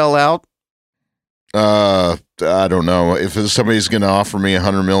never sell out. I don't know if somebody's going to offer me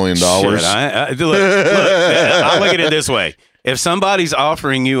 $100 million. Look, I look at it this way: if somebody's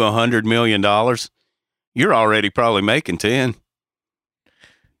offering you $100 million, you're already probably making 10.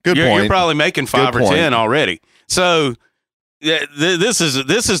 Good point. You're probably making 5 or 10 already. So. Yeah, this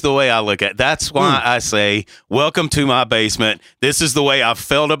is the way I look at it. That's why I say, welcome to my basement. This is the way I've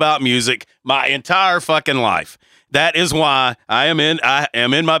felt about music my entire fucking life. That is why I am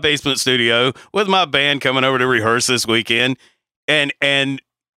in my basement studio with my band coming over to rehearse this weekend and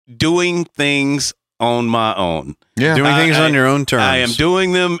doing things on my own. Yeah. Doing things on your own terms. I am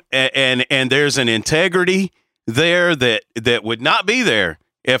doing them and there's an integrity there that would not be there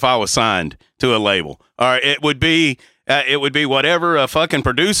if I was signed to a label. Or it would be whatever a fucking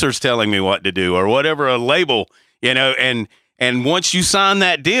producer's telling me what to do or whatever a label, and once you sign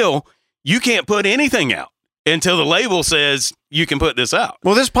that deal, you can't put anything out until the label says you can put this out.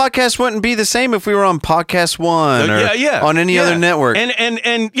 Well, this podcast wouldn't be the same if we were on Podcast One or on any other network. And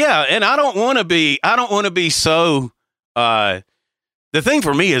I don't want to be so, the thing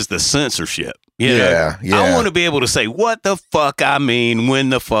for me is the censorship. I want to be able to say what the fuck I mean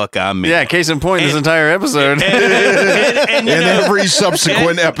when the fuck I mean. Yeah, case in point, this entire episode. And every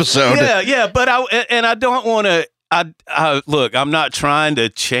subsequent episode. Yeah, but I don't want to, look, I'm not trying to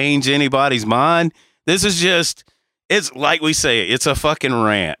change anybody's mind. This is just, it's like we say, it's a fucking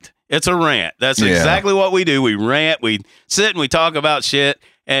rant. It's a rant. That's exactly what we do. We rant, we sit and we talk about shit,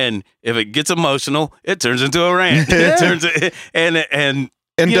 and if it gets emotional, it turns into a rant. It turns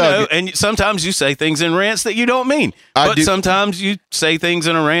and Doug, and sometimes you say things in rants that you don't mean. But sometimes you say things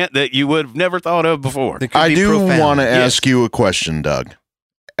in a rant that you would have never thought of before. I do want to ask you a question, Doug.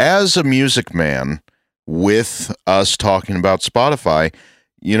 As a music man, with us talking about Spotify,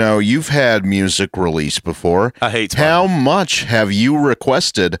 you've had music released before. I hate Spotify. How much have you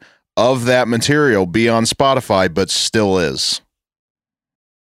requested of that material be on Spotify, but still is?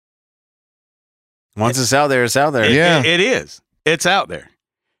 Once it's out there, it's out there. It is. It's out there.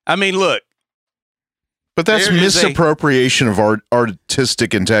 I mean, look. But that's misappropriation of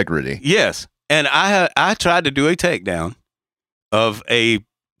artistic integrity. Yes. And I tried to do a takedown of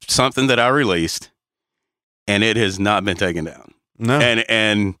something that I released, and it has not been taken down. No.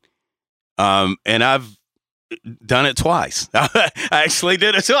 And I've done it twice. I actually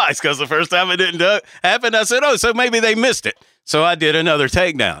did it twice because the first time it didn't happen, I said, oh, so maybe they missed it. So I did another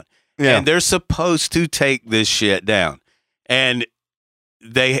takedown. Yeah. And they're supposed to take this shit down. And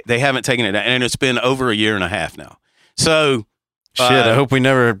they haven't taken it down. And it's been over a year and a half now. So I hope we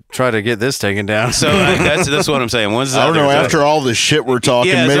never try to get this taken down. So that's what I'm saying. I don't know. After all the shit we're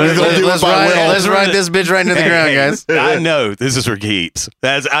talking, Yeah, maybe so they'll do it by will. Let's ride this bitch right into the ground, guys. I know this is for keeps.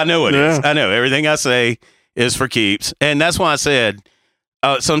 I know it is. I know everything I say is for keeps, and that's why I said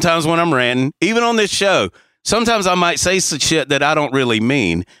sometimes when I'm ranting, even on this show, sometimes I might say some shit that I don't really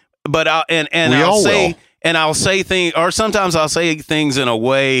mean, but I'll say things, or sometimes I'll say things in a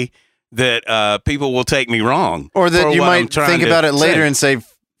way that people will take me wrong, or that you might think about it later and say,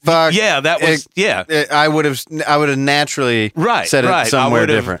 "Fuck." Yeah, that was I would have naturally said it somewhere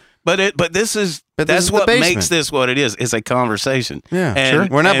different. But this is what makes this what it is. It's a conversation. Yeah, and, sure.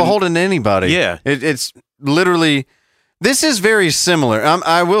 We're not beholden to anybody. Yeah, it's literally. This is very similar.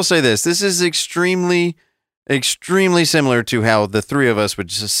 I will say this. This is extremely similar to how the three of us would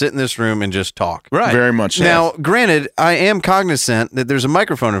just sit in this room and just talk. Right. Very much so. Now, granted, I am cognizant that there's a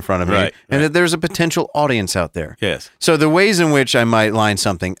microphone in front of me and that there's a potential audience out there. Yes. So the ways in which I might line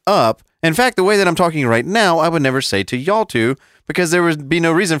something up, in fact, the way that I'm talking right now, I would never say to y'all two because there would be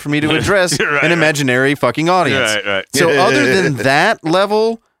no reason for me to address an imaginary fucking audience. Right. So other than that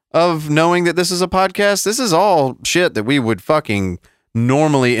level of knowing that this is a podcast, this is all shit that we would fucking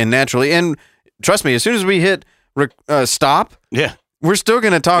normally and naturally, and trust me, as soon as we hit stop, we're still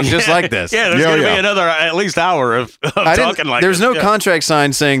going to talk just like this. Yeah, there's going to be another at least hour of talking like there's this. No contract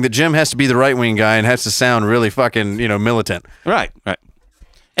sign saying that Jim has to be the right wing guy and has to sound really fucking militant. Right.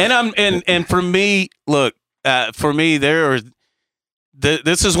 And for me, look, for me,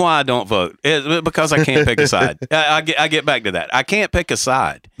 this is why I don't vote. Because I can't pick a side. I get back to that. I can't pick a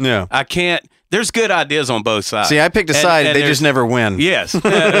side. Yeah. I can't. There's good ideas on both sides. See, I picked a side. They just never win. Yes. But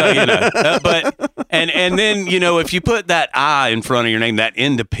then, if you put that I in front of your name, that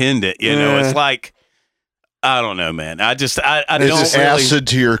independent, it's like, I don't know, man. I don't just really. Acid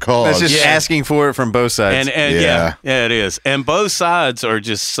to your cause. It's just asking for it from both sides. And it is. And both sides are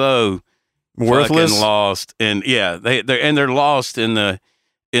just so worthless, fucking lost. And they're lost in the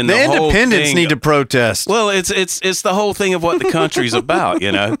the independents need to protest. Well, it's the whole thing of what the country's about,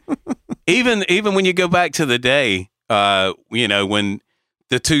 Even when you go back to the day, when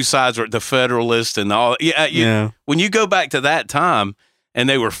the two sides were the Federalists and all, when you go back to that time and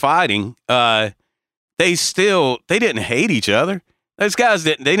they were fighting, they didn't hate each other. Those guys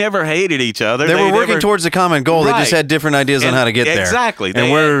they never hated each other. They were working towards a common goal. They just had different ideas on how to get there. Exactly.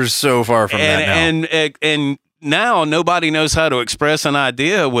 And we're so far from that now. And now nobody knows how to express an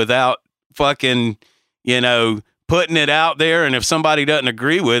idea without fucking, putting it out there. And if somebody doesn't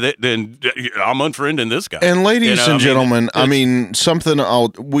agree with it, then I'm unfriending this guy. And ladies and gentlemen, something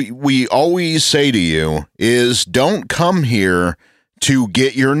we always say to you is don't come here to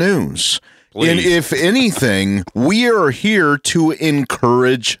get your news. Please. And if anything, we are here to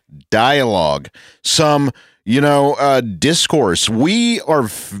encourage dialogue. Some discourse. We are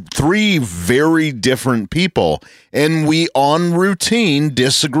three very different people, and we on routine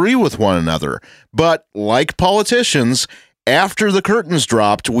disagree with one another. But like politicians, after the curtains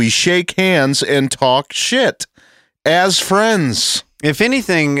dropped, we shake hands and talk shit as friends. If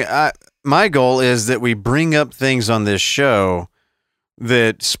anything, my goal is that we bring up things on this show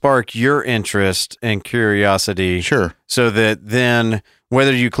that spark your interest and curiosity. Sure. So that then,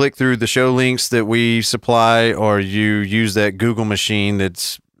 whether you click through the show links that we supply or you use that Google machine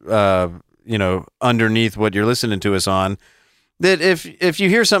that's, underneath what you're listening to us on, that if you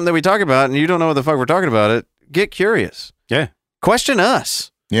hear something that we talk about and you don't know what the fuck we're talking about, get curious. Yeah. Question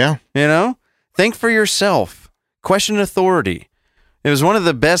us. Yeah. Think for yourself. Question authority. It was one of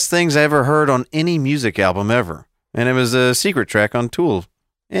the best things I ever heard on any music album ever. And it was a secret track on Tool,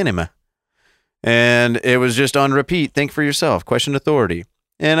 Anima. And it was just on repeat. Think for yourself. Question authority.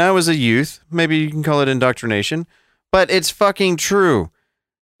 And I was a youth. Maybe you can call it indoctrination. But it's fucking true.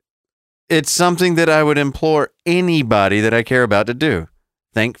 It's something that I would implore anybody that I care about to do.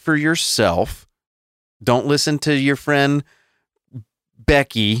 Think for yourself. Don't listen to your friend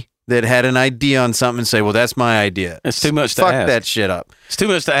Becky that had an idea on something and say, well, that's my idea. It's too much to ask. Fuck that shit up. It's too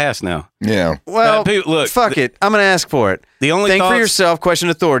much to ask now. Yeah. Well, look, fuck it. I'm going to ask for it. Think for yourself, question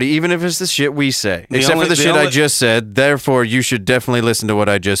authority, even if it's the shit we say. Except for the shit I just said. Therefore, you should definitely listen to what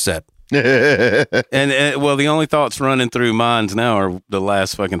I just said. and the only thoughts running through minds now are the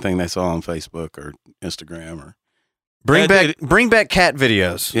last fucking thing they saw on Facebook or Instagram or bring back cat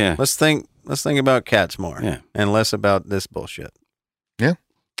videos. Yeah. Let's think about cats more. Yeah. And less about this bullshit. Yeah.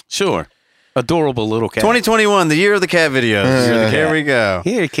 Sure. Adorable little cat. 2021, the year of the cat videos. Here we go.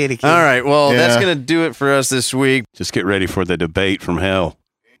 Here, kitty. All right. Well, that's Yeah. going to do it for us this week. Just get ready for the debate from hell.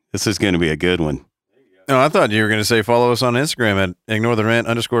 This is going to be a good one. No, I thought you were going to say follow us on Instagram at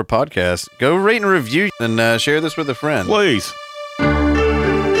 @IgnoreTheRant_podcast. Go rate and review and share this with a friend. Please.